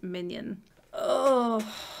this minion. Oh...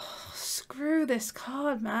 Screw this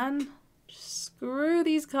card, man. Screw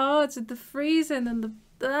these cards with the freezing and the...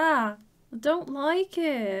 I don't like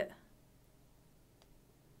it.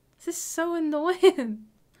 This is so annoying.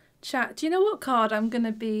 Chat, do you know what card I'm going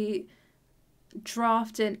to be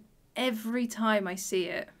drafting every time I see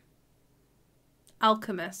it?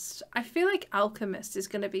 Alchemist. I feel like Alchemist is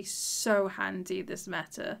going to be so handy this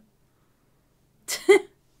meta.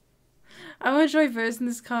 I won't enjoy versing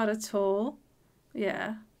this card at all.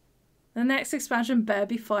 Yeah. The next expansion better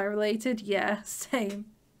be fire related. Yeah, same.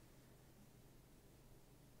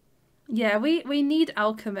 Yeah, we need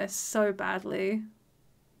Alchemist so badly.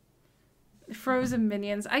 Frozen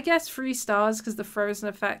minions. I guess 3 stars because the frozen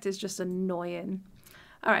effect is just annoying.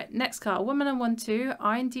 Alright, next card. 1 mana 1/2.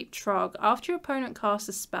 Iron Deep Trog. After your opponent casts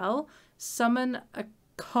a spell, summon a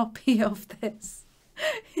copy of this.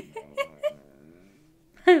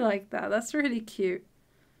 I like that. That's really cute.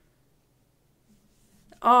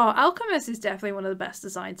 Oh, Alchemist is definitely one of the best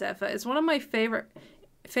designs ever. It's one of my favorite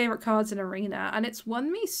cards in Arena, and it's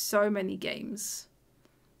won me so many games.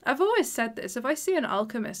 I've always said this. If I see an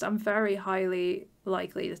Alchemist, I'm very highly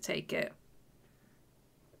likely to take it.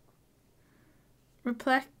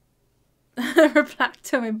 Replacto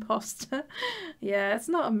Imposter. Yeah, it's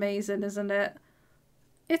not amazing, isn't it?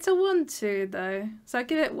 It's a 1/2 though, so I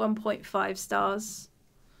give it 1.5 stars.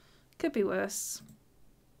 Could be worse.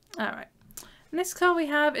 Alright. Next card we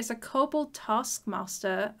have is a Kobold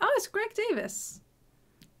Taskmaster. Oh, it's Greg Davis.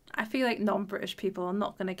 I feel like non-British people are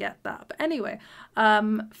not going to get that. But anyway,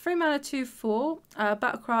 3 mana 2/4.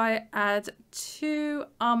 Battlecry, add 2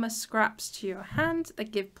 armor scraps to your hand. They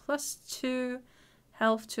give +2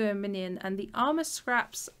 health to a minion. And the armor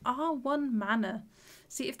scraps are 1 mana.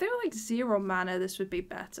 See, if they were like 0 mana, this would be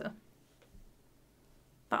better.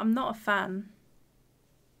 But I'm not a fan.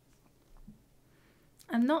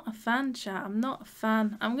 I'm not a fan, chat. I'm not a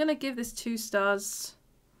fan. I'm going to give this 2 stars.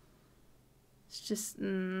 It's just,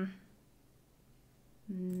 nah.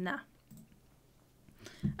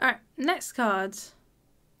 Alright, next card.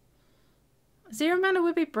 0 mana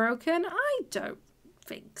would be broken? I don't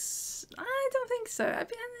think so. I mean,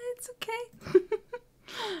 it's okay.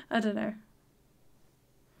 I don't know.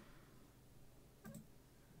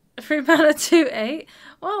 3 mana 2/8.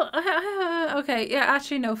 Well, okay, yeah,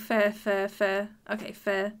 actually no, fair. Okay,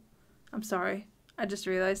 fair. I'm sorry. I just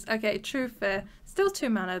realised. Okay, true, fair. Still 2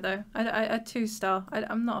 mana though. I 2 star.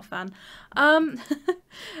 I'm not a fan.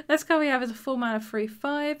 Next card we have is a 4 mana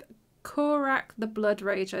 3/5. Korak the Blood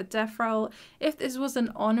Rager. Death roll. If this was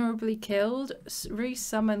an honorably killed,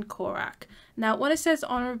 resummon Korak. Now, when it says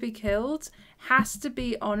honorably killed, has to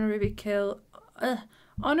be honorably killed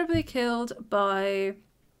by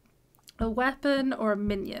a weapon or a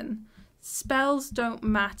minion. Spells don't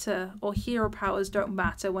matter, or hero powers don't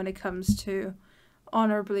matter when it comes to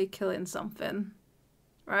honorably killing something,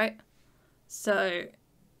 right? So,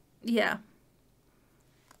 yeah.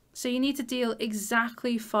 So you need to deal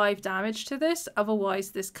exactly 5 damage to this,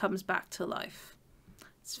 otherwise this comes back to life.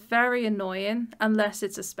 It's very annoying, unless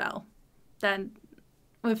it's a spell. Then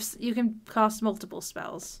you can cast multiple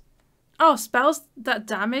spells. Oh, spells that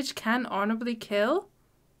damage can honorably kill?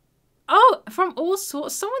 Oh, from all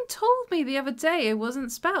sorts. Someone told me the other day it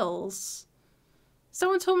wasn't spells.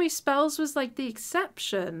 Someone told me spells was like the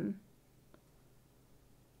exception.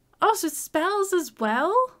 Oh, so it's spells as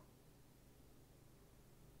well?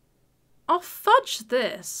 Oh, fudge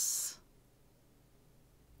this.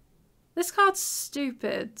 This card's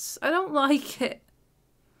stupid. I don't like it.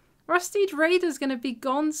 Rustyed Raider's gonna be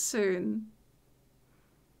gone soon.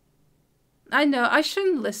 I know, I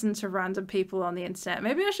shouldn't listen to random people on the internet.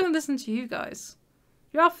 Maybe I shouldn't listen to you guys.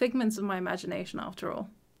 You are figments of my imagination after all.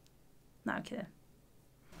 No, I'm kidding.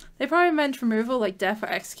 They probably meant removal like death or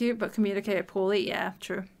execute, but communicated poorly. Yeah,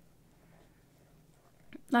 true.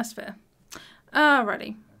 That's fair.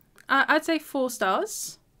 Alrighty. I'd say 4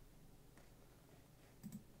 stars.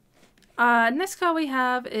 Next card we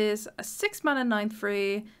have is a 6 mana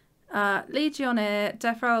 9/3. Legionnaire.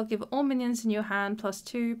 Death roll. Give all minions in your hand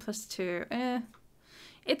 +2/+2.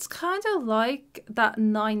 It's kind of like that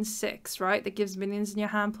 9/6, right? That gives minions in your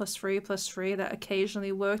hand +3/+3 that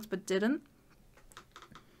occasionally worked but didn't.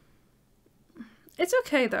 It's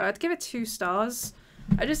okay though. I'd give it 2 stars.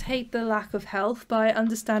 I just hate the lack of health, but I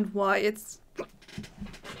understand why it's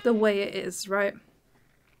the way it is, right?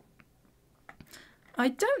 I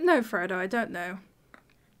don't know, Frodo. I don't know.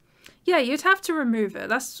 Yeah, you'd have to remove it.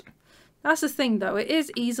 That's the thing, though. It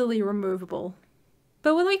is easily removable.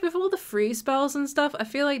 But with all the free spells and stuff, I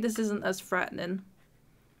feel like this isn't as threatening.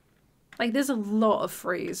 Like, there's a lot of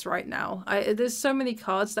freeze right now. There's so many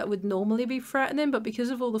cards that would normally be threatening, but because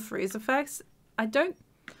of all the freeze effects, I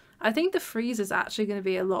think the freeze is actually going to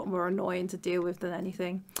be a lot more annoying to deal with than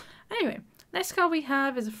anything. Anyway, next card we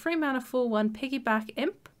have is a 3 mana 4/1 Piggyback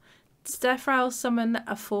Imp. Death roll, summon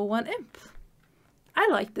a 4/1 Imp. I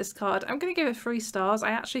like this card. I'm going to give it 3 stars.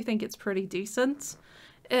 I actually think it's pretty decent.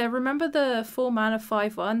 Remember the 4 mana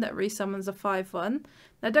 5/1 that resummons a 5/1?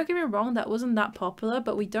 Now don't get me wrong, that wasn't that popular,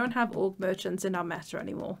 but we don't have Orc Merchants in our meta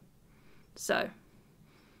anymore. So,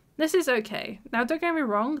 this is okay. Now don't get me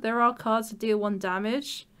wrong, there are cards that deal 1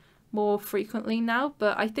 damage more frequently now,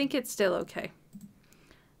 but I think it's still okay.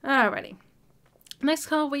 Alrighty. Next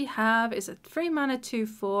card we have is a 3 mana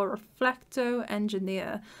 2/4 Reflecto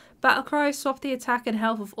Engineer. Battlecry, swap the attack and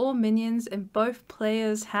health of all minions in both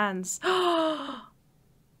players' hands.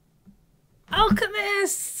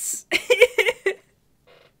 Alchemists!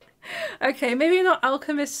 Okay, maybe not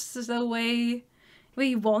alchemists the way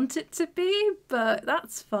we want it to be, but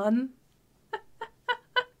that's fun.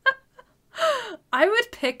 I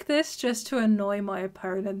would pick this just to annoy my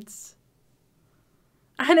opponents.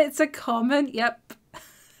 And it's a comment, yep.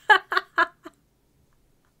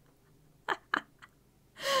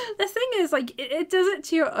 The thing is, like, it does it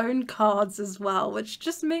to your own cards as well, which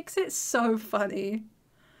just makes it so funny.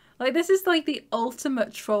 Like, this is like the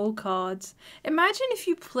ultimate troll card. Imagine if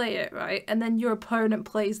you play it, right, and then your opponent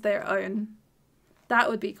plays their own. That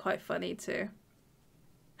would be quite funny too.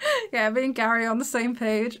 Yeah, me and Gary on the same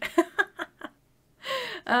page.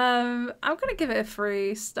 I'm gonna give it a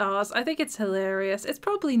 3 stars. I think it's hilarious. It's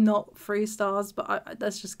probably not 3 stars, but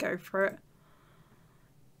let's just go for it.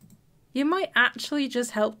 You might actually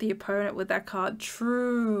just help the opponent with that card.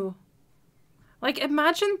 True. Like,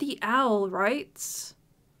 imagine the owl, right?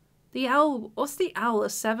 The owl, what's the owl? A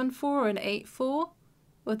 7-4 or an 8-4?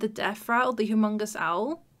 With the death rattle, the humongous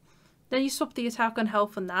owl. Then you swap the attack on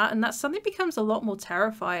health on that, and that suddenly becomes a lot more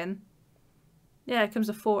terrifying. Yeah, it comes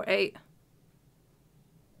a 4-8.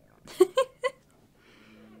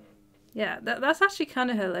 Yeah, that's actually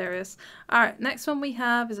kind of hilarious. Alright, next one we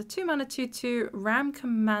have is a 2-mana 2/2 Ram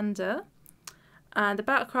Commander. And the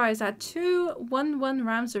battle cry is add 2 1/1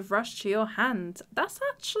 Rams of Rush to your hand. That's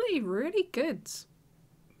actually really good.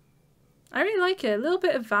 I really like it. A little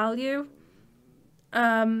bit of value.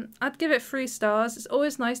 I'd give it 3 stars. It's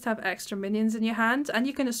always nice to have extra minions in your hand, and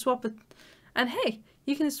you can swap it. And hey,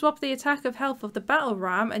 you can swap the attack of health of the battle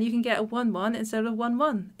ram, and you can get a 1/1 instead of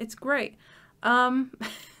 1/1. It's great.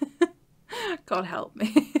 God help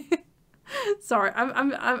me. Sorry,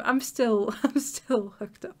 I'm still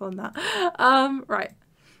hooked up on that. Right.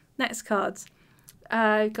 Next cards.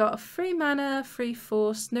 Got a 3-mana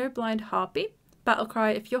 3/4 Snowblind Harpy.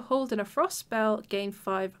 Battlecry, if you're holding a frost spell, gain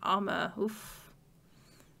 5 armor. Oof.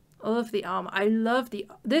 I love the armor. I love the...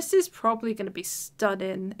 This is probably going to be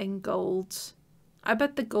stunning in gold. I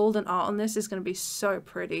bet the golden art on this is going to be so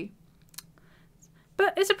pretty.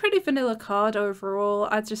 But it's a pretty vanilla card overall.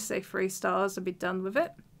 I'd just say 3 stars and be done with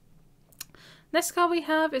it. Next card we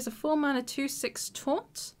have is a 4-mana 2/6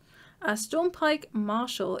 Taunt. Stormpike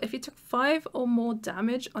Marshal. If you took 5 or more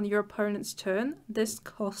damage on your opponent's turn, this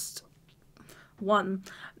cost 1.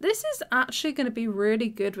 This is actually going to be really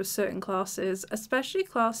good with certain classes, especially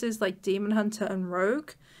classes like Demon Hunter and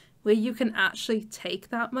Rogue, where you can actually take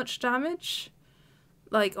that much damage,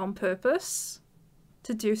 like on purpose,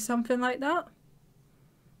 to do something like that.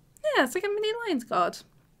 Yeah, it's like a mini Lions card.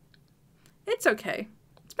 It's okay.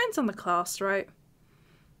 Depends on the class, right?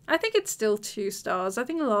 I think it's still 2 stars. I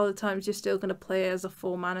think a lot of the times you're still going to play as a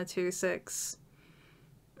 4-mana 2/6.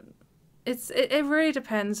 It really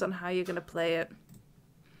depends on how you're going to play it.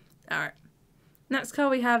 Alright. Next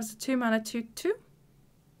card we have is a 2-mana 2/2.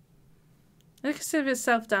 I consider it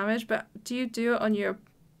self-damage, but do you do it on your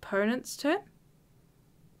opponent's turn?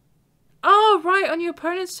 Oh, right, on your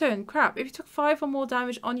opponent's turn. Crap. If you took 5 or more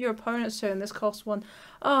damage on your opponent's turn, this costs 1.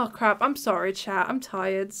 Oh, crap. I'm sorry, chat. I'm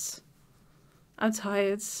tired. I'm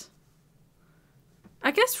tired.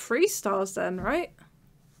 I guess 3 stars then, right?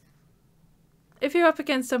 If you're up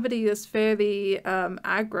against somebody that's fairly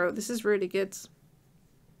aggro, this is really good.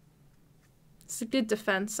 It's a good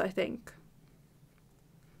defense, I think.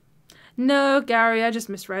 No, Gary, I just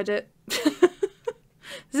misread it.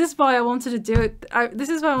 This is why I wanted to do it. This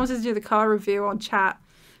is why I wanted to do the card review on chat,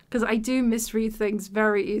 because I do misread things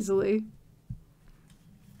very easily.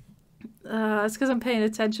 It's because I'm paying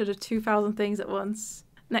attention to 2,000 things at once.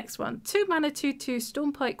 Next one. 2-mana 2/2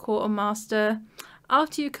 Stormpike Quartermaster.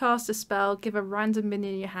 After you cast a spell, give a random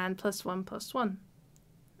minion in your hand +1/+1.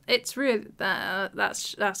 It's really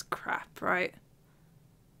that's crap, right?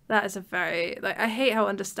 That is a very, like, I hate how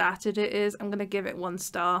understated it is. I'm gonna give it 1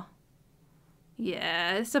 star.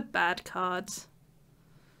 Yeah, it's a bad card.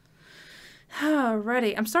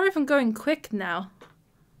 Alrighty, I'm sorry if I'm going quick now.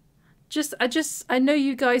 I know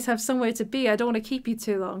you guys have somewhere to be. I don't want to keep you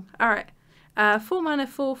too long. Alright. 4-mana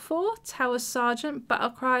 4/4 Tower Sergeant.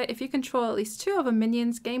 Battlecry. If you control at least 2 other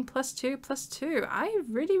minions, gain +2/+2. I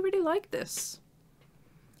really like this.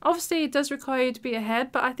 Obviously, it does require you to be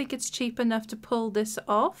ahead, but I think it's cheap enough to pull this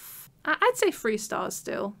off. I'd say 3 stars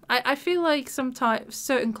still. I feel like sometimes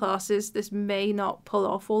certain classes this may not pull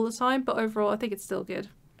off all the time, but overall I think it's still good.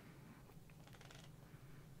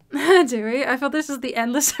 Do we? I thought this was the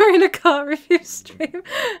Endless Arena card review stream.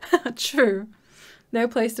 True. No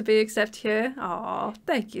place to be except here. Aw,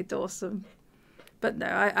 thank you, Dawson. But no,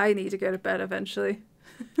 I need to go to bed eventually.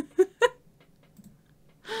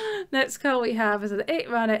 Next card we have is an 8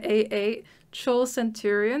 mana 8/8 Troll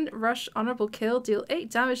Centurion. Rush Honorable Kill. Deal 8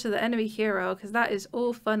 damage to the enemy hero, because that is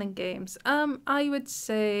all fun and games. I would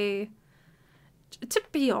say, to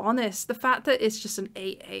be honest, the fact that it's just an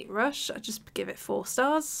 8/8 rush, I just give it 4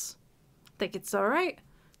 stars. Think it's alright.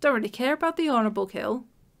 Don't really care about the Honorable Kill.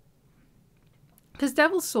 Because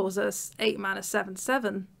Devil Saw's a 8 mana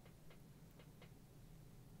 7/7.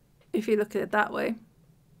 If you look at it that way.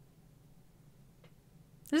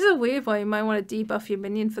 This is a weird one. You might want to debuff your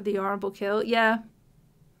minion for the Honorable Kill. Yeah.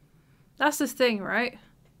 That's the thing, right?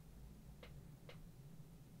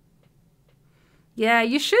 Yeah,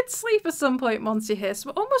 you should sleep at some point once you're here. So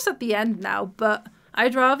we're almost at the end now, but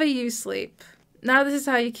I'd rather you sleep. Now this is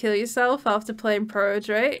how you kill yourself after playing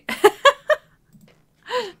Protodrake.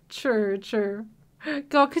 True, true.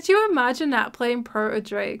 God, could you imagine that, playing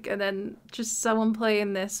Protodrake and then just someone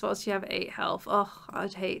playing this whilst you have 8 health? Oh,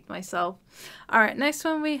 I'd hate myself. Alright, next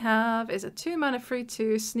one we have is a 2 mana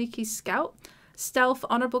 3/2 Sneaky Scout. Stealth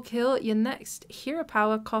Honorable Kill. Your next hero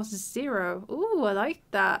power costs 0. Ooh, I like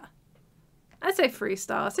that. I'd say 3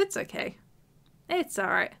 stars. It's okay. It's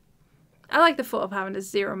alright. I like the thought of having a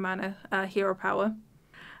 0 mana hero power.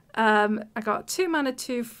 I got 2 mana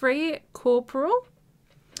 2/3 Corporal.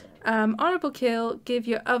 Honorable Kill, give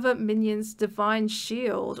your other minions Divine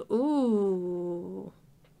Shield. Ooh.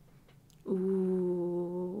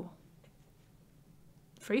 Ooh.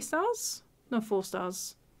 3 stars? No, 4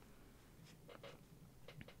 stars.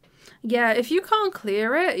 Yeah, if you can't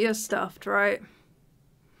clear it, you're stuffed, right?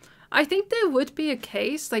 I think there would be a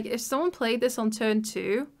case, like, if someone played this on turn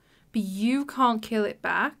 2, but you can't kill it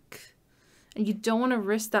back, and you don't want to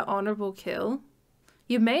risk that Honorable Kill,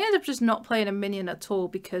 you may end up just not playing a minion at all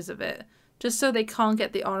because of it. Just so they can't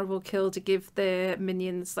get the Honorable Kill to give their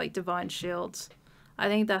minions, like, Divine Shields. I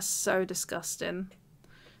think that's so disgusting.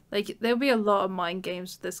 Like, there'll be a lot of mind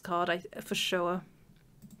games with this card, for sure.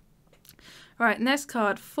 Alright, next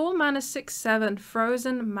card. 4 mana 6/7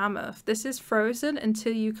 Frozen Mammoth. This is frozen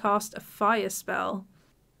until you cast a fire spell.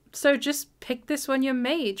 So just pick this when you're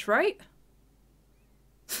mage, right?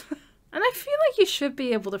 And I feel like you should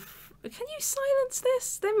be able to... Can you silence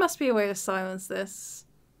this? There must be a way to silence this.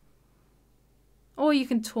 Or you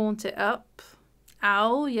can taunt it up.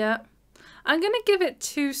 Owl, yeah. I'm going to give it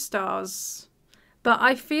 2 stars. But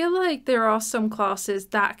I feel like there are some classes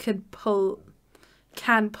that can pull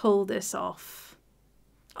this off.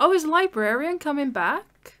 Oh, is Librarian coming back?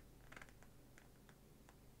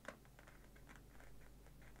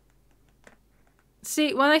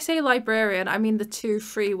 See, when I say Librarian, I mean the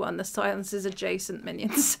 2/3 one, the silences adjacent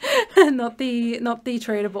minions, not the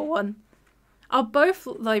tradable one. Are both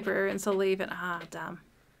Librarians are leaving? Ah, damn.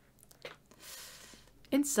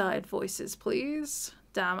 Inside voices, please.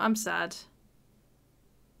 Damn, I'm sad.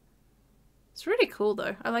 It's really cool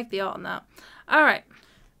though. I like the art on that. All right.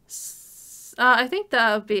 I think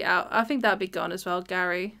that would be out. I think that would be gone as well,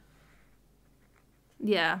 Gary.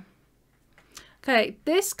 Yeah. Okay,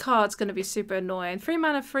 this card's going to be super annoying. 3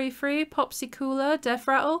 mana 3/3, Popsy Cooler, Death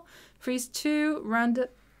Rattle. Freeze 2 random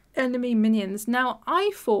enemy minions. Now,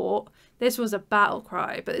 I thought this was a battle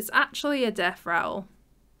cry, but it's actually a Death Rattle.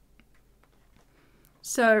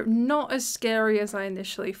 So, not as scary as I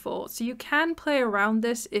initially thought. So, you can play around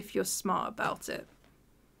this if you're smart about it.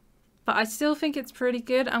 But I still think it's pretty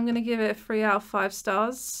good. I'm going to give it a 3 out of 5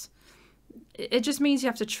 stars. It just means you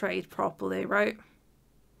have to trade properly, right?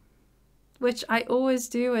 Which I always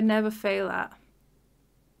do and never fail at.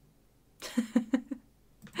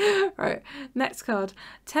 Right, next card.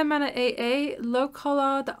 10 mana 8/8, Low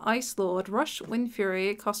Collar, the Ice Lord. Rush Wind Fury.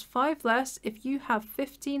 It costs 5 less if you have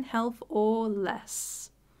 15 health or less.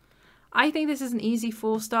 I think this is an easy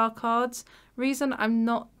 4-star card. Reason I'm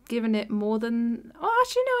not giving it more than... Oh,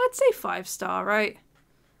 actually, no, I'd say 5-star, right?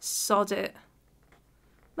 Sod it.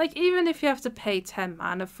 Like, even if you have to pay 10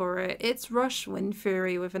 mana for it, it's Rush Wind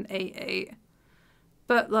Fury with an 8/8.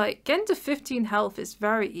 But, like, getting to 15 health is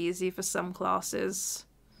very easy for some classes.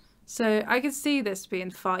 So, I could see this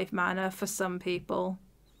being 5 mana for some people.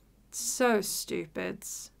 So stupid.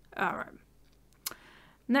 Alright.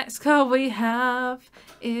 Next card we have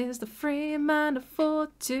is the 3 mana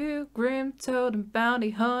 4/2 Grim Totem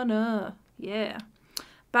Bounty Hunter. Yeah.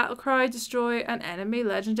 Battlecry, destroy an enemy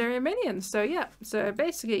legendary minion. So yeah, so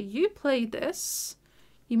basically you play this,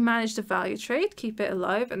 you manage the value trade, keep it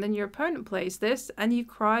alive, and then your opponent plays this and you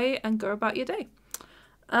cry and go about your day.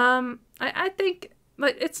 I think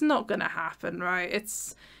like it's not gonna happen, right?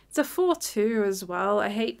 It's a 4/2 as well. I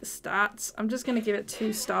hate the stats. I'm just gonna give it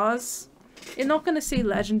 2 stars. You're not gonna see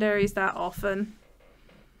legendaries that often.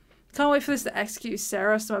 Can't wait for this to execute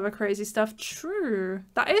Sarah, some other crazy stuff. True.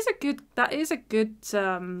 That is a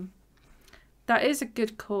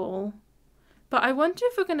good call. But I wonder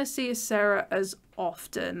if we're going to see a Sarah as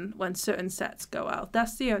often when certain sets go out.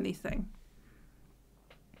 That's the only thing.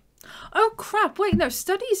 Oh crap, wait, no,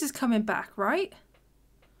 Studies is coming back, right?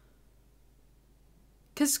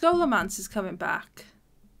 Because Scholomance is coming back.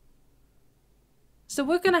 So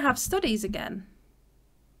we're going to have Studies again.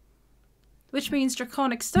 Which means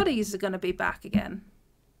Draconic Studies are going to be back again.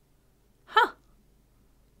 Huh.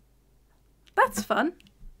 That's fun.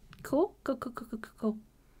 Cool. Cool.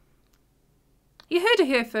 You heard it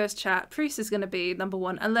here first, chat. Priest is going to be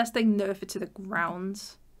 #1 unless they nerf it to the ground.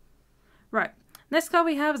 Right. Next card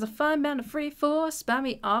we have is a 5-mana free for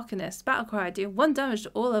Spammy Arcanist. Battlecry, deal 1 damage to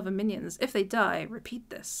all other minions. If they die, repeat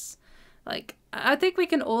this. Like, I think we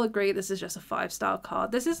can all agree this is just a 5-star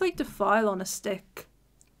card. This is like Defile on a stick.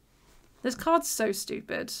 This card's so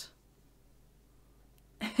stupid.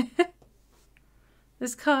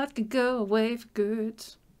 This card can go away for good.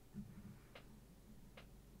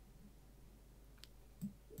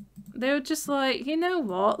 They were just like, you know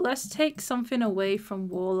what? Let's take something away from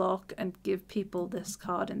Warlock and give people this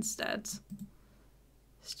card instead.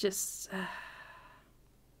 It's just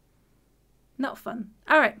not fun.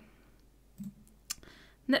 All right.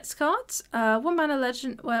 Next card, 1 mana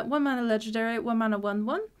legend, 1 mana legendary, 1 mana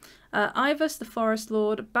 1/1. Ivus, the Forest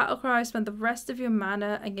Lord. Battlecry, spend the rest of your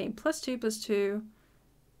mana and gain +2/+2.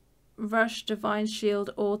 Rush, Divine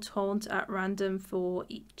Shield, or Taunt at random for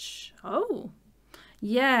each. Oh.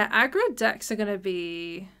 Yeah, aggro decks are gonna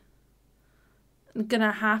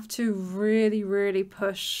have to really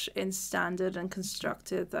push in standard and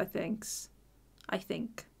constructed, I think.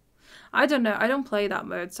 I don't know. I don't play that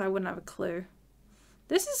mode, so I wouldn't have a clue.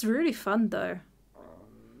 This is really fun though.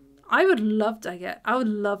 I would love to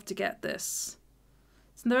get this.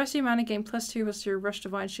 So the rest of your mana gain +2/+2 Rush,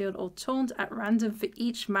 Divine Shield, or Taunt at random for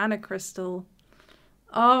each mana crystal.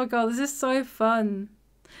 Oh my god, this is so fun.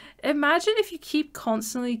 Imagine if you keep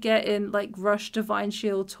constantly getting like Rush, Divine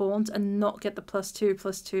Shield, Taunt and not get the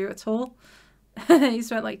 +2/+2 at all. And then you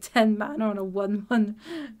spent like 10 mana on a 1/1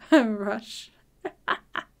 Rush.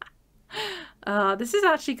 This is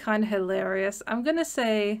actually kind of hilarious. I'm gonna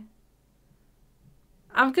say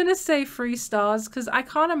 3 stars because I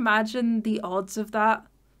can't imagine the odds of that,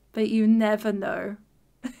 but you never know.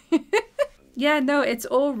 Yeah, no, it's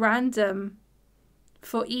all random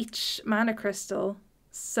for each mana crystal.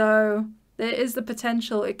 So there is the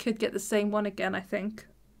potential it could get the same one again, I think.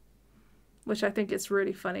 Which I think is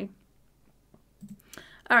really funny.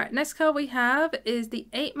 Alright, next card we have is the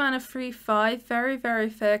 8 mana free 5 very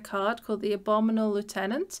fair card called the Abominable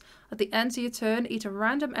Lieutenant. At the end of your turn, eat a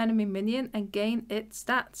random enemy minion and gain its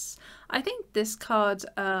stats. I think this card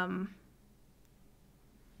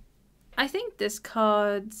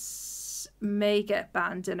may get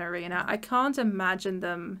banned in Arena. I can't imagine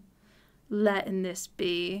them letting this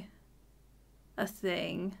be a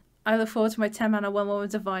thing. I look forward to my 10 mana 1/1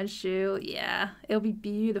 with Divine Shield. Yeah, it'll be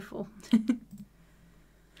beautiful.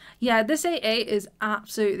 Yeah, this 8/8 is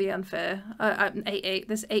absolutely unfair. 8/8,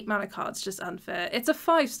 this 8 mana card's just unfair. It's a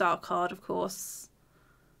 5-star card, of course.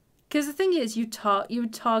 Because the thing is, you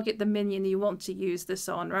would target the minion you want to use this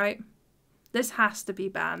on, right? This has to be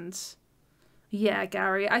banned. Yeah,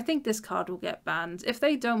 Gary, I think this card will get banned. If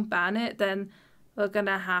they don't ban it, then we're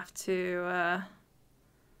gonna have to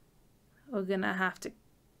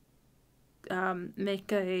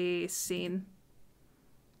make a scene.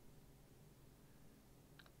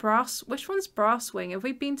 Which one's Brasswing? Have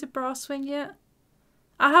we been to Brasswing yet?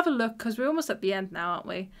 I'll have a look because we're almost at the end now, aren't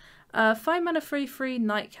we? 5 mana free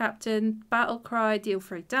Knight Captain, Battlecry, deal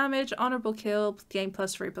 3 damage, honorable kill, gain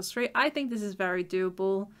 +3/+3. I think this is very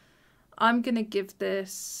doable. I'm gonna give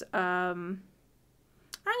this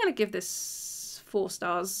 4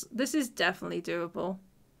 stars. This is definitely doable.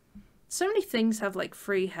 So many things have like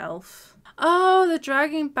free health. Oh, the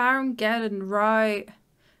Dragon Baron Geddon, right.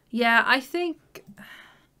 Yeah, I think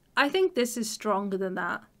this is stronger than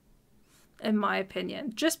that, in my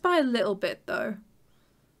opinion. Just by a little bit, though.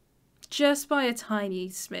 Just by a tiny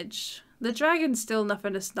smidge. The dragon's still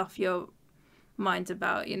nothing to snuff your mind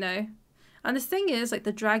about, you know? And the thing is, like,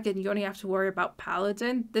 the dragon, you only have to worry about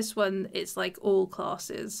Paladin. This one, it's like all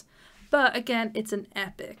classes. But, again, it's an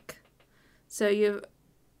epic. So you...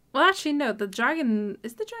 Well, actually, no. The dragon...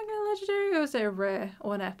 Is the dragon a legendary or is it a rare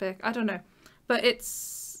or an epic? I don't know. But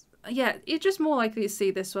it's... Yeah, you're just more likely to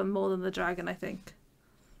see this one more than the dragon, I think.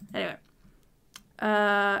 Anyway.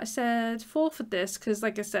 I said 4 for this because,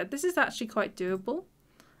 like I said, this is actually quite doable.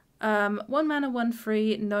 1 mana, 1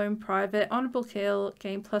 free, gnome private, honorable kill,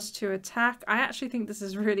 gain +2 attack. I actually think this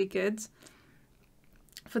is really good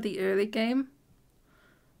for the early game.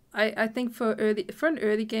 I think for an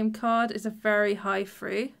early game card is a very high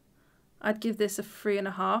free. I'd give this a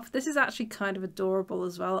 3.5. This is actually kind of adorable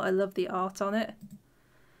as well. I love the art on it.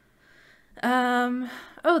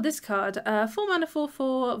 Oh, this card. 4 mana,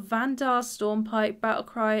 4/4, Vandar Stormpipe,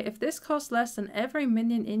 Battlecry. If this costs less than every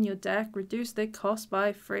minion in your deck, reduce their cost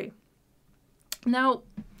by 3. Now,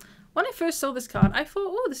 when I first saw this card, I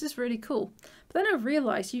thought, oh, this is really cool. But then I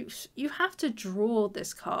realized you have to draw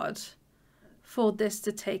this card for this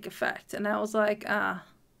to take effect. And I was like,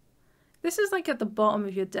 this is like at the bottom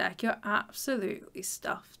of your deck. You're absolutely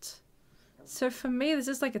stuffed. So for me, this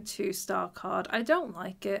is like a 2-star card. I don't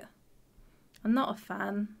like it. I'm not a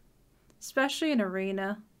fan, especially in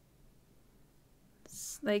Arena.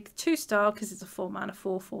 It's like 2-star because it's a 4 mana,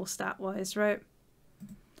 4/4 stat wise, right?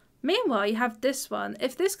 Meanwhile, you have this one.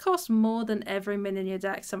 If this costs more than every minion in your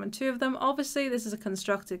deck, summon 2 of them. Obviously, this is a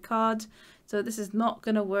constructed card, so this is not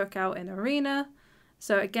going to work out in Arena.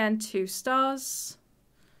 So again, 2 stars.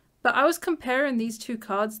 But I was comparing these 2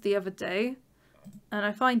 cards the other day, and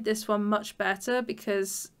I find this one much better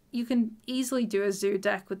because you can easily do a zoo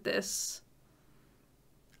deck with this.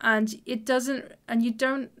 And it doesn't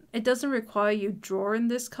require you drawing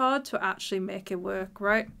this card to actually make it work,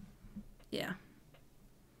 right? Yeah.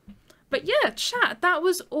 But yeah, chat, that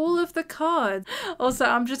was all of the cards. Also,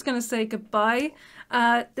 I'm just going to say goodbye.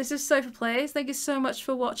 This is Sofa Plays. Thank you so much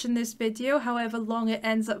for watching this video, however long it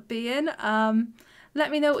ends up being. Let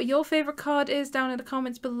me know what your favourite card is down in the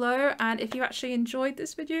comments below. And if you actually enjoyed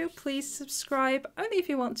this video, please subscribe. Only if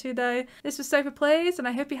you want to, though. This was Sofa Plays, and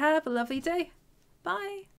I hope you have a lovely day. Bye.